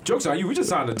 oh, jokes on you. We just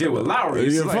signed a deal with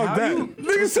Lowry's. Yeah, Like, fuck how that. you-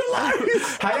 Nigga said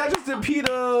Lowry's. How y'all just did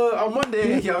Peter on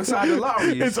Monday? Y'all signed to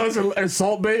Lowry's. It's us and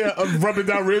Salt Bay rubbing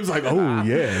down ribs like, oh,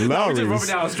 yeah, We Lowry's. just rubbing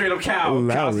down a straight up cow. Cow's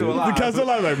Lowry's. still alive. The cow's still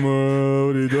alive. Like, what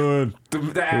are you doing?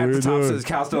 The ad at the top says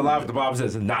cow's still alive. The bottom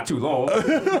says not too long. I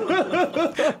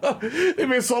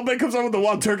mean, Salt Bay comes out with the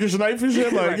wild Turkish knife and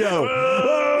shit. Like, yo.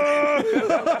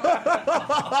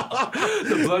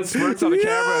 The blood spurts on the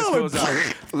camera and spills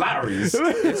out. Lowry's.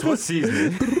 It's what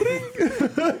season.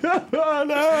 Oh,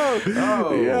 no.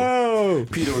 Oh. Yo.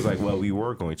 Peter was like, well, we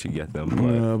were going to get them,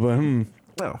 But, but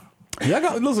no.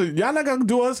 y'all not gonna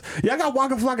do us. Y'all got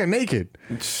Waka Flocka naked.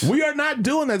 We are not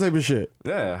doing that type of shit.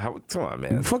 Yeah, come on,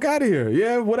 man. Fuck out of here.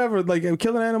 Yeah, whatever. Like,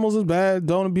 killing animals is bad.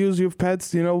 Don't abuse your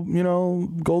pets. You know,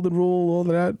 golden rule, all of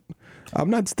that. I'm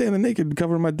not standing naked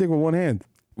covering my dick with one hand.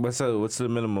 What's the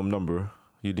minimum number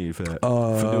you need for that?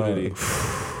 For nudity.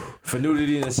 For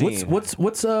nudity in the scene.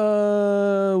 What's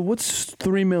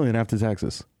 3 million after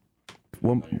taxes?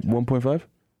 1.5?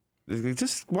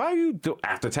 Just why are you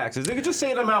after taxes? They could just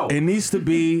say them out. It needs to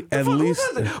be at least.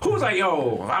 Who's like,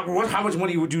 yo, how much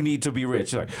money would you need to be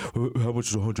rich? Like, how much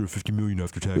is 150 million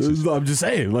after taxes? I'm just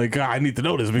saying, like, I need to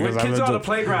know this because When kids I'm are on the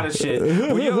playground and shit,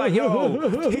 when you're like, yo,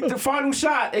 hit the final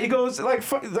shot, and he goes like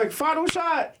final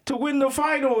shot to win the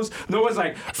finals. No one's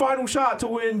like final shot to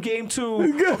win game 2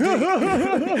 of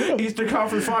the Eastern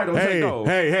Conference Finals. Hey, like, no.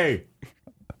 hey,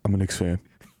 I'm a Knicks fan.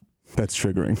 That's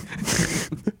triggering.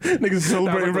 Niggas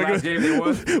celebrating That was the last game they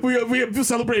won? We have to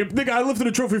celebrate. Nigga, I lifted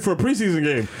a trophy for a preseason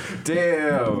game.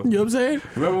 Damn. You know what I'm saying?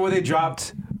 Remember when they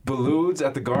dropped balloons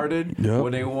at the Garden Yep.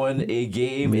 when they won a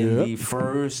game in the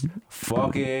first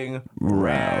fucking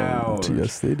round?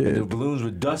 Yes, they did. And the balloons were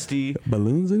dusty.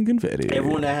 Balloons and confetti.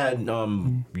 Everyone that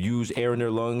had used air in their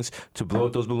lungs to blow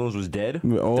up those balloons was dead.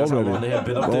 That's how long they had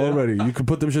been up there. Already. You can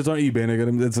put them shits on eBay,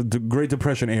 nigga. It's a Great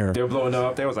Depression era. They were blowing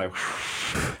up. They was like,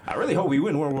 I really hope we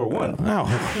win World War I.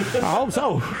 Oh, I hope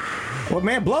so. Well,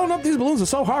 man, blowing up these balloons is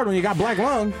so hard when you got black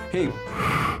lung. Hey,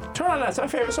 turn on that's my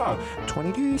favorite song.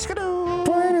 20 skidoo.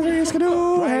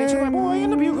 Hey, to my boy in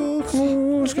the bugles.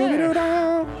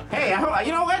 Hey,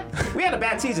 you know what? We had a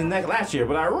bad season last year,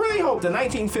 but I really hope the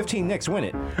 1915 Knicks win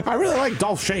it. I really like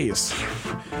Dolph Shays.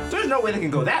 There's no way they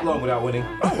can go that long without winning.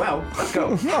 Oh, well, let's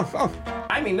go.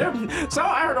 I mean, so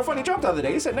I heard a funny joke the other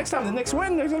day. He said next time the Knicks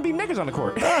win, there's going to be niggas on the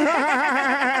court.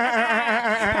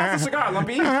 Pass the cigar,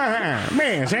 Lumpy.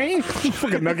 Man, Shane.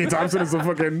 Fucking Nucky Thompson is a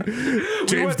fucking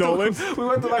James Dolan. We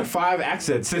went through like 5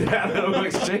 accents in that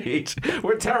exchange.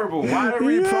 We're terrible. Why are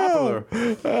we popular?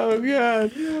 Oh,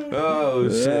 God. Oh,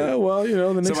 shit. Yeah, well, you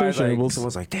know, the Knicks are shambles.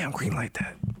 Someone's like, damn, green like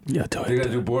that. Yeah, do They're going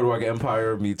to do Boardwalk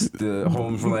Empire meets the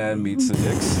Homeland meets the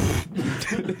Knicks.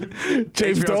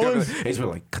 James Dolan.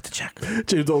 HBO like, cut the check.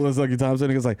 James Dolan's Nucky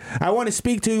Thompson. He's like, I want to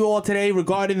speak to you all today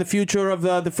regarding the future of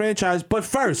the franchise, but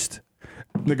first,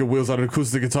 Nigga wheels on an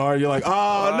acoustic guitar. You're like,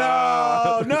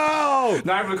 oh no.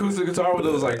 Not even acoustic guitar with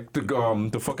those like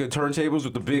the fucking turntables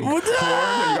with the big horn.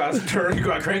 And you gotta turn, you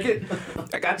gotta crank it.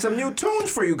 I got some new tunes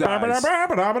for you guys.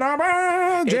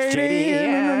 JD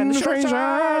and the Short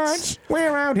Shots.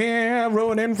 We're out here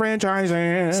ruining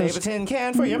franchises. Save a tin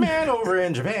can for your man over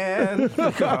in Japan.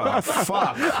 Oh,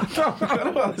 fuck. I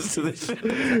don't want to listen to this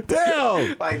shit.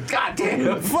 Damn. Like,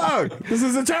 goddamn. Fuck. This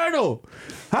is eternal.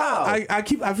 How?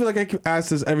 I feel like I keep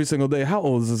asking this every single day. How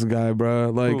old is this guy, bro?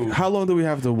 Like, Who? how long do we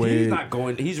have to wait? He's not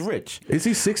going. He's rich. Is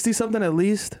he 60 something at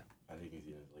least? I think he's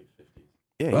in his late 50s.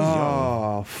 Yeah, he's young.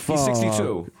 Oh, fuck. He's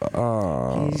 62.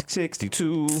 He's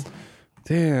 62.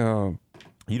 Damn.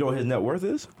 You know what his net worth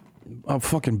is? A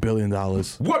fucking $1 billion.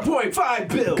 1.5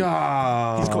 billion.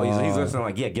 God. He's listening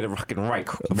like, yeah, get it fucking right,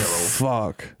 Mero.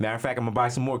 Fuck. Matter of fact, I'm gonna buy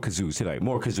some more kazoos tonight.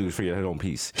 More kazoos for your own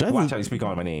piece. Should I Watch just- how you speak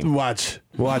on my name. Watch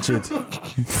it.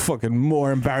 Fucking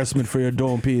more embarrassment for your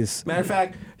dome piece. Matter of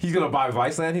fact, he's gonna buy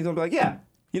Viceland. He's gonna be like, yeah,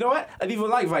 you know what? I didn't even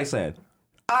like Viceland.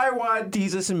 I want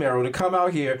Jesus and Mero to come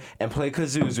out here and play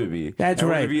kazoos with me. That's And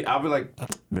right. I'll be like,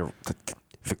 Mero,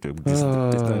 Victor, this is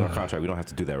not in our contract. We don't have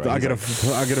to do that, right? I get a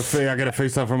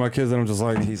FaceTime from my kids, and I'm just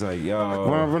like, He's like,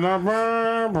 yo.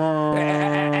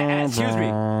 Excuse me.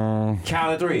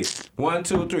 Count of 3. 1,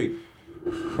 2, 3.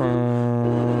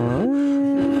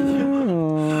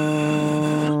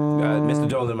 Mr.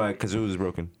 Dolan, my kazoo is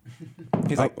broken.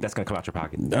 He's like, that's gonna come out your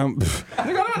pocket.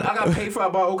 I got paid for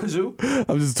my old kazoo.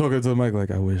 I'm just talking to the mic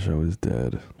like, I wish I was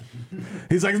dead.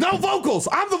 He's like, no vocals.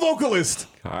 I'm the vocalist.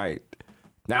 All right.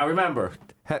 Now remember,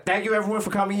 thank you everyone for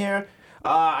coming here.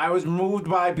 I was moved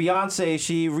by Beyonce.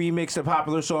 She remixed a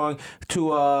popular song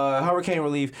to Hurricane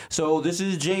Relief. So this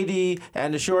is JD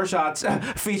and the Short Shots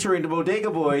featuring the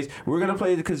Bodega Boys. We're gonna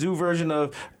play the kazoo version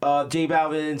of J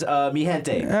Balvin's Mi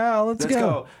Gente. Yeah, let's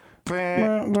go.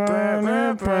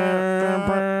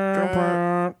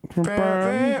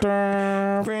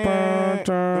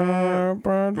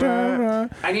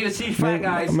 I need to see fat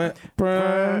guys.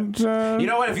 You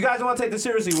know what? If you guys don't want to take this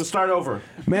seriously, we'll start over.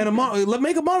 Man, let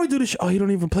make Amari do the show. Oh, he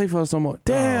don't even play for us no more.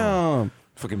 Damn.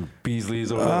 Fucking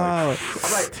Beasley's over there. I'm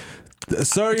like,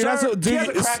 Sir, you're not so. he has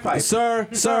a crack pipe. Sir.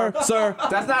 that's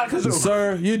not a kazoo.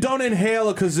 Sir, you don't inhale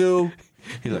a kazoo.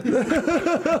 He's like, Nigga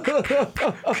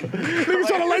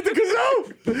trying to light the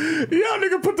kazoo. Yo,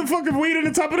 nigga put the fucking weed in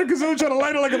the top of the kazoo, trying to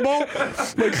light it like a bowl.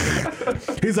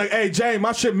 Like, he's like, hey, Jay,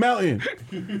 my shit melting.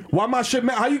 Why my shit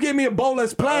melt? How you gave me a bowl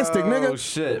that's plastic, nigga? oh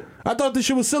shit. I thought this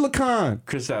shit was silicone.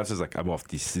 Chris Stapps is like, I'm off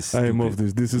this. This is I am stupid. off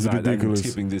this. This is ridiculous. I'm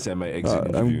skipping this at my exit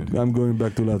interview. I'm going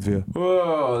back to Latvia.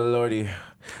 Oh, lordy.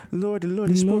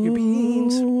 Lordy, smoky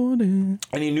beans.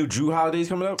 Any new Jew holidays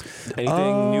coming up?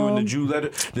 Anything new in the Jew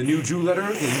letter? The new Jew letter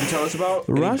that you can tell us about?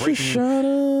 Any Rosh breaking-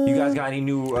 Hashanah. You guys got any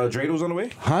new dreidels on the way?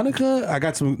 Hanukkah, I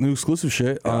got some new exclusive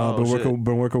shit.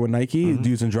 Been working with Nike,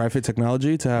 using dry fit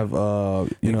technology to have,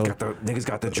 Niggas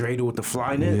got the dreidel with the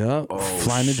fly in it? Yeah, Oh,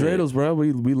 flying the shit. dreidels, bro.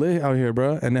 We lit out here,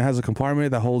 bro. And it has a compartment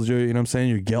that holds your, you know what I'm saying,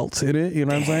 your gelts in it. You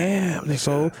know what I'm saying?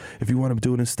 So if you want to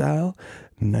do it in style,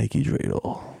 Nike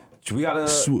dreidel. We gotta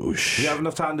Swoosh. We have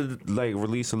enough time to like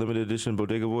release a limited edition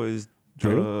Bodega Boys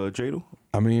dreidel?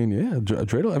 I mean, yeah,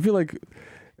 dreidel. I feel like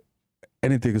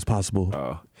anything is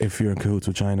possible if you're in cahoots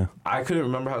with China. I couldn't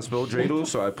remember how to spell dreidel,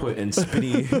 so I put in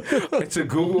spinny. To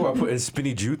Google, I put in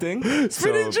spinny Jew thing.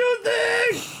 Spinning Jew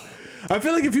thing. I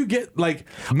feel like if you get like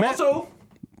Also,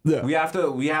 yeah. we have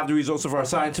the results of our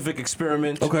scientific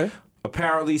experiment. Okay.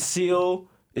 Apparently, seal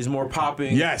is more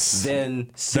popping. Yes. Than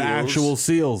seals. The actual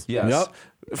seals. Yes. Yep.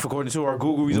 According to our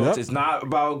Google results, Yep. it's not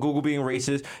about Google being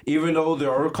racist. Even though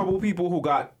there are a couple people who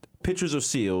got pictures of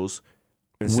seals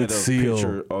instead With of Seal.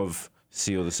 picture of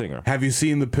Seal the singer. Have you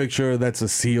seen the picture that's a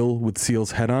seal with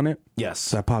Seal's head on it?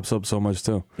 Yes. That pops up so much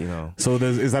too. You know. So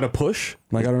is that a push?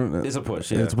 Like I don't. It's a push.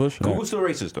 Yeah. It's a push. Google's still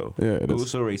racist though. Yeah, it Google's is.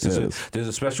 still racist. Yeah, it is. There's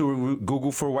a special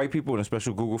Google for white people and a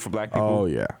special Google for black people. Oh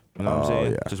yeah. You know what I'm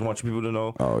saying? Yeah. Just want you people to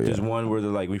know. Oh, yeah. There's one where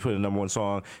they're like, we put a #1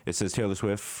 song. It says Taylor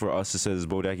Swift. For us, it says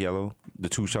Bodak Yellow. The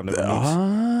two shall never meet.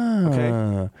 Ah.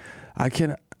 Okay. I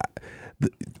can.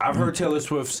 I've heard Taylor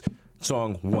Swift's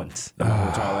song once in my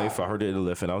entire life. I heard it in the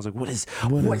lift, and I was like, what is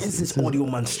this audio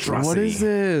monstrosity? What is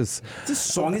this? This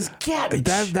song is garbage.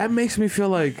 That makes me feel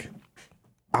like.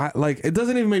 It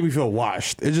doesn't even make me feel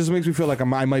washed. It just makes me feel like I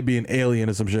might be an alien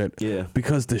or some shit. Yeah.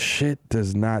 Because the shit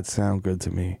does not sound good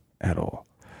to me at all.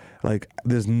 Like,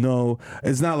 it's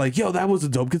not like, yo, that was a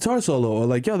dope guitar solo, or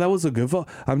like, yo, that was a good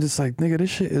vocal. I'm just like, nigga,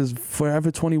 this shit is Forever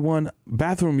 21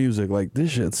 bathroom music. Like, this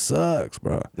shit sucks,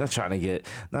 bro. Not trying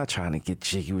to get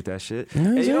jiggy with that shit. Yeah,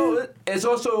 And you know yeah. what? it's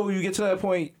also you get to that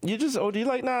point, you're just OD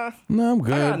like, nah. No, I'm I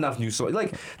got good. enough new songs.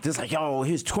 Like, just like, yo,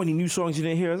 here's 20 new songs you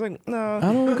didn't hear. I was like, nah.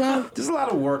 I don't got. There's a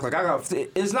lot of work. Like,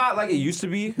 it's not like it used to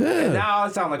be. Yeah. And now I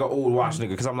sound like an old watch nigga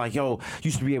because I'm like, yo,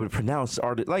 used to be able to pronounce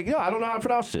artists. Like, yo, I don't know how to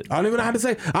pronounce it. I don't even know how to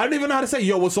say. I don't even know how to say.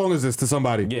 Yo, what song is this to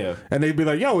somebody? Yeah. And they'd be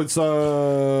like, yo, it's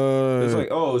It's like,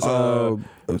 oh, it's,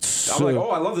 I'm like, oh,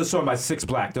 I love this song by Six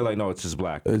Black. They're like, no, it's just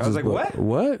Black. I was like, what?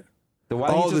 What? Then why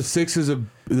Oh, he the just, six is a B.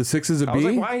 I was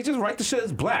like, why he just write the shit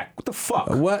as Black? What the fuck?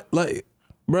 What? Like,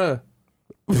 bruh.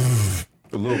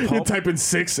 A little You pump. typing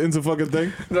 6 into fucking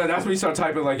thing? No, that's when you start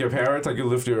typing like your parents. Like you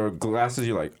lift your glasses,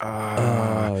 you're like,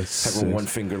 type with six. one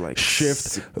finger, like Shift.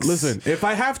 six. Listen, if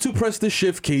I have to press the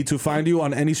shift key to find you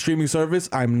on any streaming service,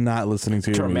 I'm not listening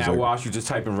to your Turn music. Mad Wash, you just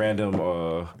type in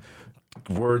random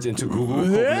words into Google.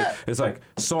 Yeah. It's like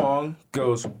song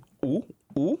goes ooh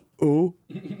ooh Ooh,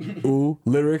 ooh,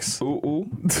 lyrics, ooh ooh.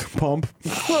 pump.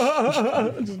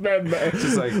 Just mad.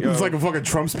 Just like yo, It's like a fucking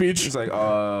Trump speech. it's like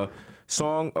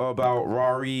song about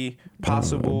Rari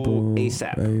possible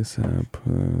ASAP.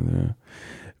 ASAP.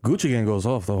 Gucci Gang goes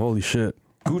off the holy shit.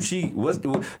 Gucci,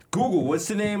 Google, what's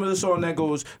the name of the song that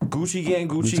goes Gucci Gang,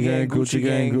 Gucci Gang, Gucci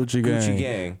Gang, Gucci Gang. Gucci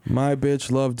Gang? My bitch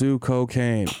love do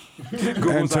cocaine.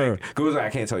 Google's Enter. Google's like, I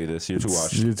can't tell you this. You're too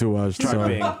washed. You too watched. Try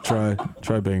Sorry. Bing. Try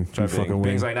Bing. Try You Bing. fucking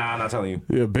Bing's wing. like, nah, I'm not telling you.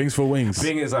 Yeah, Bing's for wings.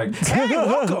 Bing is like, hey,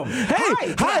 welcome.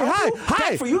 Hi.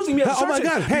 Thanks for using me as a search Oh my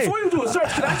engine. God, hey. Before you do a search,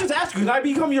 can I just ask you, can I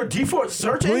become your default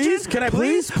search Please? engine? Can I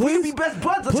please? We can Please? be best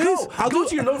buds. Let's Please? go. I'll Go do-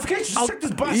 to your notifications. I'll- Check this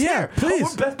box yeah, here. please. Oh,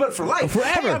 we're best buds for life.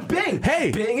 Forever. Hey, I'm Bing.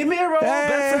 Hey. Bing and Miro. Hey.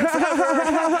 Best friends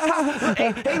forever.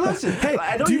 hey, listen. Hey,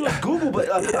 I know do you you- like Google, but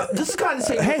this is kind of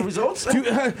the same Hey, results. do you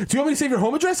want me to save your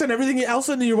home address and everything else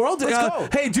in your world? Let's go.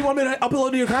 Hey, do you want me to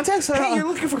upload to your contacts? Hey, you're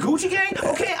looking for Gucci Gang?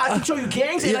 Okay, I can show you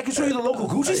gangs and I can show you the local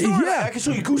Gucci store. Yeah. I can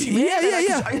show you Gucci Man.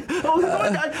 Yeah. Wait.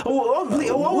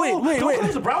 Wait. Don't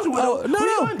close the browser Oh, window. no. What are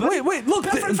you doing, buddy? Wait. Look,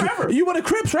 Best friends forever. you want a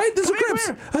Crips, right? This is Come Crips.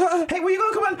 here. Hey, where you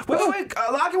going? Come on. Wait.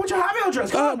 Log in with your Hotmail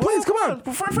address. Come on. Please, come on.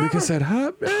 Friend forever. Nigga said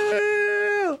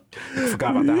Hotmail.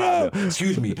 Forgot about the Yeah. Hotmail.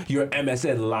 Excuse me. You're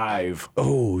MSN Live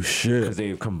Oh shit. because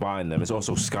they've combined them. It's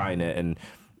also Skynet and.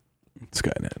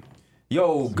 Skynet.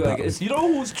 Yo, like, you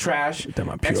know who's trash? Damn,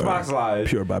 I'm pure- Xbox Live.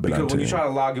 pure Babylon Because when you too. try to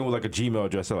log in with like a Gmail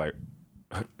address, they're like,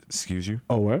 excuse you?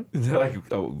 Oh what? They're like,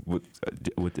 oh, what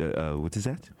is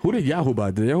that? Who did Yahoo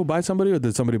buy? Did Yahoo buy somebody or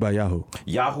did somebody buy Yahoo?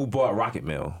 Yahoo bought Rocket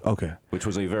Mail, Okay. which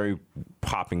was a very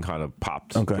popping kind of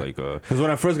popped. Okay. Like, Because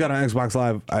when I first got on Xbox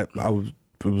Live,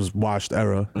 it was watched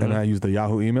era, and I used the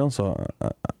Yahoo email, so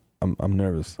I'm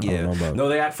nervous. I don't know about No,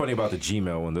 they act funny about the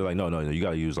Gmail one. They're like, no, you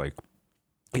got to use like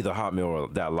either Hotmail or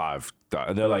that Live.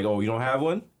 And they're like, oh, you don't have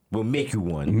one? We'll make you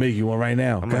one. Make you one right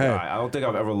now. I'm Go like, ahead. all right, I don't think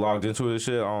I've ever logged into this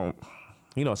shit.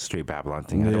 It's a straight Babylon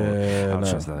thing. I don't no.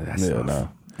 trust none of that Yeah, stuff. no.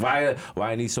 Why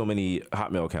I need so many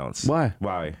Hotmail accounts? Why?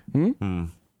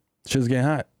 Shit's getting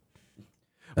hot. My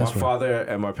That's right. father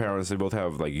and my parents, they both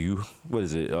have like what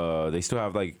is it? They still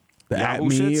have like The Yahoo at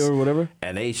me shits, or whatever.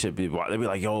 and they'd be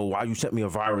like, yo, why you sent me a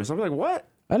virus? I'm like, what?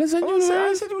 I didn't send I you didn't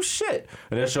that. send you shit.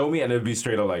 And they'll show me, and it'd be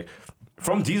straight up like,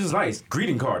 from Jesus Nice,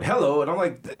 greeting card, hello. And I'm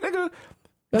like, nigga,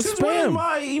 That's this is why spam.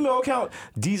 my email account,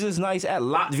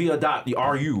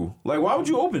 jesusnice@latvia.ru. Like, why would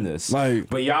you open this? Like-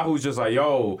 but Yahoo's just like,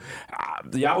 yo,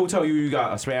 Yahoo tell you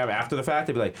got a spam after the fact.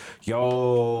 They'd be like,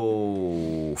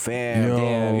 yo, fam, Yo.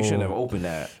 damn, you shouldn't have opened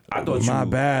that. I thought My you,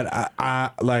 bad.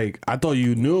 I thought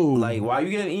you knew. like, why you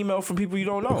get an email from people you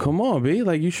don't know? Come on, B.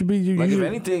 Like you should be. You, Like, you if should-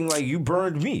 anything, like, you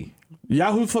burned me.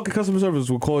 Yahoo's fucking customer service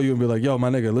will call you and be like, "Yo, my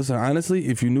nigga, listen. Honestly,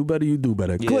 if you knew better, you do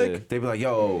better." Yeah, Click. they be like,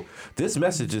 yo, this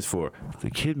message is for the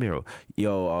Kid Miro.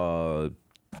 Yo,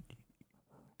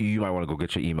 you might want to go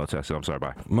get your email tested. I'm sorry,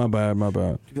 bye. My bad.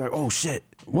 You be like, oh shit.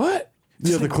 What?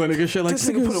 Yeah, the clinic and shit. Like This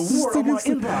nigga put a war on my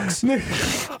inbox.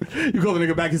 You call the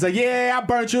nnigga back. He's like, "Yeah, I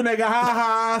burnt you, nigga. Ha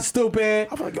ha, stupid.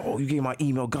 I'm like, oh, you gave my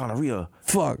email gonorrhea.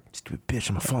 Fuck. Stupid bitch,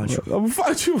 I'm gonna find you. I'm gonna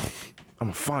fight you." I'm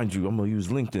gonna find you. I'm gonna use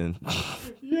LinkedIn.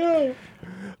 Yeah.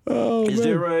 Oh Is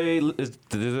man.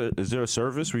 is there a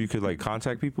service where you could like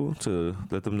contact people to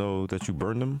let them know that you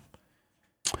burned them?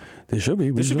 There should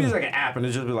be. There should be like an app, and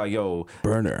it just be like, yo,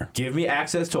 burner. give me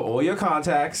access to all your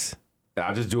contacts. And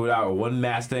I'll just do it out of one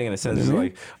mass thing, and it sends you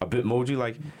like a Bitmoji,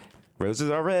 like roses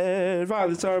are red,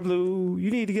 violets are blue.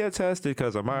 You need to get tested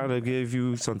because I might have give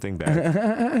you something bad.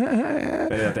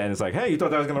 And at the end, it's like, hey, you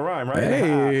thought that was gonna rhyme, right?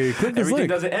 Hey, click this Everything link.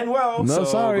 doesn't end well. No, so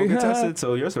sorry. Go get tested.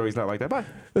 So your story's not like that. Bye.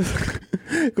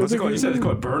 What's it called? You said it's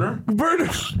called Burner. burner.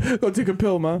 Go take a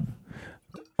pill, man.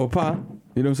 Or pa.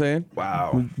 You know what I'm saying?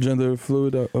 Wow. Gender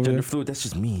fluid over Gender there. fluid. That's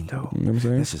just mean, though. You know what I'm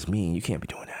saying? That's just mean. You can't be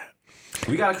doing that.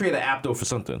 We gotta create an app though for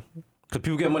something. Because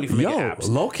people get money from making apps.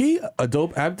 Low key, a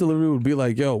dope app delivery would be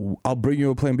like, yo, I'll bring you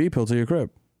a Plan B pill to your crib.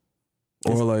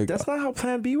 Or like that's not how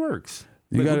Plan B works.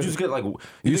 You Like, gotta would you just get like you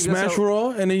think that's smash how- raw,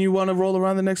 and then you want to roll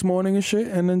around the next morning and shit,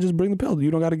 and then just bring the pill.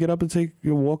 You don't got to get up and take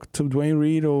your walk to Dwayne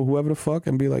Reed or whoever the fuck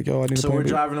and be like, yo, I need a So Plan we're B.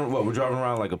 driving. What we're driving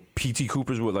around like a PT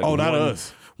Cooper's with like. Oh, not one-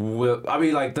 us. With, I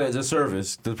mean, like the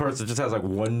service. The person just has like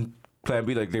one Plan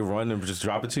B. Like they run and just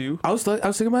drop it to you. I was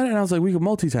thinking about it, and I was like, we could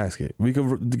multitask it. We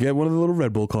could get one of the little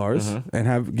Red Bull cars Mm-hmm.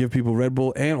 and give people Red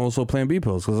Bull and also Plan B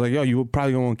pills. Because like, yo, you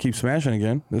probably gonna want to keep smashing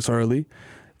again this early.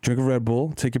 Drink a Red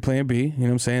Bull, take your Plan B. You know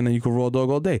what I'm saying? Then you can raw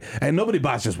dog all day. And nobody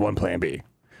buys just one Plan B.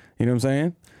 You know what I'm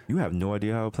saying? You have no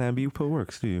idea how a Plan B pill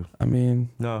works, do you? I mean,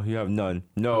 No, you have none.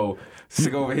 No,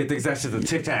 sick over here thinks that's just a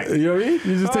Tic Tac. you know what I mean?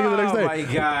 You just take it the next day. Oh my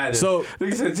god! So-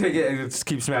 they said take it and just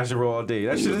keep smashing raw all day.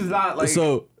 That shit is not like.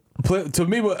 So to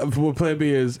me, what Plan B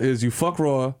is you fuck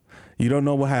raw. You don't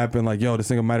know what happened. Like, yo, this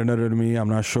nigga might have nutted me. I'm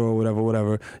not sure.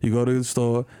 Whatever. You go to the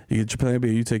store. You get your Plan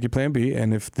B. You take your Plan B.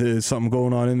 And if there's something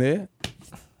going on in there,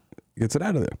 gets it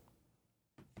out of there.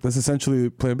 That's essentially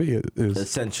Plan B is.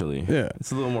 essentially, Yeah.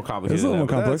 it's a little more complicated. It's a little more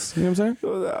than that, but complex. You know what I'm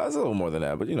saying? That's a little more than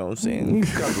that, but you know what I'm saying?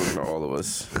 God's working on all of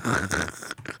us.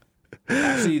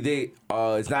 Actually,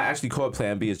 it's not actually called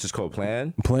Plan B, it's just called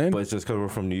Plan. Plan? But it's just because we're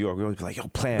from New York. We always be like, yo,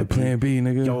 Plan B. Plan B,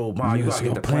 nigga. Yo, Ma, you Yes, gotta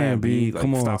yo, get the Plan B. Like,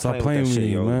 Come on, stop playing with that me,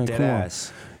 shit, yo. man. Dead Come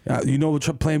ass. on. You know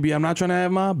what Plan B I'm not trying to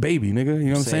have, my baby, nigga. You know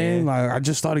what I'm saying? Like, I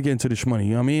just started getting to this money.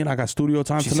 You know what I mean? I got studio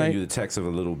time She tonight. sent you the text of a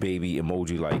little baby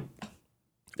emoji, like,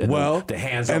 and Well, the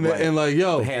hands up, and like, like,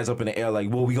 yo, the hands up in the air, like,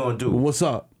 what we gonna do? what's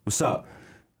up? What's up?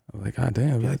 I'm like, God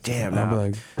damn. Like, damn, I'll be nah.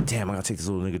 like, Damn, I gotta take this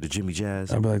little nigga to Jimmy Jazz.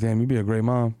 damn, you be a great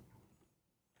mom.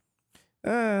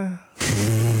 I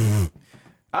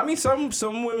mean, some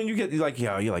women you get like,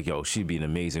 yo, you're like, yo, she'd be an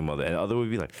amazing mother, and other would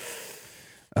be like,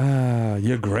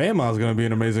 Your grandma's gonna be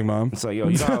an amazing mom. it's like, yo,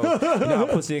 you know how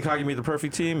Pussy and Cocky made the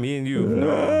perfect team? Me and you,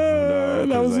 no,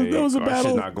 that was a our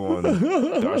battle. Shit not going,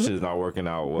 our shit is not working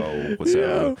out well.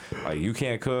 Whatsoever. Like, you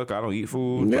can't cook, I don't eat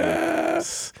food. Yeah.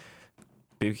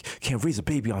 Baby, can't raise a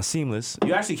baby on Seamless.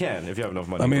 You actually can if you have enough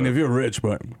money. I mean, but if you're rich,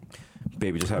 but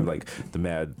baby just have like the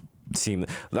mad Seamless.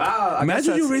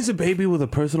 imagine you raise a baby with a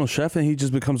personal chef and he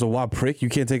just becomes a wild prick. You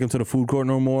can't take him to the food court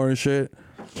no more and shit.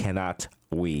 Cannot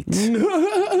wait.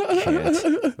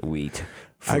 Can't wait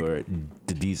for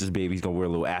the Jesus baby's gonna wear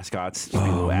little ascots, just be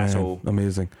a little asshole.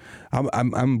 Amazing.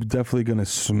 I'm definitely gonna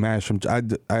smash some.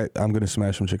 I'm gonna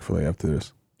smash some Chick-fil-A after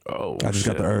this. Oh, I just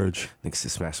got the urge. Niggas to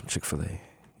smash some Chick-fil-A.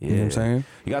 Yeah. You know what I'm saying?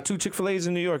 You got 2 Chick-fil-A's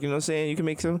in New York, you know what I'm saying? You can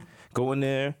make some, go in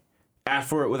there, ask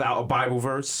for it without a Bible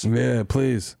verse, Yeah,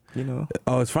 please. you know?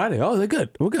 Oh, it's Friday. Oh, they're good.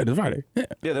 We're good. It's Friday. Yeah.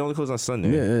 Yeah, they only close on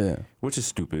Sunday. Yeah. Which is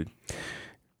stupid.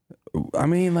 I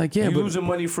mean, like, yeah, you but losing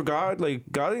money for God? Like,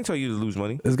 God didn't tell you to lose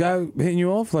money. this guy hitting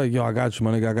you off like, yo, I got you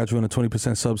money. I got you in a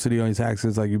 20% subsidy on your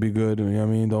taxes. Like, you be good. You know what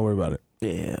I mean? Don't worry about it.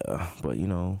 Yeah, but you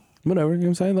know. Whatever. You know what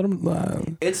I'm saying? Let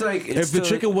him. It's like, it's If the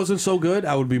chicken wasn't so good,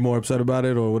 I would be more upset about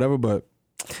it or whatever. But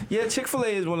yeah, Chick-fil-A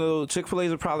is one of those. Chick-fil-A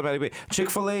is a problematic.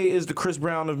 Chick-fil-A is the Chris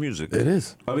Brown of music. it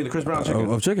is I mean, the Chris Brown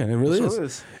chicken. of chicken. It really So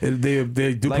is. it is.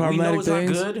 They do Like, we know problematic it's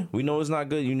things. not good. We know it's not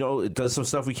good. You know, it does some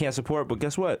stuff we can't support. But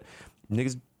guess what?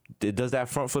 Niggas, it does that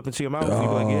front flip into your mouth. And you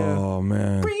be like, yeah. Oh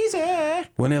man. Breezy.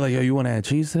 When they're like, yo, you want to add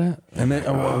cheese to that? And then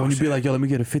when you be like, yo, let me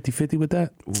get a 50-50 with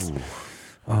that. Ooh.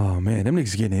 Oh man, them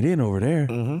niggas getting it in over there.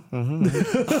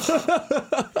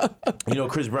 You know,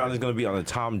 Chris Brown is going to be on the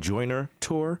Tom Joyner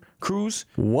tour cruise.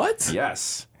 What?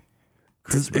 Yes.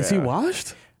 Is he Brown.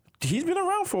 washed? He's been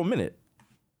around for a minute.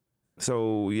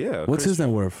 So, yeah. What's his net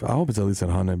worth? I hope it's at least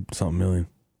 100 something million.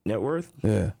 net worth?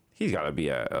 Yeah. He's got to be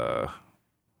at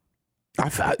I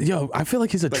feel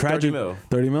like he's a like tragic 30 mil.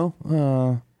 30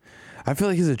 mil. I feel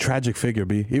like he's a tragic figure,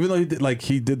 B. Even though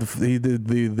he did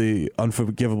the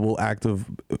unforgivable act of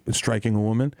striking a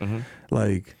woman. Mm-hmm.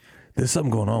 Like, there's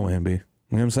something going on with him, B. You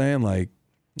know what I'm saying? Like,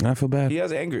 I feel bad. He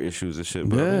has anger issues and shit.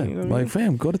 But Yeah, I mean, you know what I like mean?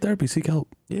 fam, go to therapy, seek help.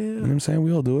 Yeah. You know what I'm saying?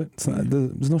 We all do it. It's not,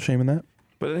 there's no shame in that.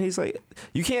 But then he's like,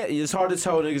 you can't. It's hard to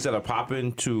tell niggas that are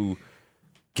popping to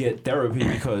get therapy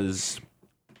because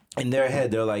in their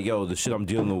head they're like, yo, the shit I'm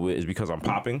dealing with is because I'm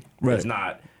popping. Right. It's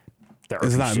not. Therapy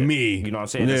It's not shit. me. You know what I'm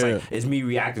saying? Yeah. It's like it's me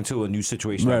reacting to a new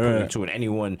situation Right, I'm put right. into, and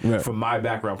anyone Right. from my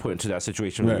background put into that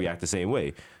situation will Right. react the same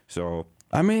way. So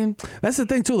I mean, that's the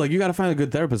thing too. Like, you got to find a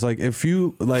good therapist. Like, if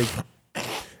you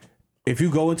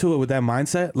go into it with that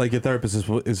mindset, like, your therapist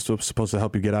is supposed to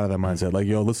help you get out of that mindset. Like,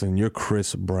 yo, listen, you're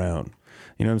Chris Brown.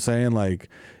 You know what I'm saying? Like,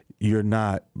 you're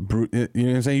not. You know what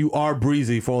I'm saying? You are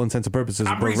breezy for all intents and purposes.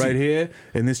 I'm but breezy. right here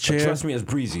in this chair. trust me as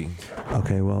breezy.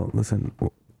 Okay, well, listen.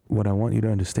 What I want you to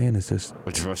understand is this,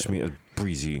 But trust me as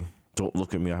breezy. Don't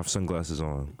look at me. I have sunglasses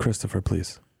on. Christopher,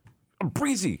 please. I'm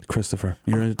breezy. Christopher,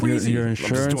 your breezy. insurance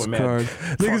I'm just doing card.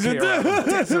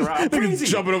 Niggas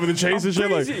jumping over the chase and shit.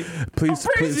 breezy.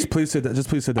 Like, please sit down. Just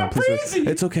please sit down. I'm Please sit. breezy.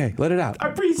 It's okay. Let it out.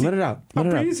 I'm breezy. Let it out. Let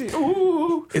I'm it out. breezy.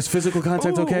 Ooh. Is physical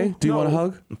contact okay? Do you want a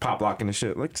hug? Pop locking and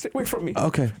shit. Like, stay away from me.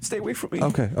 Okay. Stay away from me.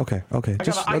 Okay.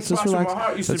 Let's just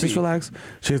relax. Let's just relax.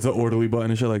 She has the orderly button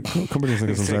and shit. Like, come bring this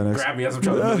nigga some Xanax. Grab me as I'm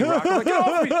trying to really rock. I'm like, get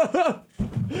off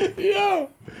me.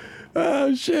 Yo.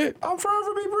 Oh shit. I'm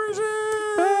forever be breezy.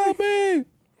 Oh man.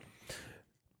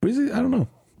 Breezy, I don't know.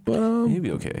 But He'll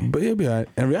be okay. But he'll be alright.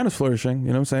 And Rihanna's flourishing, you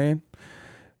know what I'm saying?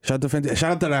 Shout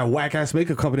out to that whack ass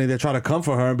makeup company that try to come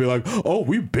for her and be like, oh,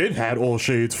 we've been had all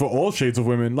shades for all shades of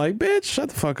women. Like, bitch, shut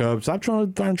the fuck up. Stop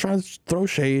trying to throw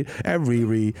shade at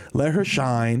Riri. Let her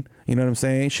shine. You know what I'm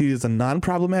saying? She is a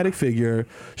non-problematic figure.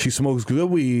 She smokes good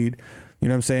weed. You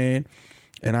know what I'm saying?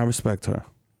 And I respect her.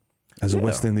 As a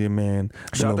West Indian man,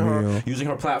 shout out to her using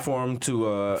her platform to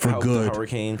help good. the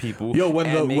hurricane people. Yo, when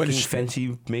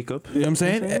fancy makeup. You know what I'm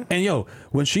saying? And yo,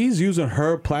 when she's using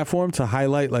her platform to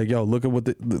highlight, like, yo, look at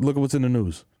what's in the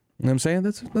news. You know what I'm saying?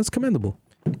 That's commendable.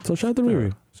 So shout out to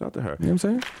Riri. Shout out to her. You know what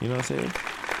I'm saying? You know what I'm saying?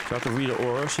 Shout out to Rita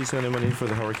Ora. She's sending money for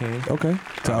the hurricane. Okay.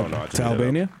 To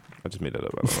Albania? I just made that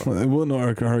up. I don't know. We'll know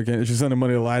hurricane. She's sending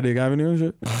money to Lydig Avenue and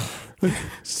shit.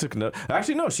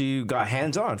 Actually, no. She got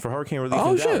hands on for hurricane relief.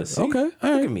 Oh in shit! Dallas. See? Okay, all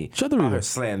right. Look at me. Shut the Out Rita. here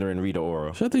slandering Rita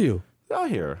Ora. Shout to you. Out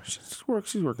here, she's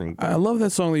working. I love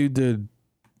that song that you did.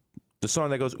 The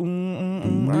song that goes,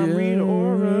 I'm Rita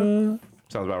Ora.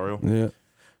 Sounds about real.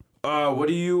 Yeah. What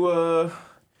do you?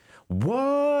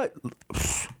 What?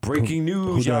 Breaking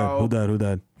news, y'all. Who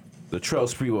died? Latrell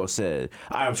Sprewell said,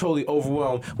 I am totally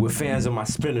overwhelmed with fans of my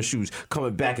spinner shoes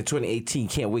coming back in 2018.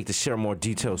 Can't wait to share more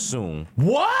details soon.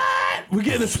 What? We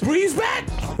getting the sprees back?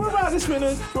 We're about the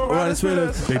spinners. We're about the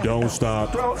spinners. They don't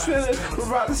stop. We're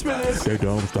about the spinners. They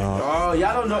don't stop. Oh,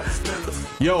 y'all don't know.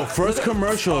 Yo, first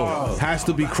commercial has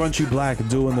to be Crunchy Black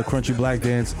doing the Crunchy Black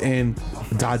dance in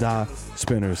Dada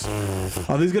spinners.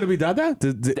 Are these gonna be Dada?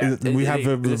 We have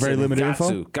very limited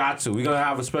info. Got to. We're gonna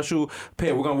have a special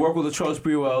pair. We're gonna work with Latrell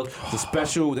Sprewell. The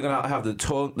special. They're gonna have the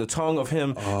tongue of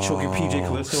him choking PJ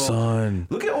Callisto. Son,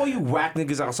 look at all you whack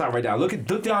niggas outside right now. Look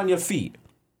down your feet.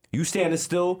 You standing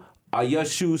still. Are your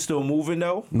shoes still moving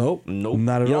though? Nope.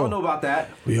 Not at all. Y'all know about that.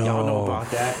 Yo. Y'all know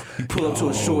about that. You pull up to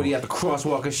a shorty at the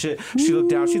crosswalk and shit. She looked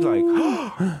down. She's like,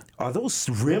 are those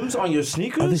rims on your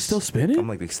sneakers? Are they still spinning? I'm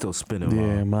like, they still spinning.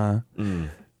 Yeah,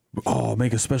 man. Oh,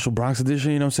 make a special Bronx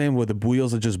edition, you know what I'm saying? Where the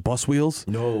wheels are just bus wheels.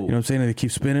 No. You know what I'm saying? And they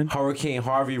keep spinning. Hurricane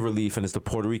Harvey relief, and it's the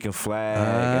Puerto Rican flag,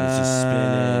 and it's just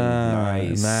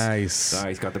spinning.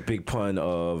 Nice. Got the big pun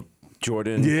of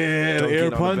Jordan. Yeah, the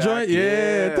air pun joint.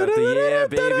 Yeah.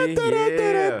 Baby.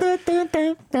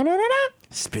 Yeah.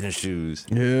 Spinner shoes.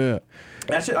 Yeah.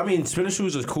 That shit, I mean, spinner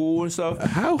shoes is cool and stuff.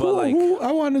 Who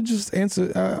I want to just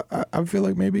answer. I feel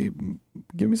like maybe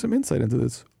give me some insight into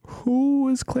this. Who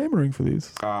is clamoring for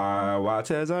these?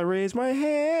 Watch as I raise my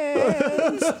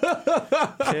hands.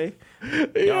 Okay.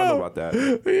 Y'all know about that.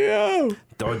 Yeah.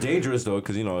 They're dangerous though,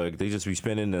 because like, they just be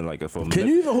spinning and like a phone. Can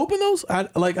you even hoop in those? I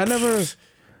never.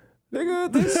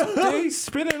 Nigga, they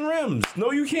spinning rims.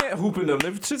 No, you can't hoop in them.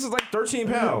 Them shits is like 13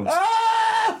 pounds.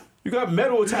 You got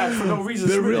metal attached for no reason.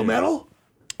 They're real metal?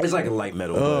 It's like a light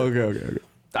metal. Oh, okay.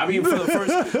 I mean, for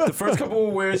the first couple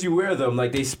of wears you wear them,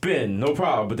 like they spin, no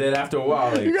problem. But then after a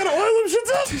while, like you gotta oil them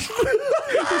shits up.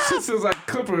 This shit feels like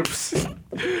clippers.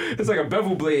 It's like a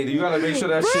bevel blade. You gotta make sure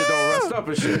that shit don't rust up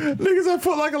and shit. Niggas at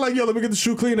Foot Locker like, yo, let me get the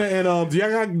shoe cleaner and do y'all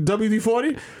got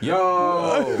WD-40?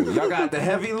 Yo, y'all got the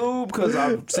heavy lube? Cause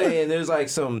I'm saying there's like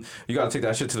some, you gotta take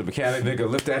that shit to the mechanic, nigga,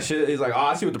 lift that shit. He's like, oh,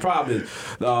 I see what the problem is.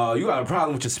 You got a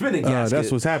problem with your spinning gasket. That's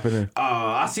what's happening.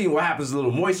 I see what happens. A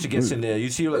little moisture gets in there. You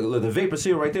see like the vapor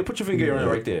seal right there. Put your finger in it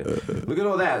right there. Look at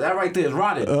all that. That right there is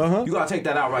rotted. You gotta take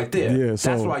that out right there. Yeah,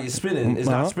 so, that's why you're spinning. It's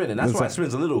not spinning. That's why it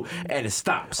spins a little and it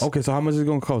stops. Okay, so how much is it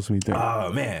gonna cost me? Think?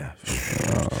 Oh man,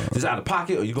 is it out of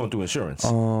pocket or you going through insurance?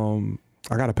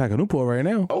 I got to pack a Newport right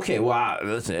now. Okay, well,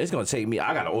 listen, it's gonna take me.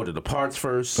 I gotta order the parts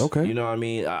first. Okay, you know what I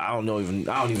mean. I don't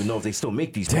even know if they still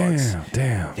make these parts.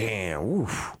 Damn.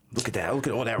 Oof. Look at that. Look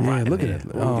at all that rot. Look at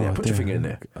that. Put your finger in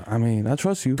there. I mean, I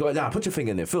trust you. Go ahead, put your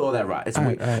finger in there. Feel all that rot. It's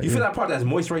you feel that part that's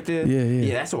moist right there?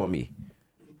 Yeah. That's on me.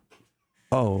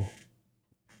 Oh,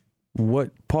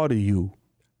 what part of you?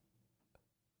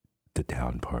 The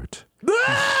down part. That's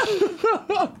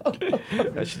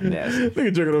nasty.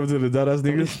 Nigga jerking over to the Dada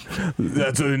sneakers.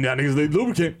 That's what now niggas they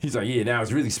lubricant. He's like, yeah, now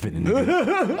it's really spinning.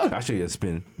 Nigga. I'll show you a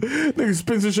spin. Nigga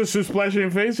spins and just splash in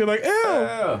your face. You're like,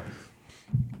 ew.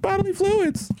 Bodily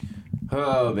fluids.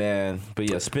 Oh man, but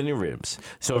yeah, spinning rims.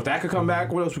 So if that could come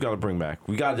back, what else we gotta bring back?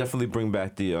 We gotta definitely bring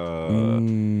back the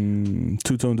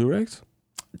Two-tone Durex?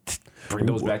 bring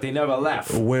those back. They never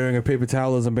left. Wearing a paper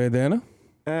towel as a bandana?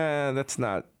 That's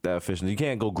not that efficient. You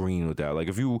can't go green with that. Like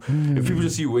if people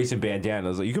just see you wasting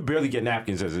bandanas, like you could barely get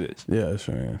napkins as it is. Yeah,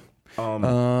 sure.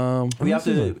 We have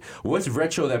to. What's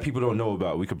retro that people don't know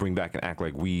about? We could bring back and act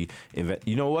like we invent.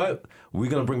 You know what? We're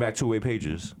gonna bring back two-way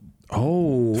pages.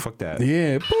 Oh, Fuck that.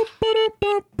 Yeah. With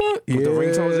the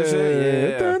ringtones and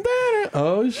shit. Yeah.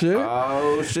 Oh shit.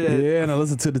 Oh shit. Yeah, and I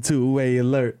listen to the two-way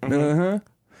alert. You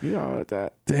know what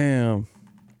that? Damn.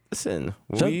 Listen,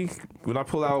 when I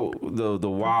pull out the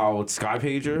wild sky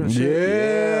pager and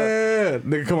Yeah. shit,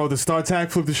 Nigga come out with the start tag,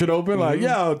 flip the shit open, like,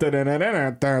 yo.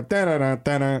 niggas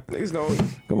know.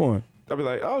 Come on. I'll be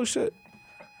like, oh shit.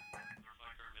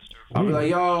 I'll be like,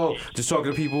 yo, just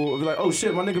talking to people. I'll be like, oh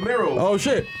shit, my nigga Miro. Oh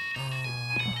shit.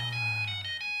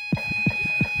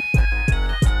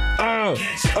 Oh,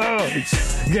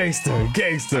 gangster.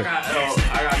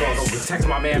 I gotta go text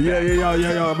my man back. Yeah. I'm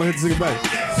gonna hit this nigga back.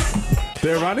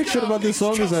 The ironic shit about this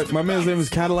song is that my man's name is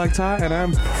Cadillac Ty, and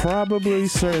I'm probably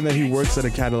certain that he works at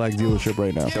a Cadillac dealership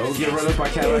right now. Don't get run up by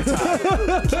Cadillac Ty.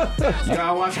 You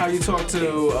gotta watch how you talk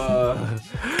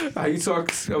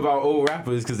about old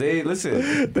rappers, because they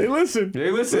listen. They listen.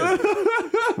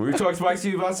 When we talk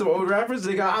spicy about some old rappers,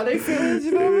 they got how they feelings,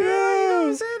 you know what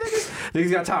I'm saying?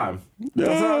 Niggas got time.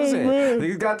 That's what I'm saying. Man.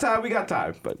 Niggas got time, we got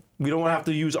time. But we don't want to have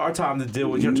to use our time to deal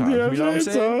with your time. Yeah, You know what I'm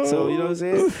saying? so- So, you know what I'm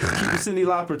saying? Keep your Cindy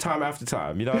Lauper time after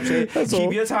time. You know what I'm saying? That's Keep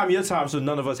all. your time, so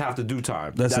none of us have to do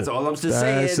time. That's it. all I'm just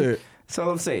That's saying. it. That's all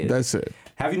I'm saying. That's it.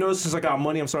 Have you noticed since I got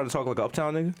money, I'm starting to talk like an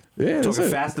uptown nigga? Yeah, that's Talking it.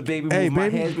 faster, baby. Hey, Move my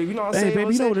baby. hands, baby. You know what I'm Hey, saying?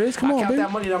 baby, you know what it is. Come I on, count baby.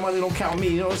 that money don't count me.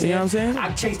 You know what I'm saying? You know what I'm saying?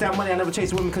 I chase that money. I never chase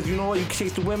the women because you know what? You can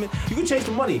chase the women. You can chase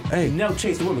the money. Hey. You never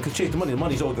chase the women because chase the money. The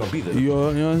money's always going to be there. You know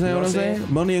what I'm saying? what I'm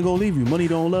saying? Money ain't gonna leave you. Money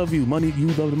don't love you. Money, you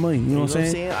love the money. You know what I'm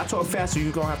saying? I talk faster.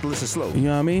 You're going to have to listen slow. You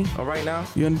know what I mean? All right now?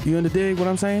 You in the dig what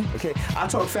I'm saying? Okay, I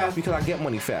talk fast because I get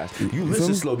money fast. You feel listen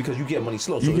me? slow because you get money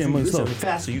slow. You So get if you money listen slow.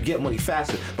 faster, you get money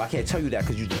faster. But I can't tell you that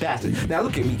because you're the bastard. Now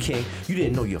look at me, King. You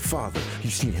didn't know your father. You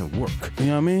seen him work. You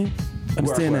know what I mean?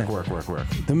 Understand that. Work.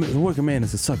 The working man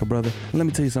is a sucker, brother. Let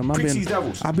me tell you something. Preach these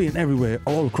devils. I've been everywhere,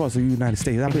 all across the United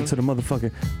States. I've been to the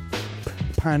motherfucking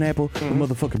pineapple, the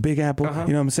motherfucking big apple, you know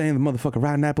what I'm saying? The motherfucking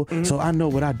rotten apple. So I know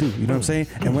what I do, you know what I'm saying?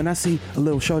 And when I see a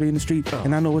little shorty in the street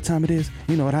and I know what time it is,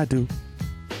 you know what I do?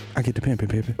 I get the pimping,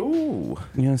 pimping. Ooh. You know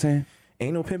what I'm saying?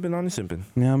 Ain't no pimping on the simping.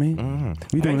 You know what I mean?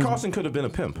 We doing Ben this- Carson could have been a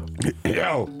pimp.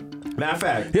 Yo, Matter of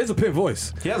fact, he has a pimp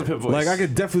voice. he has a pimp voice. Like I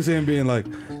could definitely see him being like,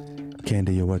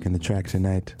 Candy, you're working the track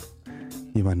tonight.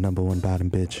 You're my number one bottom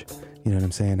bitch. You know what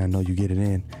I'm saying? I know you get it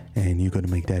in, and you're gonna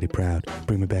make daddy proud.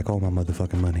 Bring me back all my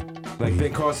motherfucking money. Like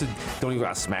Ben Carson don't even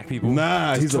gotta smack people.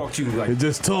 Nah, just he's talk to you like.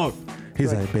 just talk.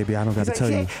 He's like, baby, I don't got to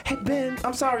tell you. Hey Ben,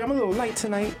 I'm sorry, I'm a little light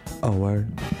tonight. Oh, word.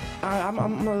 I'm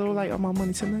a little light on my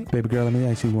money tonight. Baby girl, let me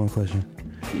ask you one question.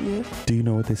 Yeah. Do you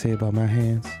know what they say about my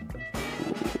hands?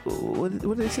 What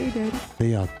did they say, Daddy?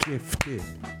 They are gifted.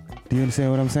 Do you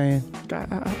understand what I'm saying?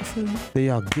 I feel you. They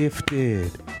are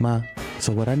gifted, ma.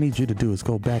 So what I need you to do is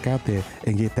go back out there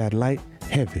and get that light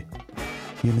heavy.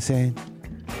 You understand?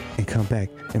 And come back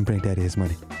and bring daddy his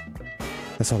money.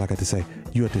 That's all I got to say.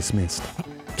 You are dismissed.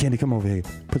 Candy, come over here.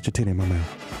 Put your titty in my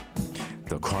mouth.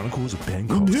 The Chronicles of Ben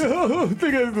Carson. Yeah,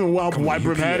 they got the wild Come white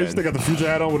on, hat. They got the future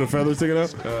hat on with the feathers sticking out.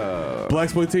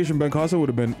 Blaxploitation Ben Carson would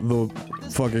have been the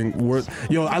fucking worst.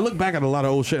 Yo, I look back at a lot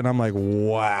of old shit and I'm like,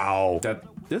 wow.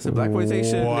 This is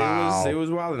Blaxploitation. Wow. They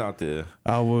was wilding out there.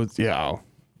 I was, yeah.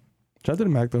 Shout out to the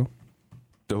Mac though.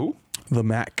 The who? The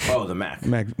Mac. Oh, the Mac.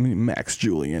 Max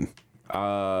Julian.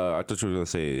 I thought you were gonna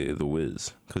say the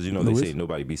Wiz, because you know The they Wiz? say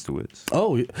nobody beats the Wiz.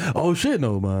 Oh shit!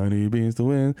 Nobody beats the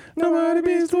Wiz. Nobody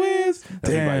beats the Wiz.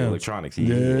 Everybody Damn. electronics.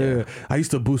 Yeah. I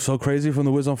used to boost so crazy from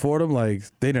the Wiz on Fordham. Like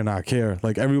they did not care.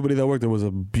 Like everybody that worked there was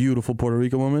a beautiful Puerto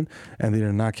Rican woman, and they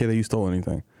did not care that you stole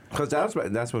anything. Because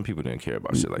that's when people didn't care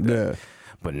about shit like that. Yeah.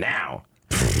 But now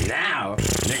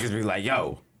niggas be like,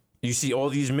 yo, you see all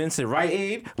these mints at Rite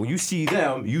Aid? When you see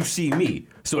them, you see me.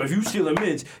 So if you stealing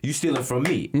mints, you stealing from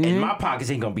me. And my pockets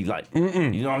ain't gonna be light. You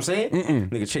know what I'm saying?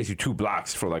 Nigga chase you 2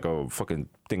 blocks for like a fucking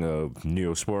thing of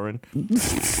Neosporin.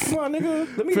 Come on,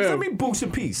 nigga. Let me boost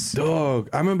in peace. Dog,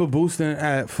 I remember boosting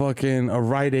at fucking a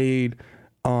Rite Aid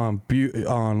on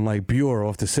like Bureau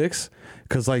off the 6.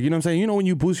 Cause like, you know what I'm saying? You know when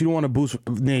you boost, you don't want to boost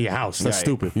near your house. That's Right.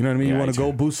 stupid. You know what I mean? You Yeah, want to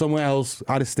go boost somewhere else,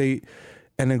 out of state,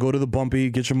 and then go to the bumpy,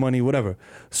 get your money, whatever.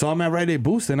 So I'm at Rite Aid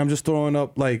boosting. I'm just throwing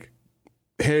up like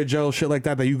hair gel, shit like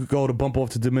that you could go to bump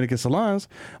off to Dominican salons.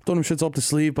 I'm throwing them shits up the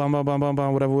sleeve, bam, bam, bam, bam,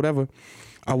 bam, whatever.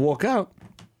 I walk out.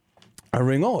 I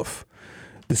ring off.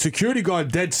 The security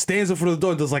guard dead stands in front of the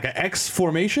door and does like an X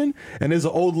formation, and there's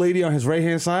an old lady on his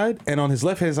right-hand side, and on his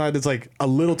left-hand side, there's like a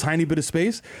little tiny bit of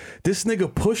space. This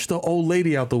nigga pushed the old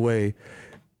lady out the way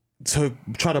to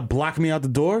try to block me out the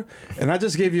door, and I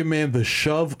just gave your man the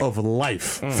shove of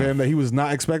life, fam, that he was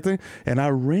not expecting, and I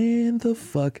ran the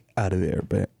fuck out of there,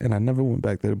 man. And I never went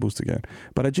back there to boost again.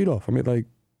 But I G'd off. I made like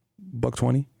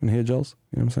 $120 in hair gels,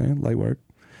 you know what I'm saying? Light work.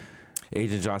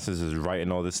 Agent Johnson is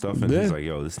writing all this stuff, and he's like,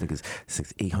 yo, this nigga's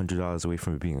 $800 away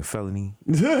from it being a felony.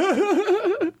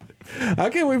 I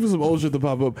can't wait for some old shit to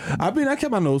pop up. I mean, I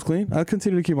kept my nose clean. I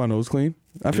continue to keep my nose clean.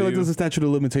 I feel like there's a statute of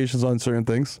limitations on certain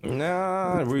things.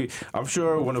 Nah, I'm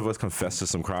sure one of us confessed to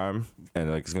some crime,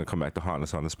 and like it's gonna come back to haunt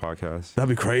us on this podcast. That'd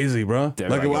be crazy, bro. They're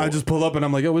Like, like, I yo. just pull up and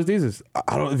I'm like, yo, where's Jesus?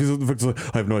 I don't. If he's,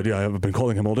 I have no idea. I haven't been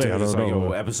calling him all day. I It's don't like, know.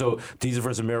 yo, episode Diesel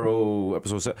vs. Mero,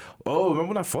 episode 7. Oh, remember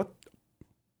when I fought?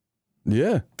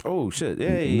 Yeah. Oh shit!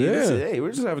 Hey, Yeah. hey,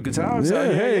 we're just having a good time.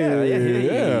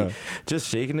 Yeah. Just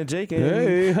shaking and jaking.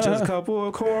 Hey. Just a couple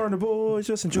of corner boys,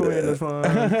 just enjoying the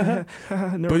fun.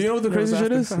 But you know what the crazy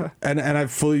shit is? And I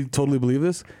fully, totally believe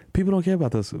this. People don't care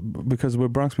about this because we're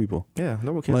Bronx people. Yeah,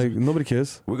 no one cares. Like, nobody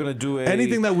cares. We're gonna do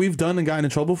Anything that we've done and gotten in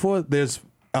trouble for, there's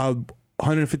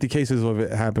 150 cases of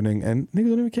it happening, and niggas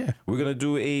don't even care. We're gonna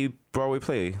do a Broadway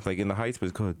play, like in the Heights, but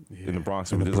it's called in the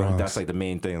Bronx. in the Bronx. That's like the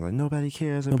main thing. Like nobody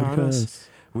cares Nobody about cares. us.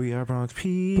 We are Bronx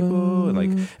people. And,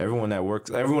 like everyone that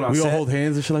works, everyone on We all set. hold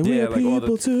hands and shit like, Yeah, we're like all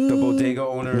people too. the bodega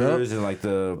owners and like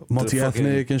the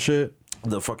multi-ethnic and shit.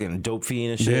 the fucking dope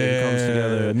fiend and shit comes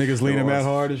together. Niggas leaning We're mad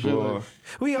all- hard and shit. we're-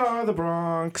 We are the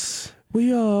Bronx.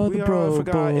 We are We the are bro boys.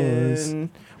 forgotten.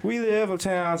 We live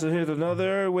uptown, so here's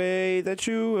another way that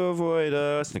you avoid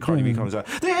us. And Cardi B comes out.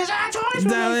 There's a choice.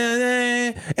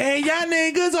 And y'all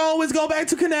niggas always go back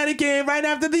to Connecticut right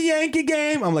after the Yankee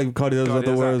game. I'm like, Cardi, that's not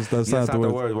the words. That's not the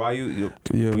words. Why you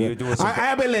Yeah, you're doing some?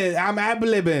 I'm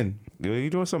ad-libbing.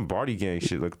 You doing some Barty gang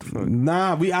shit? Like the fuck?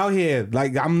 Nah, we out here.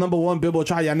 Like, I'm number one Billboard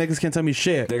chart. Y'all niggas can't tell me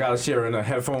shit. They got us sharing the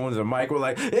headphones and mic. We're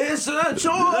like, it's a choice.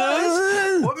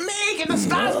 We're making the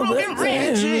stop smoking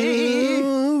Reggie.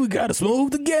 We gotta smoke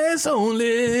the gas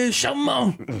only. Come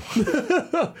on.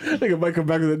 Nigga might come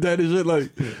back to the dead and shit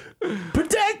like,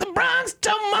 protect the Bronx.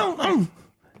 Come on.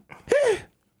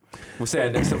 We're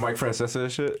standing next to Mike Francesa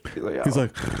and shit. He's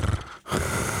like,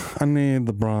 I need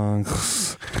the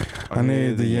Bronx. I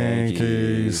need the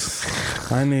Yankees.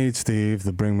 I need Steve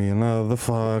to bring me another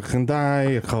fucking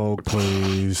Diet Coke,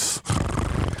 please.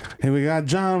 Here we got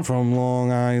John from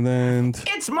Long Island.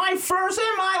 it's my first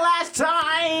and my last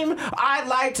time. I'd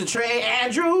like to trade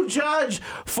Andrew Judge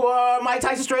for Mike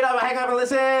Tyson straight up. Hang on and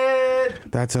listen.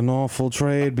 That's an awful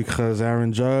trade because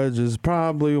Aaron Judge is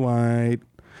probably white.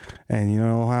 And you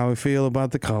know how I feel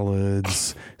about the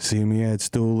coloreds. See me at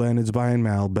Stu Leonard's buying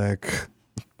Malbec.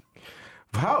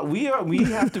 How we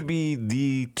have to be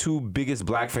the two biggest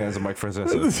black fans of Mike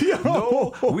Francesa.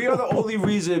 No, we are the only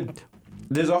reason.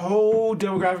 There's a whole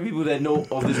demographic of people that know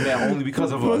of this man only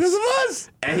because of us. Because of us.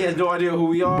 And he has no idea who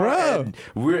we are. Bruh.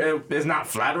 And it's not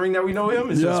flattering that we know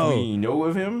him. It's just Yo. we know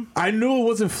of him. I knew it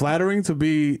wasn't flattering to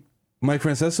be Mike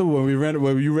Francesa when we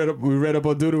read up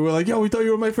on Dude. We were like, yo, we thought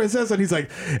you were Mike Francesa. And he's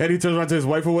like, and he turns around to his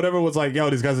wife or whatever, was like, yo,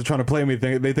 these guys are trying to play me.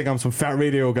 They think I'm some fat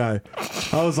radio guy.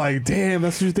 I was like, damn,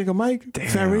 that's what you think of Mike?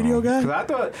 Fat radio guy?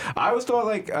 'Cause I always thought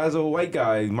like as a white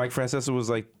guy, Mike Francesa was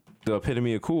like the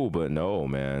epitome of cool, but no,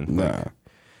 man. Nah.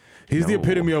 He's the No.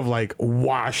 epitome of like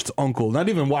washed uncle, not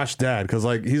even washed dad, because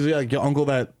like he's like your uncle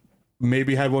that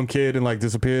maybe had one kid and like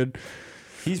disappeared.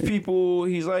 He's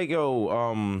like,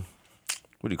 yo,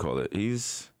 what do you call it?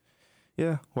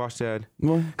 Watch dad.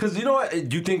 What? Cause you know what?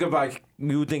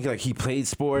 You would think like he played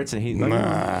sports and he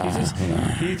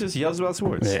just yells about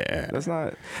sports. Yeah.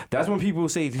 That's when people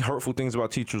say hurtful things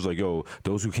about teachers, like, yo,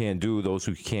 those who can't do, those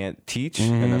who can't teach,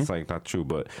 and that's like not true.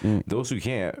 But those who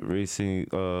can't, really,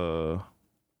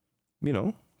 they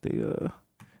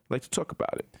like to talk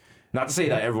about it. Not to say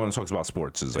that everyone who talks about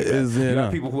sports is like that. You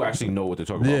have people who actually know what they're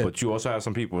talking about, but you also have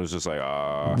some people who's just like, You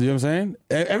know what I'm saying?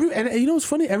 And you know what's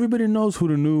funny? Everybody knows who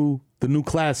the new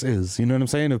class is. You know what I'm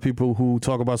saying? Of people who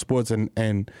talk about sports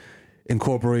and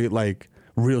incorporate like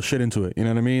real shit into it. You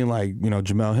know what I mean? Like, you know,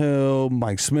 Jamel Hill,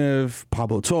 Mike Smith,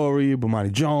 Pablo Torre, Bomani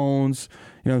Jones.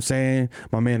 You know what I'm saying?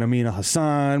 My man Amina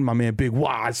Hassan, my man Big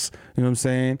Watts. You know what I'm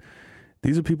saying?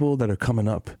 These are people that are coming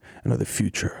up and are the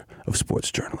future of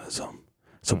sports journalism.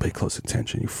 So pay close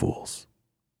attention, you fools.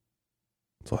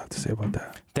 That's all I have to say about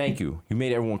that. thank you. You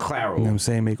made everyone claro. You know what I'm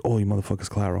saying? Make all you motherfuckers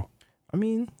claro. I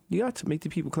mean, you got to make the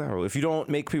people claro. If you don't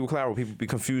make people claro, people be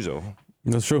confuso.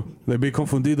 That's true. They be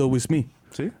confundido with me.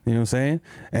 See? You know what I'm saying?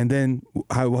 And then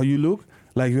how you look,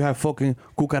 like you have fucking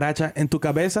cucaracha en tu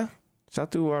cabeza. Shout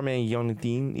out to our man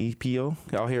Jonathan EPO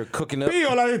out here cooking up,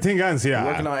 Pio la tingancia.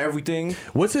 working on everything.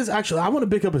 What's his actually? I want to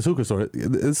pick up his hookah store.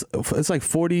 It's like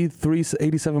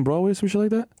 4387 Broadway, some shit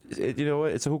like that. You know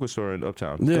what? It's a hookah store in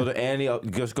Uptown. Yeah.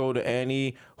 Just go to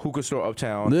any hookah store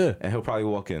Uptown, Yeah. and he'll probably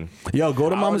walk in. Yo, go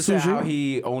to I Mama understand how Sushi.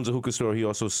 he owns a hookah store. He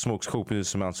also smokes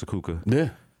copious amounts of hookah. Yeah.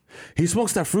 He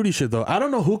smokes that fruity shit though. I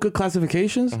don't know hookah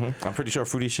classifications. I'm pretty sure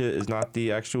fruity shit is not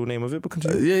the actual name of it, but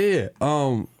continue. Yeah.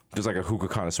 There's like a hookah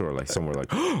connoisseur, like somewhere like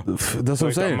That's what I'm like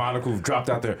the saying. monocle dropped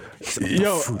out there.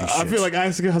 Yo, I feel like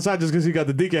asking Hassan just because he got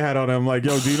the Deacon hat on. I'm like,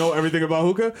 yo, do you know everything about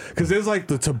hookah? Because there's like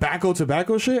the tobacco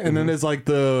shit, and then there's like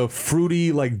the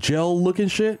fruity like gel looking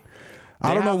shit.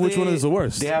 I don't know which one is the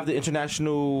worst. They have the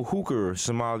International Hookah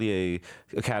Sommelier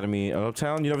Academy in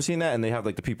Uptown. You never seen that? And they have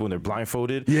like the people and they're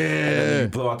blindfolded. Yeah. And then you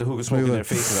blow out the hookah smoke in Look their at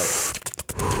face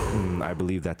and like, I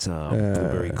believe that's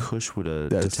blueberry kush with a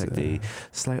That's, detect a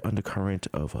slight undercurrent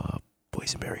of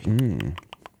boysenberry.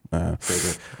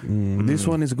 This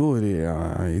one is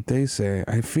good. They say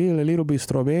I feel a little bit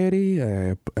strawberry,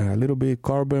 a little bit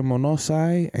carbon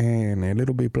monoxide, and a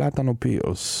little bit platano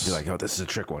peels. You're like, oh, this is a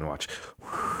trick one. Watch.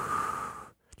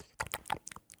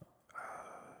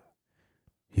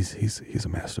 He's a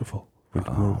masterful.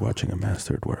 We're watching a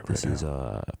mastered work This right is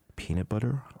now. peanut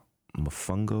butter,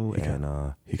 mofongo,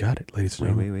 and He got it, ladies and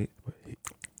gentlemen. wait.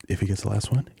 If he gets the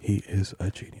last one, he is a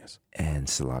genius. And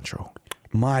cilantro.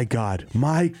 My God.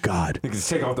 Niggas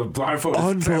take off the blindfold,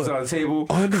 slaps it on the table,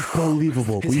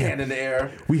 Unbelievable. his hand in the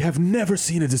air. We have never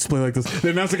seen a display like this. The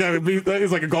announcer guy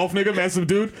is like a golf nigga, massive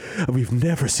dude. We've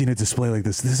never seen a display like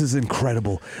this. This is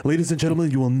incredible. Ladies and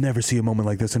gentlemen, you will never see a moment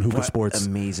like this in hookah What sports.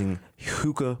 amazing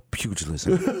hookah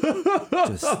pugilism.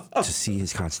 Just to see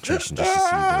his concentration, just to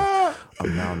see the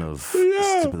amount of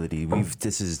stability.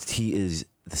 He is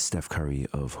the Steph Curry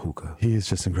of hookah. He is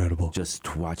just incredible. Just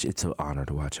to watch, it's an honor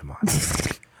to watch him on.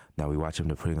 Now we watch him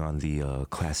putting on the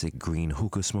classic green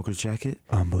hookah smoker's jacket.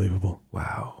 Unbelievable.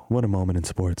 Wow. What a moment in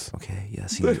sports. Okay,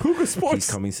 yes. Hookah sports.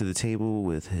 He's coming to the table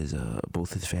with his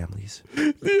both his families.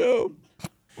 Yo.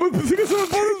 What the thing is about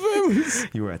both families?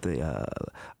 You were at the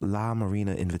La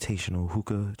Marina Invitational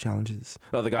Hookah Challenges.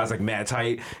 Oh, the guy's like mad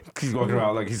tight. He's walking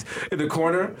around like he's in the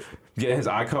corner, getting his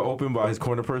eye cut open by his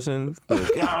corner person.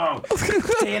 Like, yo,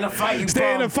 stay in the fight, you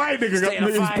Stay in bum. the fight, nigga. Stay in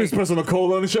the fight. He's pressing a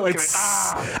cola and shit like,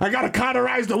 I gotta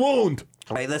cauterize the wound.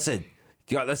 Hey, listen.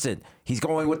 Yo, listen. He's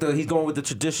going with the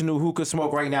traditional hookah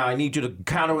smoke right now. I need you to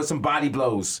counter with some body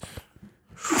blows.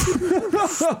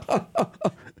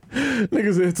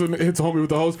 Niggas hits homie with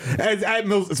the hose.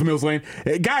 It's Mills Lane.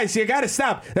 Hey, guys, you gotta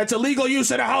stop. That's illegal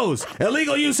use of the hose.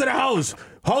 Illegal use of the hose.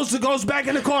 Hose that goes back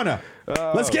in the corner.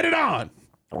 Let's get it on.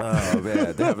 Oh,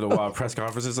 man. They're having a wild press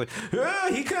conference. It's like,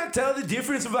 he can't tell the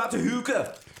difference about the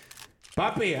hookah.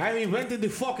 Papi, I invented the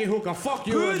fucking hookah. Fuck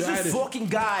you. Who's this fucking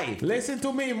guy? Listen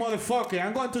to me, motherfucker.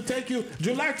 I'm going to take you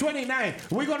July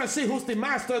 29th. We're going to see who's the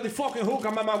master of the fucking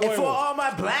hookah, mama. And for all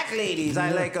my black ladies,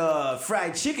 I like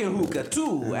fried chicken hookah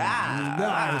too. This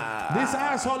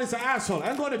asshole is an asshole.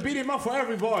 I'm going to beat him up for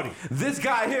everybody. This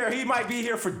guy here, he might be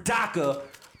here for DACA,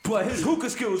 but his hookah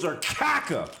skills are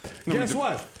caca. Guess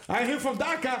what? I'm here from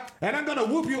Dhaka, and I'm going to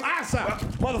whoop you ass out.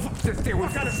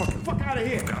 Motherfucker, fuck out of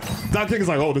here. Doc King is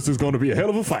like, oh, this is going to be a hell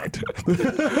of a fight.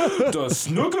 The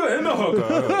snooker and the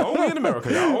hooker. Only in America,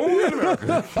 y'all. Only in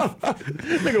America.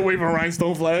 Nigga waving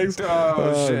rhinestone flags.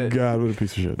 Oh, shit. God, what a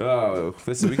piece of shit. Oh,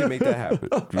 listen, we can make that happen.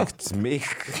 We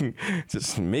can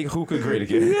just make hookah great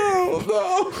again. No.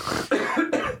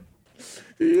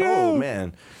 Oh,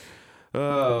 man.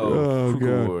 Oh, hookah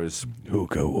God. wars.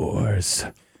 Hookah wars.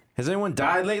 Has anyone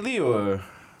died lately, or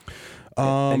Hugh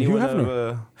anyone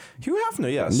Hefner. Hugh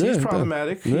Hefner, yes, Yeah, he's he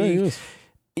problematic. does. Yeah, he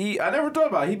is. I never thought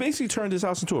about it. He basically turned his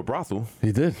house into a brothel.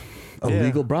 He did. A Yeah.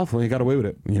 legal brothel. He got away with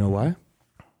it. You know why?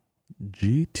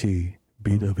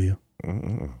 GTBW.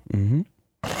 Mm-hmm.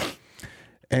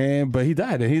 But he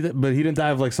died. But he didn't die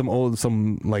of like some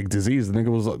disease. The nigga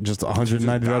was just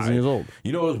 190,000 years old.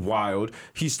 You know what's wild?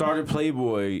 He started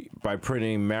Playboy by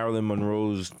printing Marilyn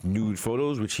Monroe's nude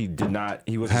photos, which he did not.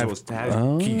 He wasn't supposed to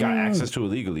have. He got access to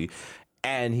illegally,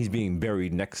 and he's being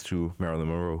buried next to Marilyn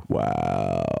Monroe.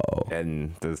 Wow.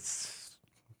 And That's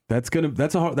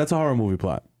a horror movie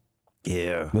plot.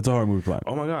 yeah. That's a horror movie plot.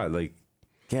 Oh my god! Like,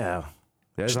 yeah.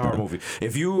 That's a horror movie.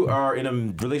 If you are in a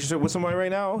relationship with somebody right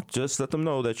now, just let them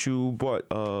know that you bought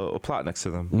a plot next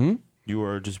to them. You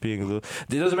are just being a little.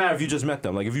 It doesn't matter if you just met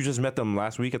them. Like if you just met them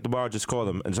last week at the bar, just call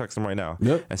them and text them right now.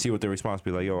 Yep. And see what their response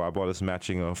be like. Yo, I bought us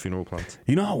matching funeral plants.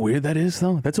 You know how weird that is,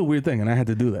 though? That's a weird thing, and I had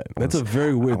to do that. That's a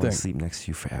very weird I thing. Sleep next to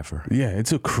you forever. Yeah,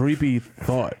 it's a creepy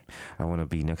thought. I want to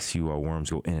be next to you while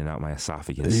worms go in and out my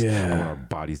esophagus. Yeah. I want our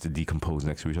bodies to decompose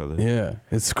next to each other. Yeah,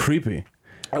 it's creepy.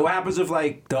 And what happens if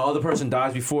like the other person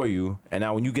dies before you, and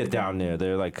now when you get down there,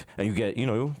 they're like, and you get,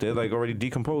 they're like already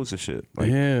decomposed and shit. Like,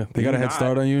 Yeah, they got a head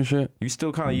start on you and shit. You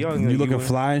still kind of young. You looking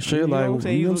fly and shit, You know like, what I'm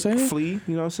saying? you know what I'm saying? Flea, you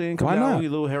know what I'm saying? Come Why down not? with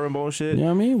your little herringbone shit. You know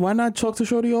what I mean? Why not chalk the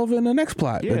shorty over in the next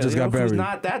plot that just got It's buried?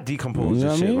 not that decomposed You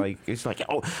know and what I shit. mean? Like it's like,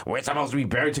 oh, we're supposed to be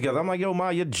buried together. I'm like, yo, ma,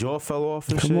 your jaw fell off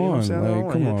and Come shit. You know what I'm on, saying? like, I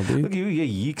don't come wanna on, hear- B. Look at you,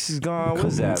 your yeeks is gone. What Come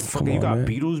is that? on, Fucking, come you on, got man.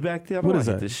 beetles back there. I What don't is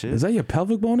wanna that? hit this shit. Is that your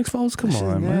pelvic bone exposed? Come shit's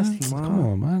on, man. nasty, ma. Come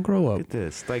on, man. Grow up. Look at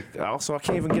this. Like, also, I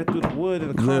can't even get through the wood and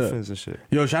the coffins and shit.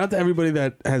 Yo, shout out to everybody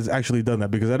that has actually done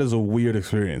that because that is a weird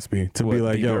experience, B. To What, be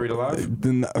like, be yo, buried alive?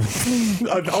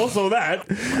 also that,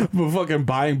 but fucking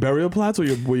buying burial plots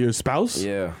with your spouse.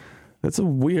 Yeah. That's a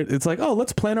weird. It's like, oh,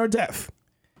 let's plan our death.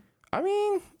 I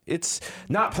mean, it's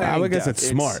not planning. I guess death. it's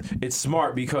smart. It's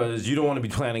smart because you don't want to be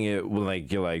planning it when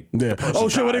like you're like. Yeah. the person Oh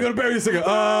shit, when they died. gonna bury this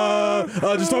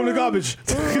nigga? Just throw him in the garbage.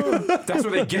 That's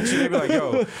where they get you. They be like,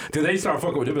 yo. Then they start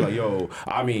fucking with. They be like, yo.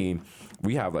 I mean,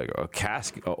 we have like a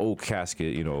casket, an old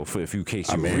casket, for if you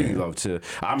case you really love to.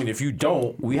 I mean, if you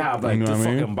don't, we have like You know the what I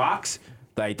mean? fucking box.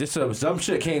 Like this, some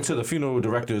shit came to the funeral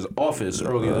director's office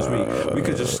earlier this week. We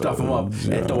could just stuff him up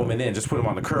and throw him in, just put him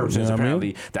on the curb. Since know what I mean?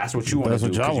 apparently that's what you want to That's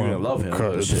do what y'all because you want. love him.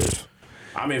 Cause- Shit.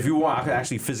 I mean, if you want, I could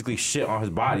actually physically shit on his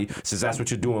body, since that's what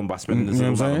you're doing by spending this You know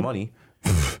little what I'm amount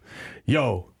of saying? money.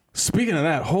 Yo, speaking of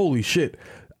that, holy shit.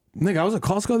 Nigga, I was at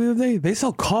Costco the other day. They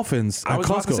sell coffins at I was Costco.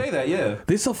 about to say that, yeah.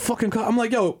 They sell fucking I'm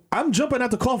like, yo, I'm jumping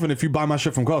at the coffin if you buy my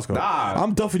shit from Costco. Nah.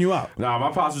 I'm duffing you out. Nah,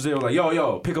 my pops was there like,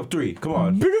 yo, pick up 3. Come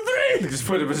on. Bigger three. Just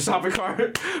put it in the shopping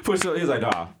cart. Push it. He's like,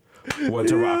 nah. One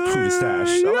to rock, crew to stash.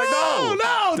 I'm like,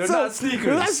 no, they're not sneakers.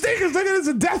 They're not sneakers, nigga. It's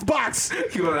a death box.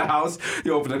 You go to the house,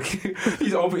 you open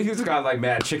the. He's got like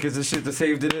mad chickens and shit that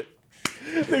saved in it.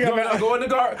 Go in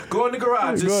the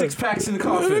garage. There's 6 packs in the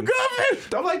coffin.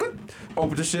 I'm like, what?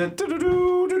 Open the shit.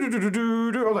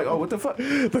 I'm like, oh, what the fuck?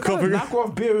 The coffin- knock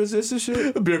off beer is this and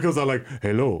shit? The beer comes out like,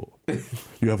 hello,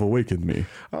 you have awakened me.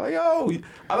 I'm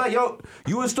like, yo,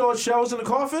 you installed shelves in the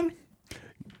coffin?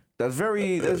 That's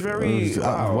very.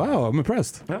 Wow, I'm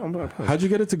impressed. Yeah, I'm not. How'd you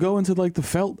get it to go into like the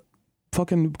felt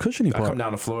fucking cushiony I come part?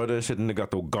 down to Florida, shit, and they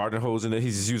got the garden hose in there.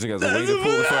 He's just using it as a wading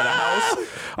pool in front of the house.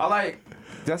 I like.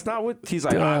 That's not what he's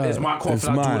like. It's my coffin. It's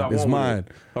I do what I mine. want It's with mine. it.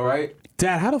 All right.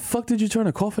 Dad, how the fuck did you turn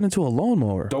a coffin into a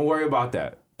lawnmower? Don't worry about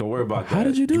that. Don't worry about that. How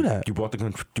did you do that? You bought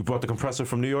the compressor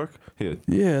from New York? Here.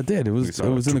 Yeah, I did. It was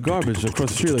in the garbage across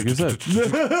the street, like you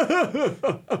said.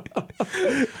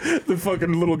 The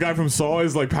fucking little guy from Saw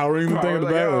is like powering the thing in the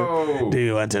Like, back. yo. Do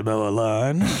you want to mow a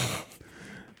lawn?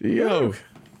 Yo. Oh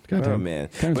Goddamn. man.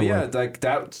 Times But are yeah, wild. like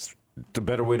that's the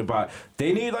better way to buy.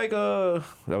 They need like I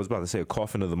was about to say a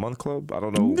coffin of the month club. I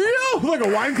don't know. Yo, like a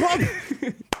wine club?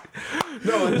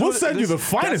 No, We'll send you the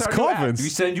finest that's our new app. coffins.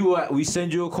 We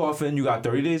send you a coffin. You got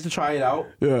 30 days to try it out.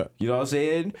 Yeah. You know what I'm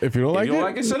saying? If you don't like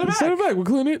it, send it back. Send it back. We'll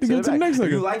clean it and Send give it it to the back. next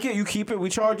If you nigga. like it, you keep it. We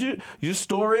charge it. You just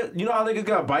store it. You know how niggas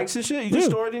got bikes and shit? You just Yeah.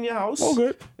 store it in your house. Oh,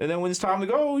 good. And then when it's time to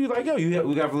go, you're like, yo,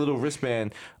 we got a little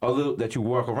wristband, that you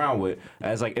walk around with.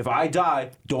 As like, if I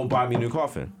die, don't buy me a new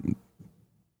coffin.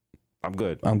 I'm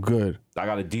good. I'm good. I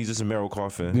got a Jesus and Merrill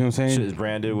coffin. You know what I'm saying? Shit is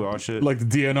branded with our shit. Like the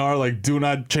DNR, like do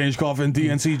not change coffin,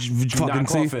 DNC, Do fucking not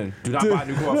C. coffin. Do not buy a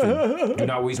new coffin. Do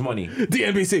not waste money.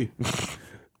 DNBC.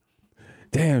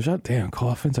 Damn,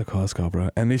 coffins at Costco, bro.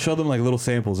 And they show them like little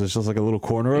samples. It's just like a little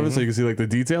corner of it so you can see like the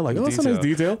detail. Like, oh, that's a nice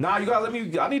detail. Nah, you gotta let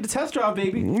me. I need the test drive,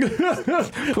 baby.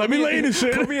 Let me lay in this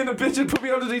shit. Put me in the bitch and put me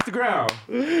underneath the ground.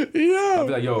 Yeah. I'll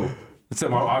be like, yo,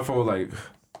 set my iPhone like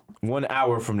 1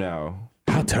 hour from now.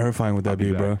 How terrifying would that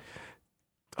be, back. bro?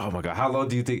 Oh my god, how long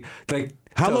do you think? Like,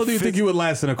 How long do you think you would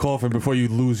last in a coffin before you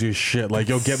lose your shit? Like,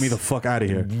 yo, get me the fuck out of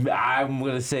here. I'm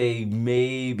gonna say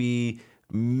maybe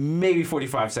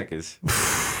 45 seconds.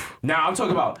 Now I'm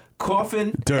talking about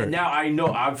coffin. Dirt. And now I know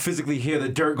I physically hear the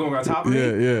dirt going on top of me.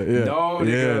 Yeah. No,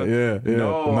 nigga. Yeah.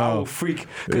 No, I No. will freak.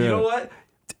 'Cause you Yeah. know what?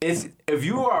 It if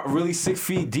you are really 6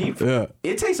 feet deep, Yeah.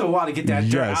 it takes a while to get that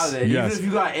dirt out of there. Yes. Even if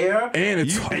you got air, And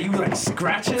it's- you like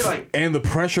scratch it like. And the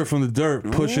pressure from the dirt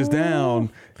pushes down,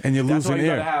 and you're That's why losing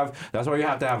you air. gotta have. That's why you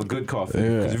have to have a good coffin.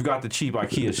 Yeah. Because if you got the cheap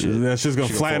IKEA shit, That's just gonna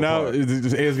shit flatten fall out. apart.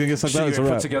 The air's gonna get sucked Shit out. you It's a ain't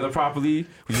put wrap. together properly.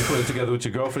 When you put it together with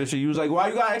your girlfriend and shit, you was like, "Why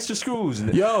you got extra screws?"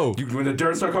 And Yo. when the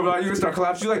dirt start coming out, you start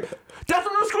collapsing. You're like, "That's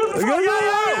what the screws are for."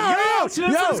 Yo, She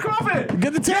didn't fix the coffin.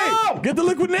 Get the tape. Yo! Get the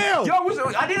liquid nail. Yo,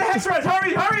 I need a hex wrench.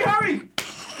 Hurry.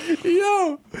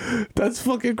 Yo, that's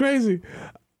fucking crazy.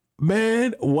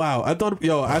 Man, wow. I thought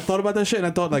about that shit and I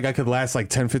thought like I could last like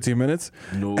 10, 15 minutes.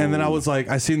 No. And then I was like,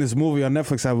 I seen this movie on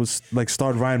Netflix that was like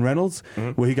starred Ryan Reynolds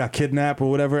where he got kidnapped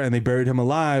or whatever and they buried him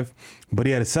alive, but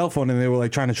he had a cell phone and they were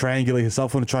like trying to triangulate his cell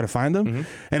phone to try to find him.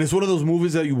 And it's one of those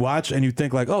movies that you watch and you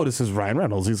think like, oh, this is Ryan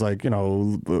Reynolds. He's like,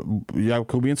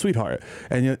 Jacoby and Sweetheart.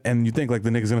 And you think like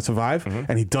the nigga's gonna survive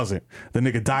and he doesn't. The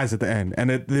nigga dies at the end. And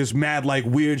there's mad like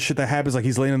weird shit that happens. Like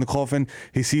he's laying in the coffin,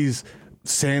 he sees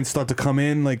sand start to come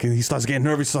in, like he starts getting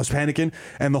nervous, starts panicking,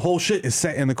 and the whole shit is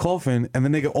set in the coffin, and the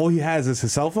nigga all he has is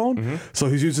his cell phone, so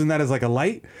he's using that as like a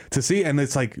light to see, and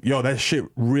it's like, yo, that shit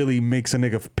really makes a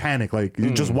nigga panic, like you're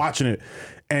just watching it.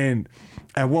 And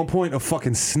at one point a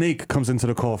fucking snake comes into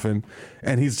the coffin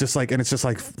and he's just like, and it's just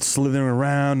like slithering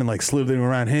around and like slithering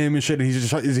around him and shit, and he's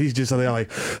just there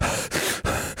like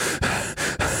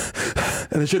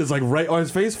and the shit is like right on his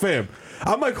face, fam.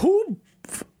 I'm like, who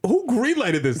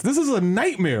greenlighted this? This is a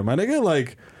nightmare, my nigga.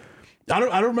 Like, I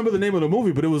don't remember the name of the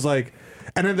movie, but it was like,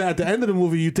 and then at the end of the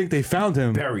movie, you think they found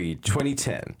him. Buried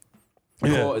 2010.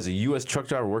 Cole is a U.S. truck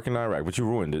driver working in Iraq, but you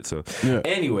ruined it. So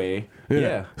anyway,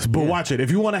 yeah. But watch it.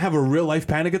 If you want to have a real life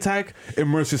panic attack,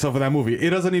 immerse yourself in that movie. It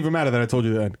doesn't even matter that I told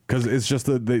you that because it's just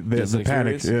the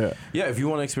panic. Experience. Yeah. If you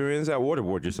want to experience that,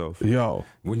 waterboard yourself. Yo.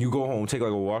 When you go home, take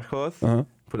like a washcloth,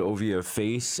 put it over your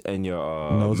face and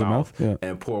your Nose and mouth,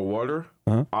 and pour water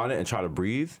on it and try to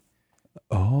breathe.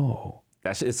 Oh.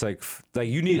 That's it's like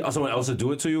you need someone else to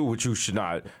do it to you, which you should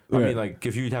not. I mean, like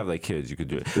if you have like kids, you could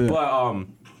do it. Yeah. But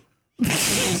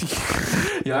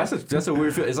yeah, that's a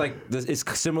weird feel. It's like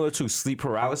it's similar to sleep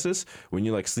paralysis when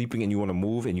you're like sleeping and you want to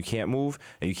move and you can't move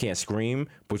and you can't scream,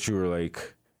 but you're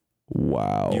like,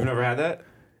 wow. You've never had that?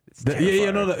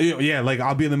 Like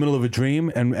I'll be in the middle of a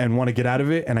dream and want to get out of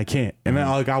it and I can't, and then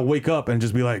I'll wake up and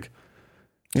just be like,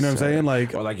 you know what I'm saying,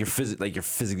 like, or like you're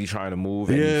physically trying to move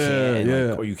and you can't,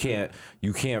 like, or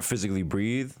you can't physically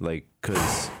breathe, like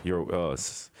because you're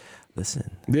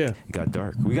listen. Yeah. It got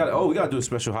dark. We got to do a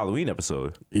special Halloween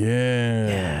episode. Yeah.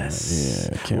 Yes.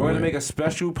 Yeah. We're gonna make a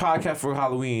special podcast for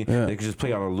Halloween. Yeah. They can just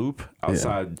play on a loop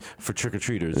outside for trick or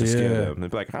treaters to scare them. They'd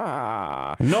be like, no,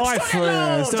 I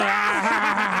first.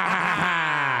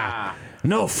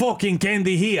 No fucking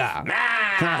candy here.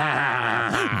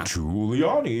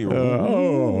 Giuliani.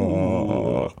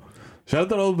 Shout out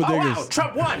to all the bodegas. Wow,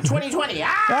 Trump won 2020.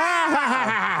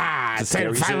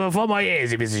 Send 504 more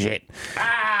years, you piece of shit.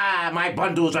 My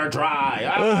bundles are dry.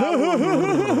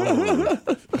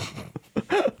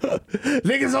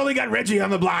 Niggas only got Reggie on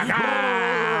the block.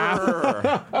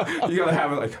 You gotta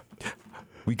have it like,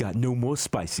 we got no more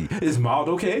spicy. Is mild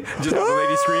okay? Just have the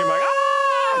lady scream like,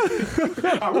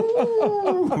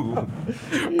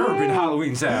 urban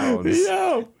Halloween sounds.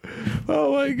 Yo.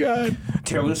 Oh my God.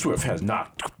 Taylor Swift has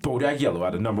knocked Bodak Yellow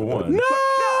out of #1. No.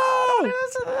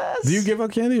 Do you give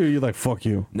out candy or are you like, fuck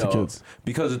you to kids?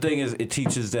 Because the thing is, it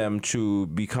teaches them to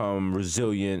become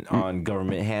resilient on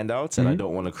government handouts, and I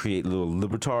don't want to create little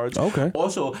libertards. Okay.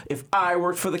 Also, if I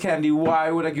worked for the candy,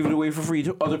 why would I give it away for free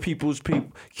to other people's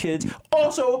kids?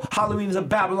 Also, Halloween is a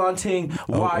Babylon thing.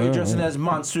 Why are you dressing as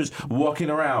monsters walking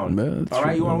around? All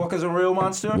right, you want to walk as a real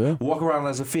monster? Yeah. Walk around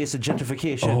as a face of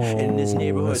gentrification in this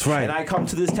neighborhood. That's right. And I come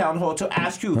to this town hall to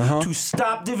ask you to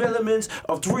stop development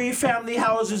of 3 family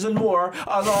houses and more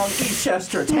along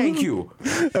Eastchester. Thank you.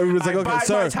 Everyone's like, okay,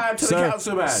 sir. My time to the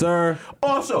councilman. Sir.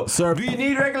 Also, do you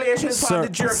need regulations for the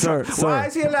jerk truck? Why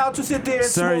is he allowed to sit there and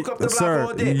smoke up the block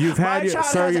all day? You've had your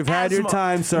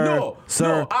time, sir. No,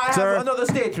 I have another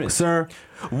statement. Sir.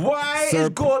 Why is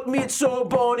goat meat so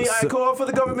bony? I call for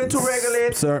the government to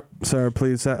regulate. Sir,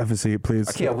 please have a seat, please.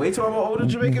 I can't wait till I'm an older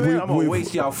Jamaican man. I'm gonna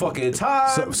waste y'all fucking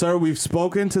time. Sir, we've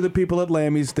spoken to the people at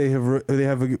Lammy's. They have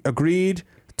agreed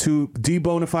to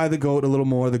debonify the goat a little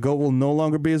more. The goat will no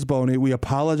longer be as bony. We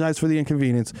apologize for the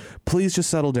inconvenience. Please just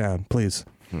settle down, please.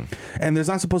 And there's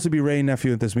not supposed to be Ray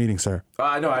nephew at this meeting, sir.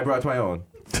 I know. I brought my own.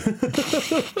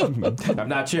 I'm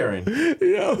not cheering.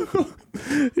 Yeah.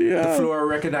 The floor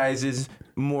recognizes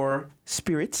more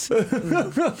spirits.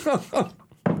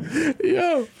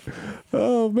 Yo.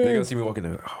 Oh, They're man. gonna see me walking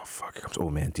in. Oh fuck! Here comes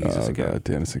old man Jesus again. God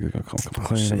damn, this nigga's gonna come Oh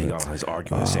complain. shit! He got on his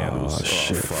arguing sandals. Oh,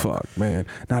 shit, fuck. fuck, man.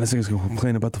 Now this nigga's gonna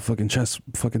complain about the fucking chess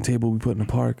fucking table we put in the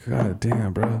park. God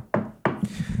damn, bro.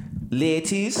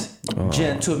 Ladies,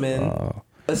 gentlemen,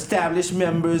 established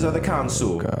members of the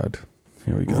council, God.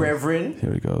 Here we go. Reverend,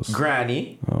 Here he goes.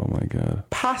 Granny, Oh, my God.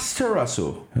 Pastor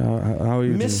Russell, How are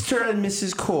you doing? Mr. and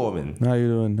Mrs. Coleman, How you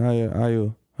doing? How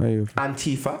you?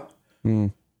 Antifa,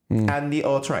 and the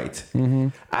alt-right.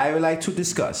 I would like to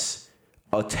discuss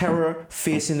a terror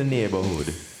facing the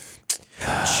neighborhood.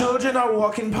 Children are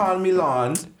walking upon my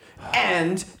lawn,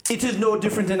 and it is no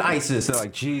different than ISIS. They're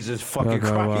like, Jesus fucking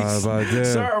Christ.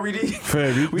 Sir,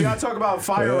 we gotta talk about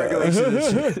fire regulations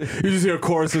and shit. You just hear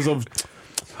choruses of...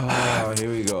 Oh, here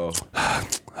we go.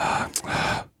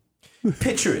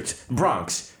 Picture it,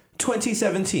 Bronx,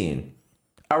 2017.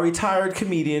 A retired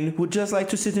comedian would just like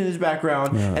to sit in his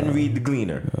background and read The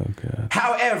Gleaner. Okay.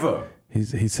 However, He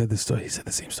said the story. He said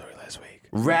the same story last week.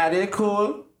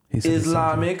 radical He said the same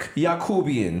Islamic He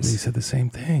Yakubians said the same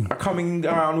thing. are coming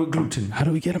around with gluten. How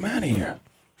do we get him out of here?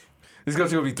 There's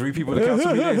gonna be 3 people in the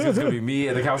council meeting. It's gonna be me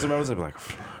and the council members. I'll be like,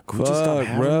 can we just stop Fuck,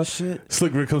 having bruh. this shit?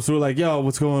 Slick Rick comes through like, yo,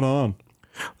 what's going on?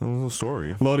 A little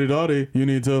story. Lottie Dottie, you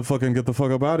need to fucking get the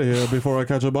fuck up out of here before I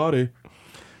catch a body.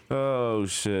 Oh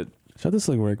shit. Shout out to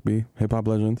Slick Rick, B. Hip hop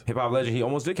legend. Hip hop legend. He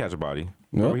almost did catch a body.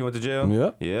 Remember he went to jail?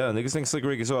 Yeah. Yeah, niggas think Slick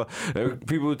Rick is all.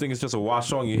 People who think it's just a wash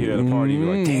song you hear at a party. Be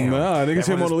like, damn. Nah, niggas hear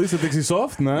everyone Mona is- Lisa thinks he's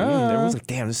soft. Nah. Everyone's like,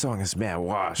 damn, this song is mad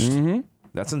washed.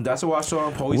 That's a wash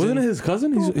song. Poison. Wasn't it his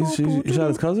cousin? He shot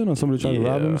his cousin or somebody tried to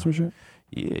rob him or some shit?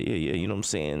 Yeah. You know what I'm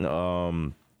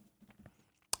saying?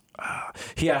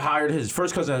 He had hired his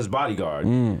first cousin as bodyguard.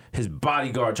 His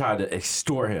bodyguard tried to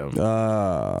extort him.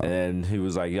 And he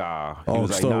was like, yeah. He was like,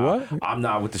 extort nah, what? I'm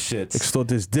not with the shits. Extort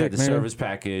this Had dick, the man. service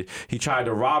package. He tried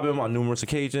to rob him on numerous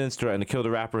occasions, threatened to kill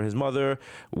the rapper and his mother.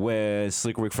 When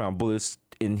Slick Rick found bullets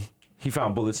in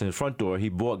his front door, he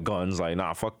bought guns, like,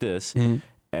 nah, fuck this.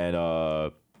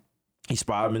 And he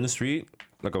spotted him in the street,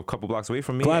 like a couple blocks away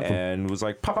from me, Clap him. and was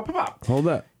like, pop, pop, pop, pop. Hold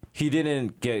that. He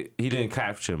didn't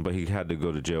capture him, but he had to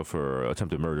go to jail for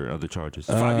attempted murder and other charges.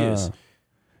 5 years.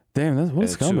 Damn, that's what a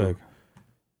And scumbag.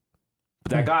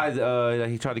 But that guy that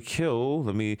he tried to kill,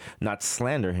 let me not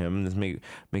slander him, just make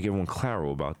everyone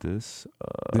claro about this.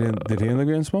 Did he end up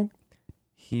getting smoked?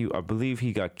 I believe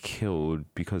he got killed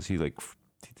because he did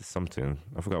something.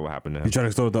 I forgot what happened to him. He tried to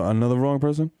extort another wrong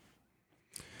person?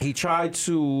 He tried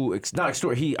to not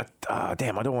extort.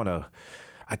 Damn, I don't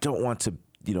want to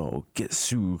get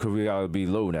sued because we gotta be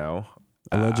low now.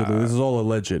 Allegedly. This is all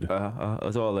alleged.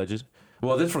 It's all alleged.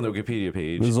 Well, this is from the Wikipedia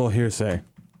page This is all hearsay.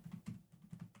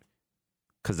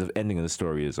 because the ending of the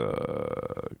story is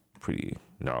pretty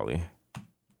gnarly.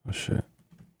 Oh, shit.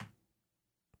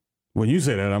 When you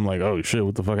say that, I'm like, oh, shit,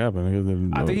 what the fuck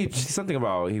happened? I think something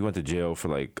about he went to jail for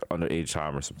like underage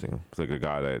time or something. It's like a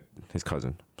guy that his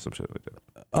cousin, some shit like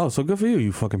that. Oh, so good for you,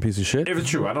 you fucking piece of shit. If it's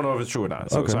true, I don't know if it's true or not.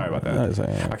 So Okay. sorry about that. That's all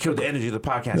right. I killed the energy of the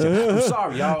podcast. I'm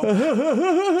sorry, y'all.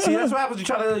 See, that's what happens. You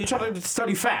try to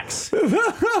study facts.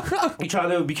 You try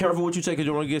to be careful what you say because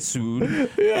you don't want to get sued.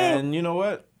 Yeah. And you know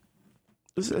what?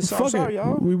 I'm Fuck sorry, it.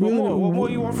 y'all. We really, what more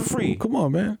you want for free? Come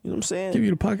on, man. You know what I'm saying? Give you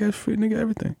the podcast free, nigga,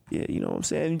 everything. Yeah, you know what I'm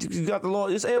saying? You got the law.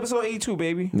 It's episode 82,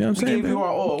 baby. You know what I'm we saying, gave you baby? our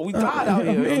all. We died out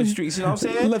here on the streets, you know what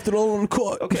I'm saying? Left it all on the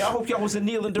court. Okay, I hope y'all wasn't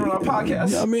kneeling during our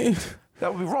podcast. Yeah, I mean,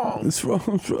 That would be wrong. it's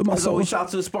wrong. My As soul. always, shout out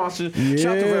to the sponsors.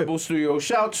 Shout out to Yeah. Red Bull Studio.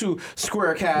 Shout out to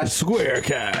Square Cash. Square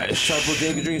cash. Shout out to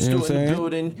Bodega Dream You know Store what in I'm the saying?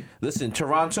 building. Listen,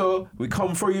 Toronto, we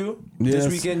come for you. Yes.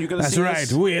 This weekend, you're going to That's see right.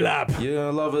 us. Wheel up. You're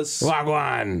going to love us.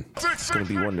 Wagwan. It's going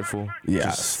to be wonderful.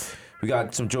 Yes. We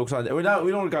got some jokes on. We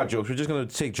don't got jokes. We're just gonna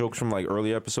take jokes from like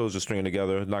early episodes, just string them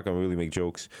together. Not gonna really make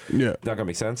jokes. Yeah. Not gonna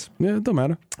make sense. Yeah, it don't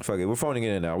matter. Fuck it. We're phoning it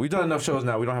in now. We've done enough shows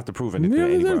now. We don't have to prove anything Yeah,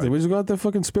 to anybody. we just go out there,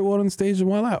 fucking spit water on stage and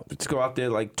while out. Let's go out there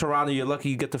like Toronto. You're lucky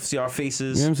you get to see our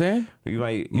faces. You know what I'm saying? You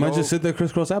might. You might just sit there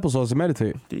crisscross applesauce and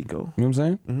meditate. There you go. You know what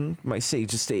I'm saying? Might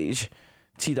sage the stage.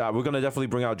 T-Dot. We're gonna definitely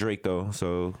bring out Drake though,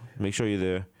 so make sure you're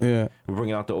there. Yeah. We're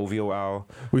bringing out the OVO Owl.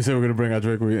 We said we're gonna bring out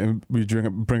Drake. We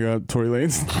bring out Tory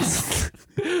Lanez.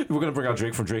 We're gonna bring out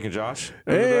Drake from Drake and Josh.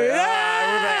 Hey,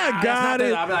 That's got not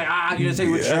it. I'll be like, you didn't say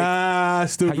with Drake.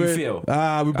 Stupid. How you feel?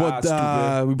 We bought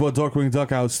stupid. we bought Darkwing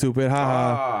Duck out. Stupid. Ha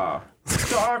ha.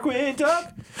 Darkwing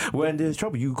Duck. When there's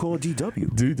trouble, you call DW.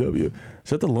 DW. Is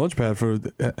that the launch pad for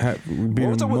being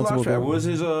What's up with multiple Launchpad?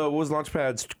 What was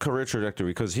Launchpad's career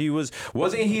trajectory? Because he was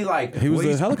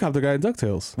the helicopter guy in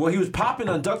DuckTales. Well, he was popping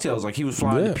on DuckTales, like he was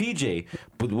flying to PJ.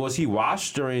 But was he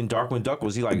washed during Darkwing Duck?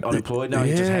 Was he like unemployed now?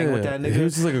 He just hang with that nigga. He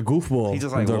was just like a goofball. He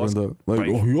just like Darkwing Duck. Like,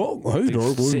 oh, hey,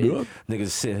 Darkwing Duck. Niggas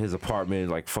sit in his apartment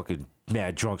like fucking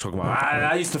mad drunk talking about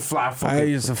I used to fly fucking. I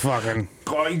used to fucking.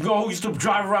 I used to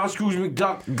drive around Scrooge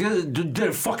McDuck.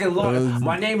 Did fucking launch.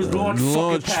 My name is Launch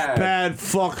Pad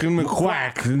fucking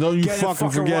McQuack. Don't you fucking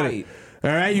forget it.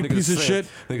 All right, you piece of shit.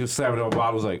 Niggas slamming on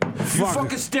bottles like, you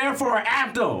fucking stand for an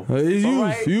anthem.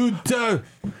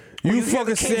 You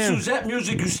fucking stand. Suzette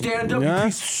music, you stand up, you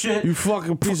piece of shit. You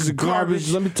fucking pieces of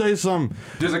garbage. Let me tell you something.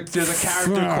 There's a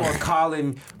character called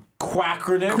Colin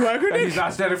Quackernick. And he's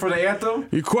not standing for the anthem.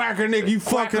 You Quackernick, you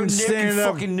fucking stand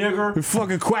up. You fucking nigger. You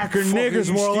fucking Quackernick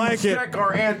is more like it. Check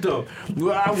our anthem.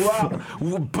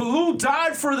 Baloo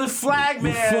died for the flag,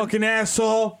 man. You fucking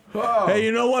asshole. Oh. Hey,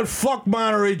 you know what? Fuck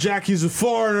Monterey Jack. He's a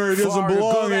foreigner. He doesn't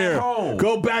belong here. Home.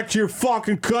 Go back to your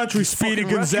fucking country, Speedy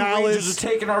Gonzalez. Rangers are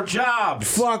taking our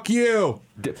jobs. Fuck you.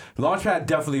 Launchpad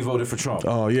definitely voted for Trump.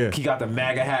 Oh, yeah. He got the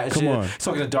MAGA hat and Come shit. on. He's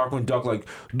talking to Darkwing Duck like,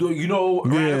 you know,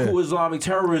 radical Islamic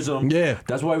terrorism. Yeah.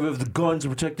 That's why we have the guns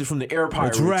protected from the air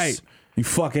pirates. That's right. You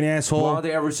fucking asshole. Why don't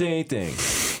they ever say anything?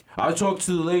 I talked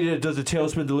to the lady that does the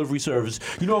Tailspin delivery service.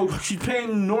 You know, she's paying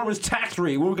an enormous tax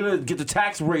rate. We're going to get the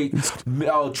tax rate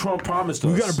Trump promised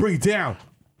us. We got to bring it down.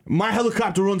 My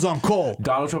helicopter runs on coal.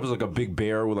 Donald Trump is like a big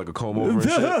bear with like a comb over and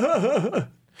shit.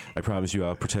 I promise you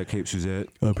I'll protect Cape Suzette.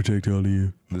 I'll protect all of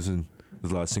you. Listen,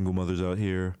 there's a lot of single mothers out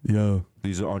here. Yo.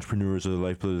 These are entrepreneurs of the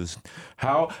lifeblood.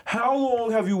 How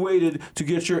long have you waited to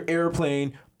get your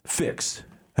airplane fixed?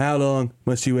 How long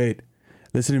must you wait?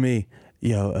 Listen to me.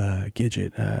 Yo,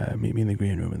 Gidget, meet me in the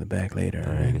green room in the back later.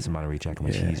 All right, get some Monterey Jack on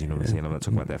my cheese. You know what I'm saying? I'm not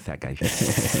talking about that fat guy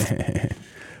shit.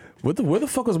 Where the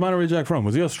fuck was Monterey Jack from?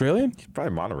 Was he Australian?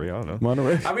 Probably Monterey. I don't know.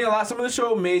 Monterey. I mean, some of the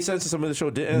show made sense and some of the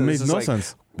show didn't. It made no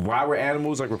sense. Why were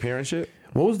animals like repairing shit?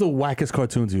 What was the wackest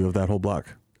cartoon to you of that whole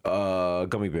block?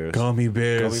 Gummy bears. Gummy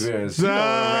bears. Gummy bears. You know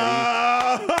already.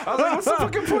 I was like, what's the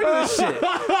fucking point of this shit?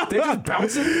 They just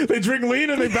bouncing. They drink lean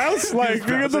and they bounce. Like,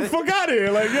 get the fuck out of here.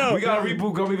 Like, yo. We gotta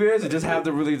reboot Gummy Bears and just have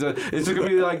them really. It's just gonna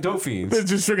be like dope fiends. They're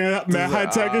just drinking mad high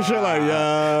tech and shit. Like,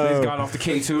 yeah. They've gone off the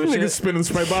K2 and shit. Niggas spinning the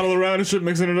Sprite bottle around and shit,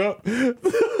 mixing it up.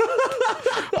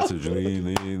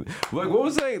 Like, what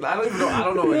was it? I don't even know. I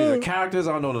don't know any of the characters.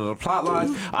 I don't know the plot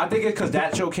lines. I think it's because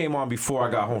that show came on before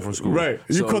I got home from school. Right.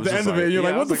 You caught the end of it and you're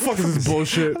like, what the fuck is this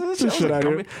bullshit? This shit out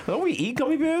here. Don't we eat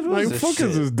gummy bears? Like, fuck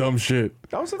is this dumb shit?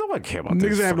 I was like, nobody care about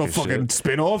this. Niggas have no fucking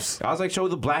spin-offs. I was like, show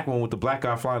the black one with the black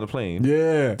guy flying the plane.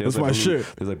 Yeah, that's my shit.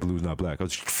 There's like, Baloo's not black. I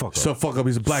was like, fuck up. So fuck up.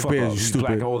 He's a black bear. You stupid.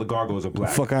 Black. All the gargoyles are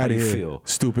black. Fuck out of here. Feel?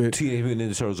 Stupid. Teenage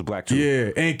Mutant Ninja Turtles are black too.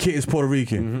 Yeah, and Kit is Puerto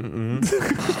Rican.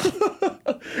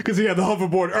 Because he had the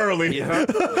hoverboard early. Yeah. They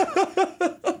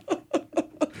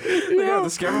had the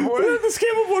scammerboard? They had the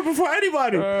scammerboard before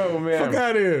anybody. Oh, man. Fuck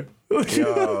out of here.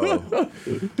 Yo.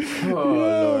 Oh,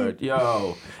 Lord.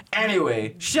 Yo.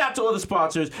 Anyway, shout out to all the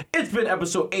sponsors. It's been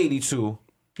episode 82.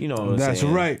 You know what I'm saying? That's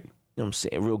right. You know what I'm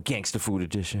saying? Real gangster food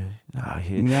edition.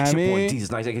 Here. Nah, it's your boy Jesus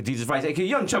Nice, aka Jesus Vice, aka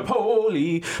Young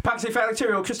Chipotle, Pakistan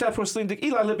Factorio, Christoph Porcelain Dick,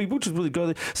 Eli Lippy, Butcher's Really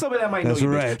Good, somebody that might That's know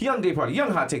you. Right. Young Day Party,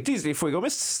 Young Hot Take, Jesus Day Fuego,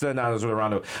 Mr. Nanas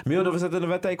Rodorando,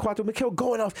 1994, Mikhail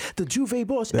going off, the Juve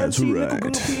Boss, That's MC right. Nickel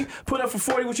Goofy, put up for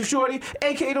 40 with your shorty,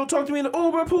 aka Don't Talk to Me in the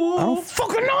Uber Pool. I don't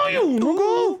fucking know you,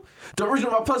 nigga. The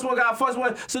original, my plus one got a plus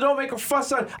one, so don't make a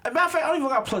fuss on. As a matter of fact, I don't even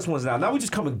got plus ones now. Now we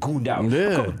just coming gooned out. Yeah.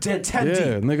 I'm coming dead 10 Yeah,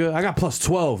 deep. nigga. I got plus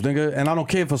 12, nigga, and I don't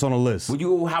care if it's on a list. When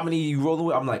you, how many you rolling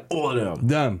with? I'm like, all of them.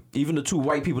 Them. Even the two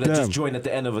white people that Them. just joined at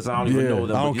the end of us, I don't even know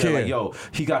them. I don't but care. Like, yo,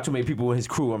 he got too many people in his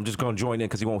crew. I'm just gonna join in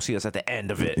because he won't see us at the end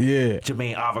of it. Yeah.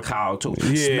 Jermaine Avocado to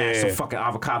Yeah. smash some fucking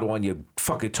avocado on your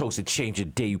fucking toast and change your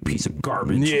day, you piece of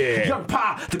garbage. Yeah. Young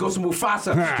Pa to go some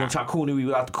Mufasa. Young Chacoonery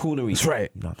without the coonery. That's right.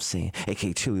 You know what I'm saying?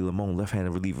 AKA Chili Lamone,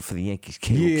 left-handed reliever for the Yankees.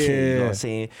 KO Yeah. Kid, you know what I'm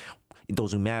saying? It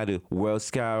doesn't matter. World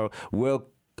Scout, World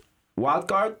Wild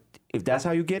Card. If that's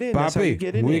how you get in, that's how you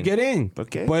get in. We get in.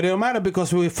 Okay. But it don't matter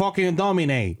because we fucking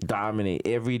dominate. Dominate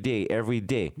every day, every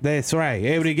day. That's right.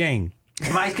 Every game.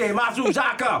 Mike K.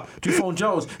 Matsuzaka, Jufone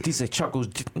Jones, DJ Chuckles,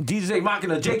 DJ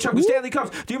Machina, J. Chuckles, Stanley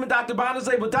Cups, Demon Dr. Bonner's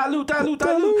label, Dilute,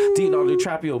 Dean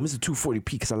Trapio, Mr. 240p,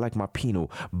 because I like my Pinot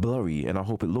blurry, and I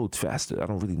hope it loads faster. I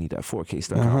don't really need that 4K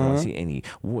stuff. I don't want to see any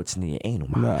warts near your anal.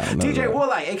 DJ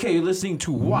Warlight, aka you're listening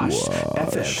to Wash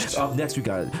FM. Up next, we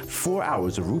got 4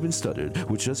 hours of Ruben Studdard,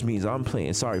 which just means I'm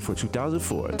playing Sorry for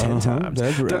 2004 10 times.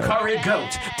 That's right. The Curry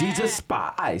Goat, DJ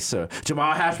Spicer,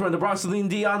 Jamal Hashburn, the Bronx Celine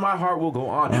Dion, My Heart Will Go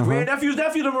On, Rare Nephew nephew's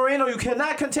nephew, the Moreno. You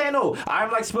cannot contain.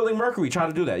 I'm like spilling mercury. Trying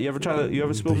to do that. You ever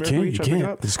spill mercury? You Try to pick it can't.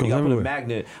 up? This You goes gotta put a everywhere.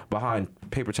 magnet behind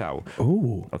paper towel.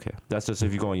 Ooh. Okay, that's just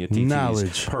if you go in your TT's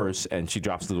Knowledge. purse and she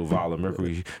drops a little vial of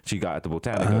mercury she got at the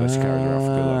Botanica that she carried her out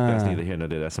for good luck. That's neither here nor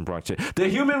there. That's some Bronx shit. The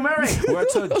human Mary, word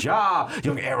to Ja,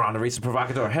 young Aaron, the racist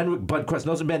provocateur, Henrik Budquest,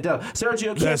 Nelson Mandela, Sergio,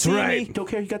 can't That's see right. me. Don't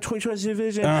care, you got 20/20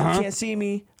 vision. You can't see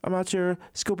me. I'm out your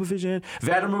scope of vision.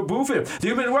 Vladimir Buffin, the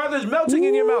human weather is melting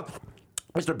in your mouth.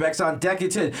 Mr. Bexon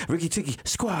Decadent, Ricky Tiki,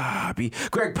 Squabby,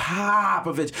 Greg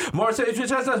Popovich, Marcel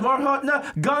Chestnuts, Marhotna,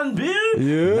 Gunbeard.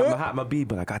 Yeah. Not Mahatma B,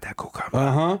 but I got that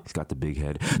coca. He's got the big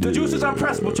head. The juices are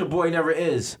pressed, but your boy never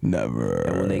is. Never.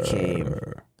 And when they came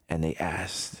and they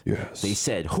asked, Yes. they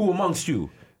said, who amongst you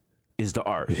is the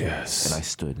art? Yes. And I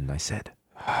stood and I said,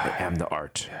 I am the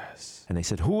art. Yes. And they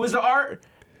said, who is the art?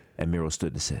 And Miro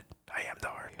stood and said, I am the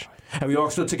art. And we all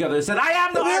stood together and said, I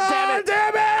am the art,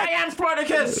 damn it! I am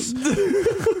Spartacus!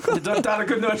 The Donna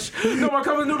Ganush. No more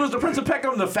coming noodles, the Prince of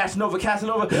Peckham, the Fast Nova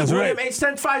Casanova. That's William right. 8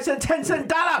 cent, 5 cent, 10 cent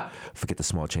dollar. Forget the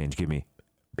small change, give me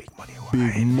big money.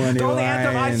 Big money The only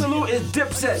anthem I line. salute is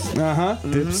Dipset.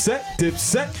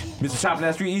 Dipset. Mr. Shopping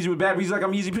that street easy with bad reasons like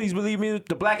I'm easy, please believe me.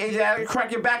 The black Asian addict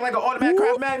crack your back like an automatic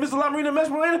craft man. Mr. La Marina,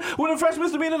 Mesmerina, with a fresh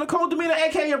misdemeanor and a cold demeanor,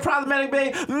 aka your problematic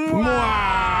babe. Mwah,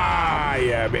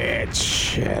 yeah,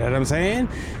 bitch. You know what I'm saying?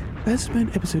 That's been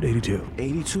episode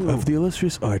 82 of The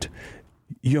Illustrious Art.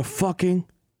 You're fucking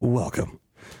welcome.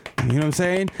 You know what I'm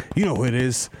saying? You know who it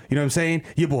is. You know what I'm saying?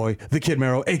 Your boy, the Kid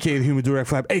Mero, a.k.a. the Human Direct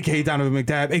Flap, a.k.a. Donovan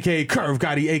McDab, a.k.a. Curve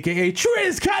Gotti, a.k.a.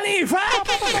 Triz Khalifa,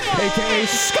 a.k.a.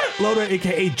 Skirt Loader,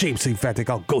 a.k.a. James St.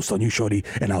 Fatic. I'll ghost on you, shorty,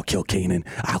 and I'll kill Kanan.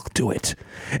 I'll do it.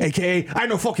 A.k.a. I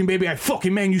know fucking baby, I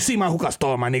fucking man. You see my hookah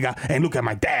store, my nigga, and look at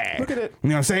my dad. Look at it. You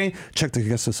know what I'm saying? Check the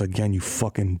guest list again, you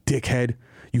fucking dickhead.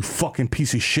 You fucking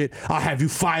piece of shit. I'll have you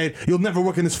fired. You'll never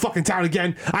work in this fucking town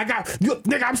again.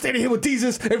 Nigga, I'm standing here with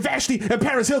Deezus and Vashti and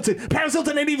Paris Hilton. Paris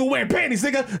Hilton ain't even wearing panties,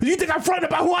 nigga. You think I'm fronting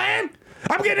about who I am?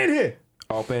 I'm getting in here.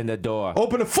 Open the door.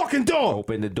 Open the fucking door.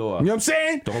 Open the door. You know what I'm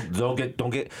saying? Don't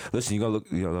get. Listen, you gonna look.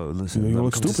 Listen. You Let me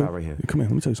look come this stupid. out right here. Come here,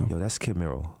 let me tell you something. Yo, that's Kid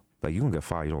Mero. Like, you gonna get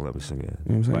fired. You don't let me sing it. You know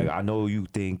what I'm saying? Like, I know you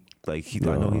think like I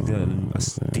know he's in a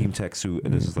steam tech suit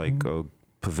and this is like a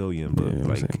pavilion, but Yeah, you know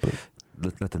what I'm like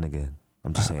saying? let the nigga in.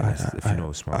 I'm just saying, if you know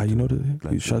it's smart. You know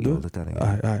like, should I do let that it?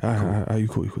 nigga in. You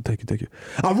cool. Thank you.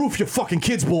 I'll roof your fucking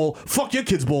kids' ball. Fuck your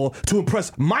kids' ball to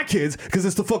impress my kids, because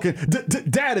it's the fucking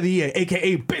dad of the year,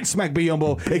 a.k.a. Ben Smack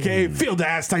Biyombo, a.k.a. Field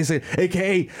Ass Tyson,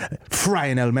 a.k.a.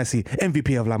 Brian L. Messi,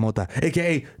 MVP of La Mota,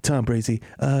 a.k.a. Tom Brady.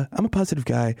 I'm a positive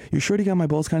guy. You're sure he got my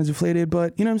balls kind of deflated,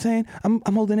 but you know what I'm saying? I'm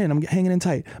holding in. I'm hanging in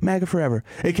tight. MAGA forever.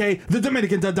 A.k.a. the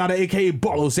Dominican Dada, a.k.a.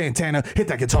 Barlow Santana. Hit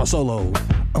that guitar solo.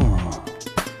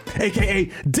 A.k.a.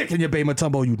 Dick in your Bay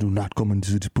Matumbo. You do not come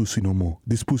into this pussy no more.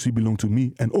 This pussy belong to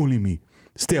me and only me.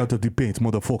 Stay out of the paint,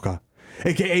 motherfucker.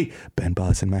 A.k.a. Ben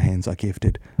Boss and my hands are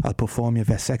gifted. I'll perform your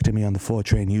vasectomy on the 4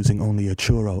 train using only a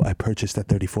churro I purchased at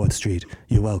 34th Street.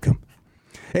 You're welcome.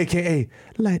 A.k.a.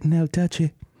 Light and El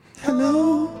Touchy.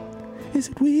 Hello? Is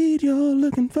it weed you're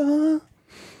looking for?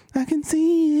 I can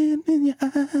see it in your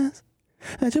eyes.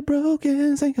 That you're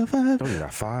broken, say you're 5. Don't you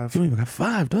got 5? You don't even got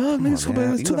 5, dog. Nigga, on, man. it's You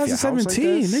left your house like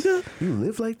 2017, this? nigga. You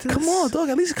live like this? Come on, dog.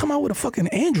 At least come out with a fucking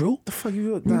Andrew. The fuck you? You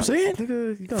know what I'm saying?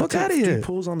 Nigga, you Fuck outta here.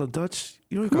 Pulls on the Dutch.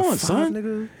 You don't Come got on, 5, son.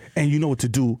 nigga. And you know what to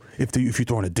do if you're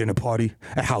throwing a dinner party,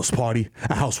 a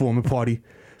housewarming party.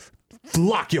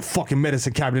 Lock your fucking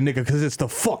medicine cabinet, nigga, because it's the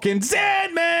fucking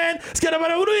Zen, man. I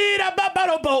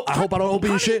hope I don't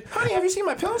open your shit. Honey, have you seen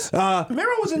my pills? Miro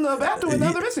was in the bathroom and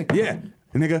now they're missing. Yeah.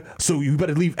 Nigga, so you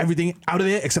better leave everything out of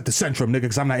there except the Centrum, nigga,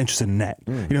 because I'm not interested in that.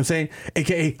 You know what I'm saying?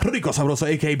 AKA Rico Sabroso,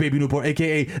 AKA Baby Newport,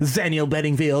 AKA Zaniel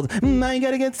Bedingfield. Now you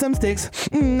gotta get some sticks.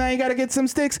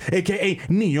 AKA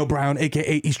Neo Brown,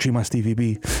 AKA East Tree, my Stevie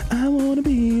B. I wanna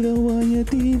be the one your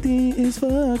DD is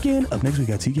fucking. Up next, we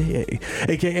got TKA,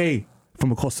 AKA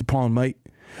from across the pond, mate.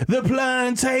 The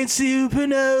plantain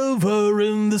supernova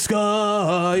in the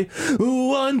sky.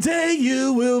 One day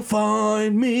you will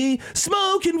find me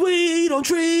smoking weed on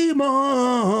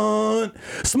Tremont,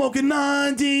 smoking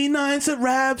 99 cent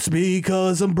wraps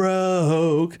because I'm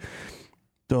broke.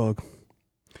 Dog,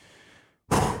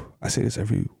 I say this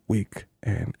every week,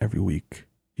 and every week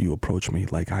you approach me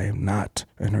like I am not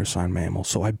an ursine mammal.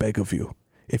 So I beg of you,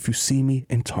 if you see me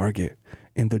in Target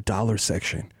in the dollar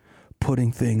section,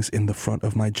 putting things in the front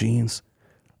of my jeans,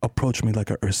 approach me like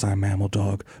a ursine mammal,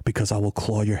 dog, because I will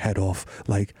claw your head off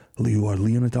like you are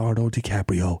Leonardo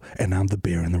DiCaprio and I'm the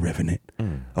bear in the Revenant.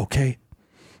 Okay?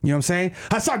 You know what I'm saying?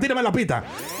 Hassan, tírame la pita.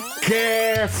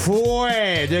 ¿Qué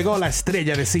fue? Llegó la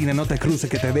estrella de cine. No te cruces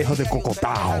que te dejo de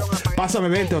cocotao. Pásame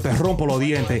 20 o te rompo los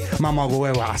dientes. Mamá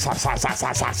huevo,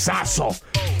 asasasasasasazo.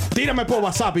 Tírame por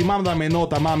WhatsApp y mándame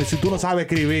nota, mami. Si tú no sabes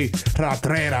escribir,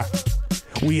 ratrera.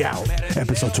 We out.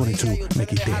 Episode 22.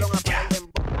 Make it dead. Yeah.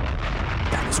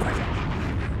 That was great.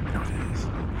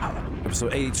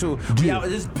 Episode 82. We out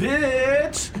in this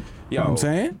bitch. Yo, know what I'm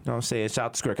saying? You know what I'm saying? Shout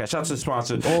out to Squarecast. Shout out to the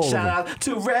sponsor. Shout out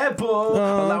to Red Bull,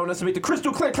 allowing us to make the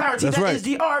crystal clear clarity. That's right. Is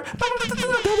the art.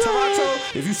 Toronto,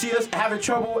 if you see us having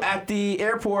trouble at the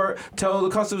airport, tell the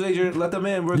customs agent, let them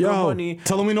in. We're good money.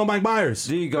 Tell them we know Mike Myers.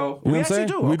 There you go. You know We what I'm actually saying?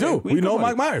 do. We Okay, do. We know good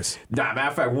Mike money. Myers. Nah, matter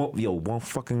of fact, one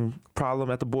fucking problem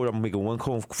at the border. I'm making one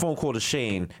phone call to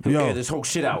Shane. He'll air this whole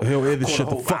shit out. He'll air this Call shit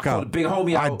the fuck out. Call the big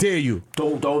homie out. I dare you.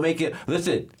 Don't make it.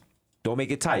 Listen. Don't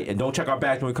make it tight, and don't check our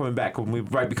bags when we're coming back. When we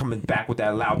be coming back with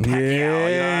that loud pack. Yeah, you know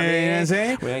what I mean?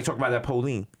 saying? We ain't talking about that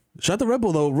Pauline. Shout out to Red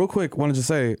Bull though, real quick. Wanted to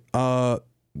say,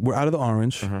 we're out of the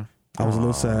orange. I was a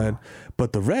little sad,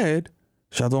 but the red.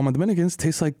 Shout out to all my Dominicans.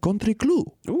 Tastes like Country Club.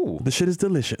 Ooh. The shit is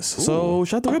delicious. So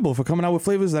shout out to Red Bull for coming out with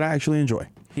flavors that I actually enjoy.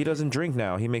 He doesn't drink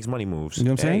now. He makes money moves. You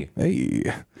know what I'm saying?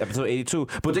 Hey. Episode 82.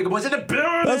 Bodega Boys in the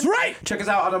building. That's right. Check us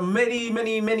out on the many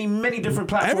different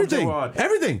platforms.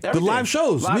 Everything. The live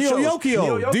shows. Neo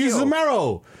Yokio. D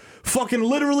Zamero. Fucking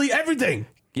literally everything.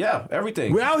 Yeah,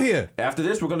 everything. We're out here. After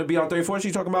this, we're going to be on 34th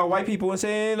Street talking about white people and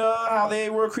saying how they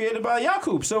were created by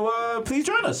Yakub. So please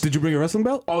join us. Did you bring a wrestling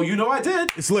belt? Oh, you know I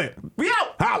did. It's lit. We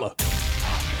out. Holla.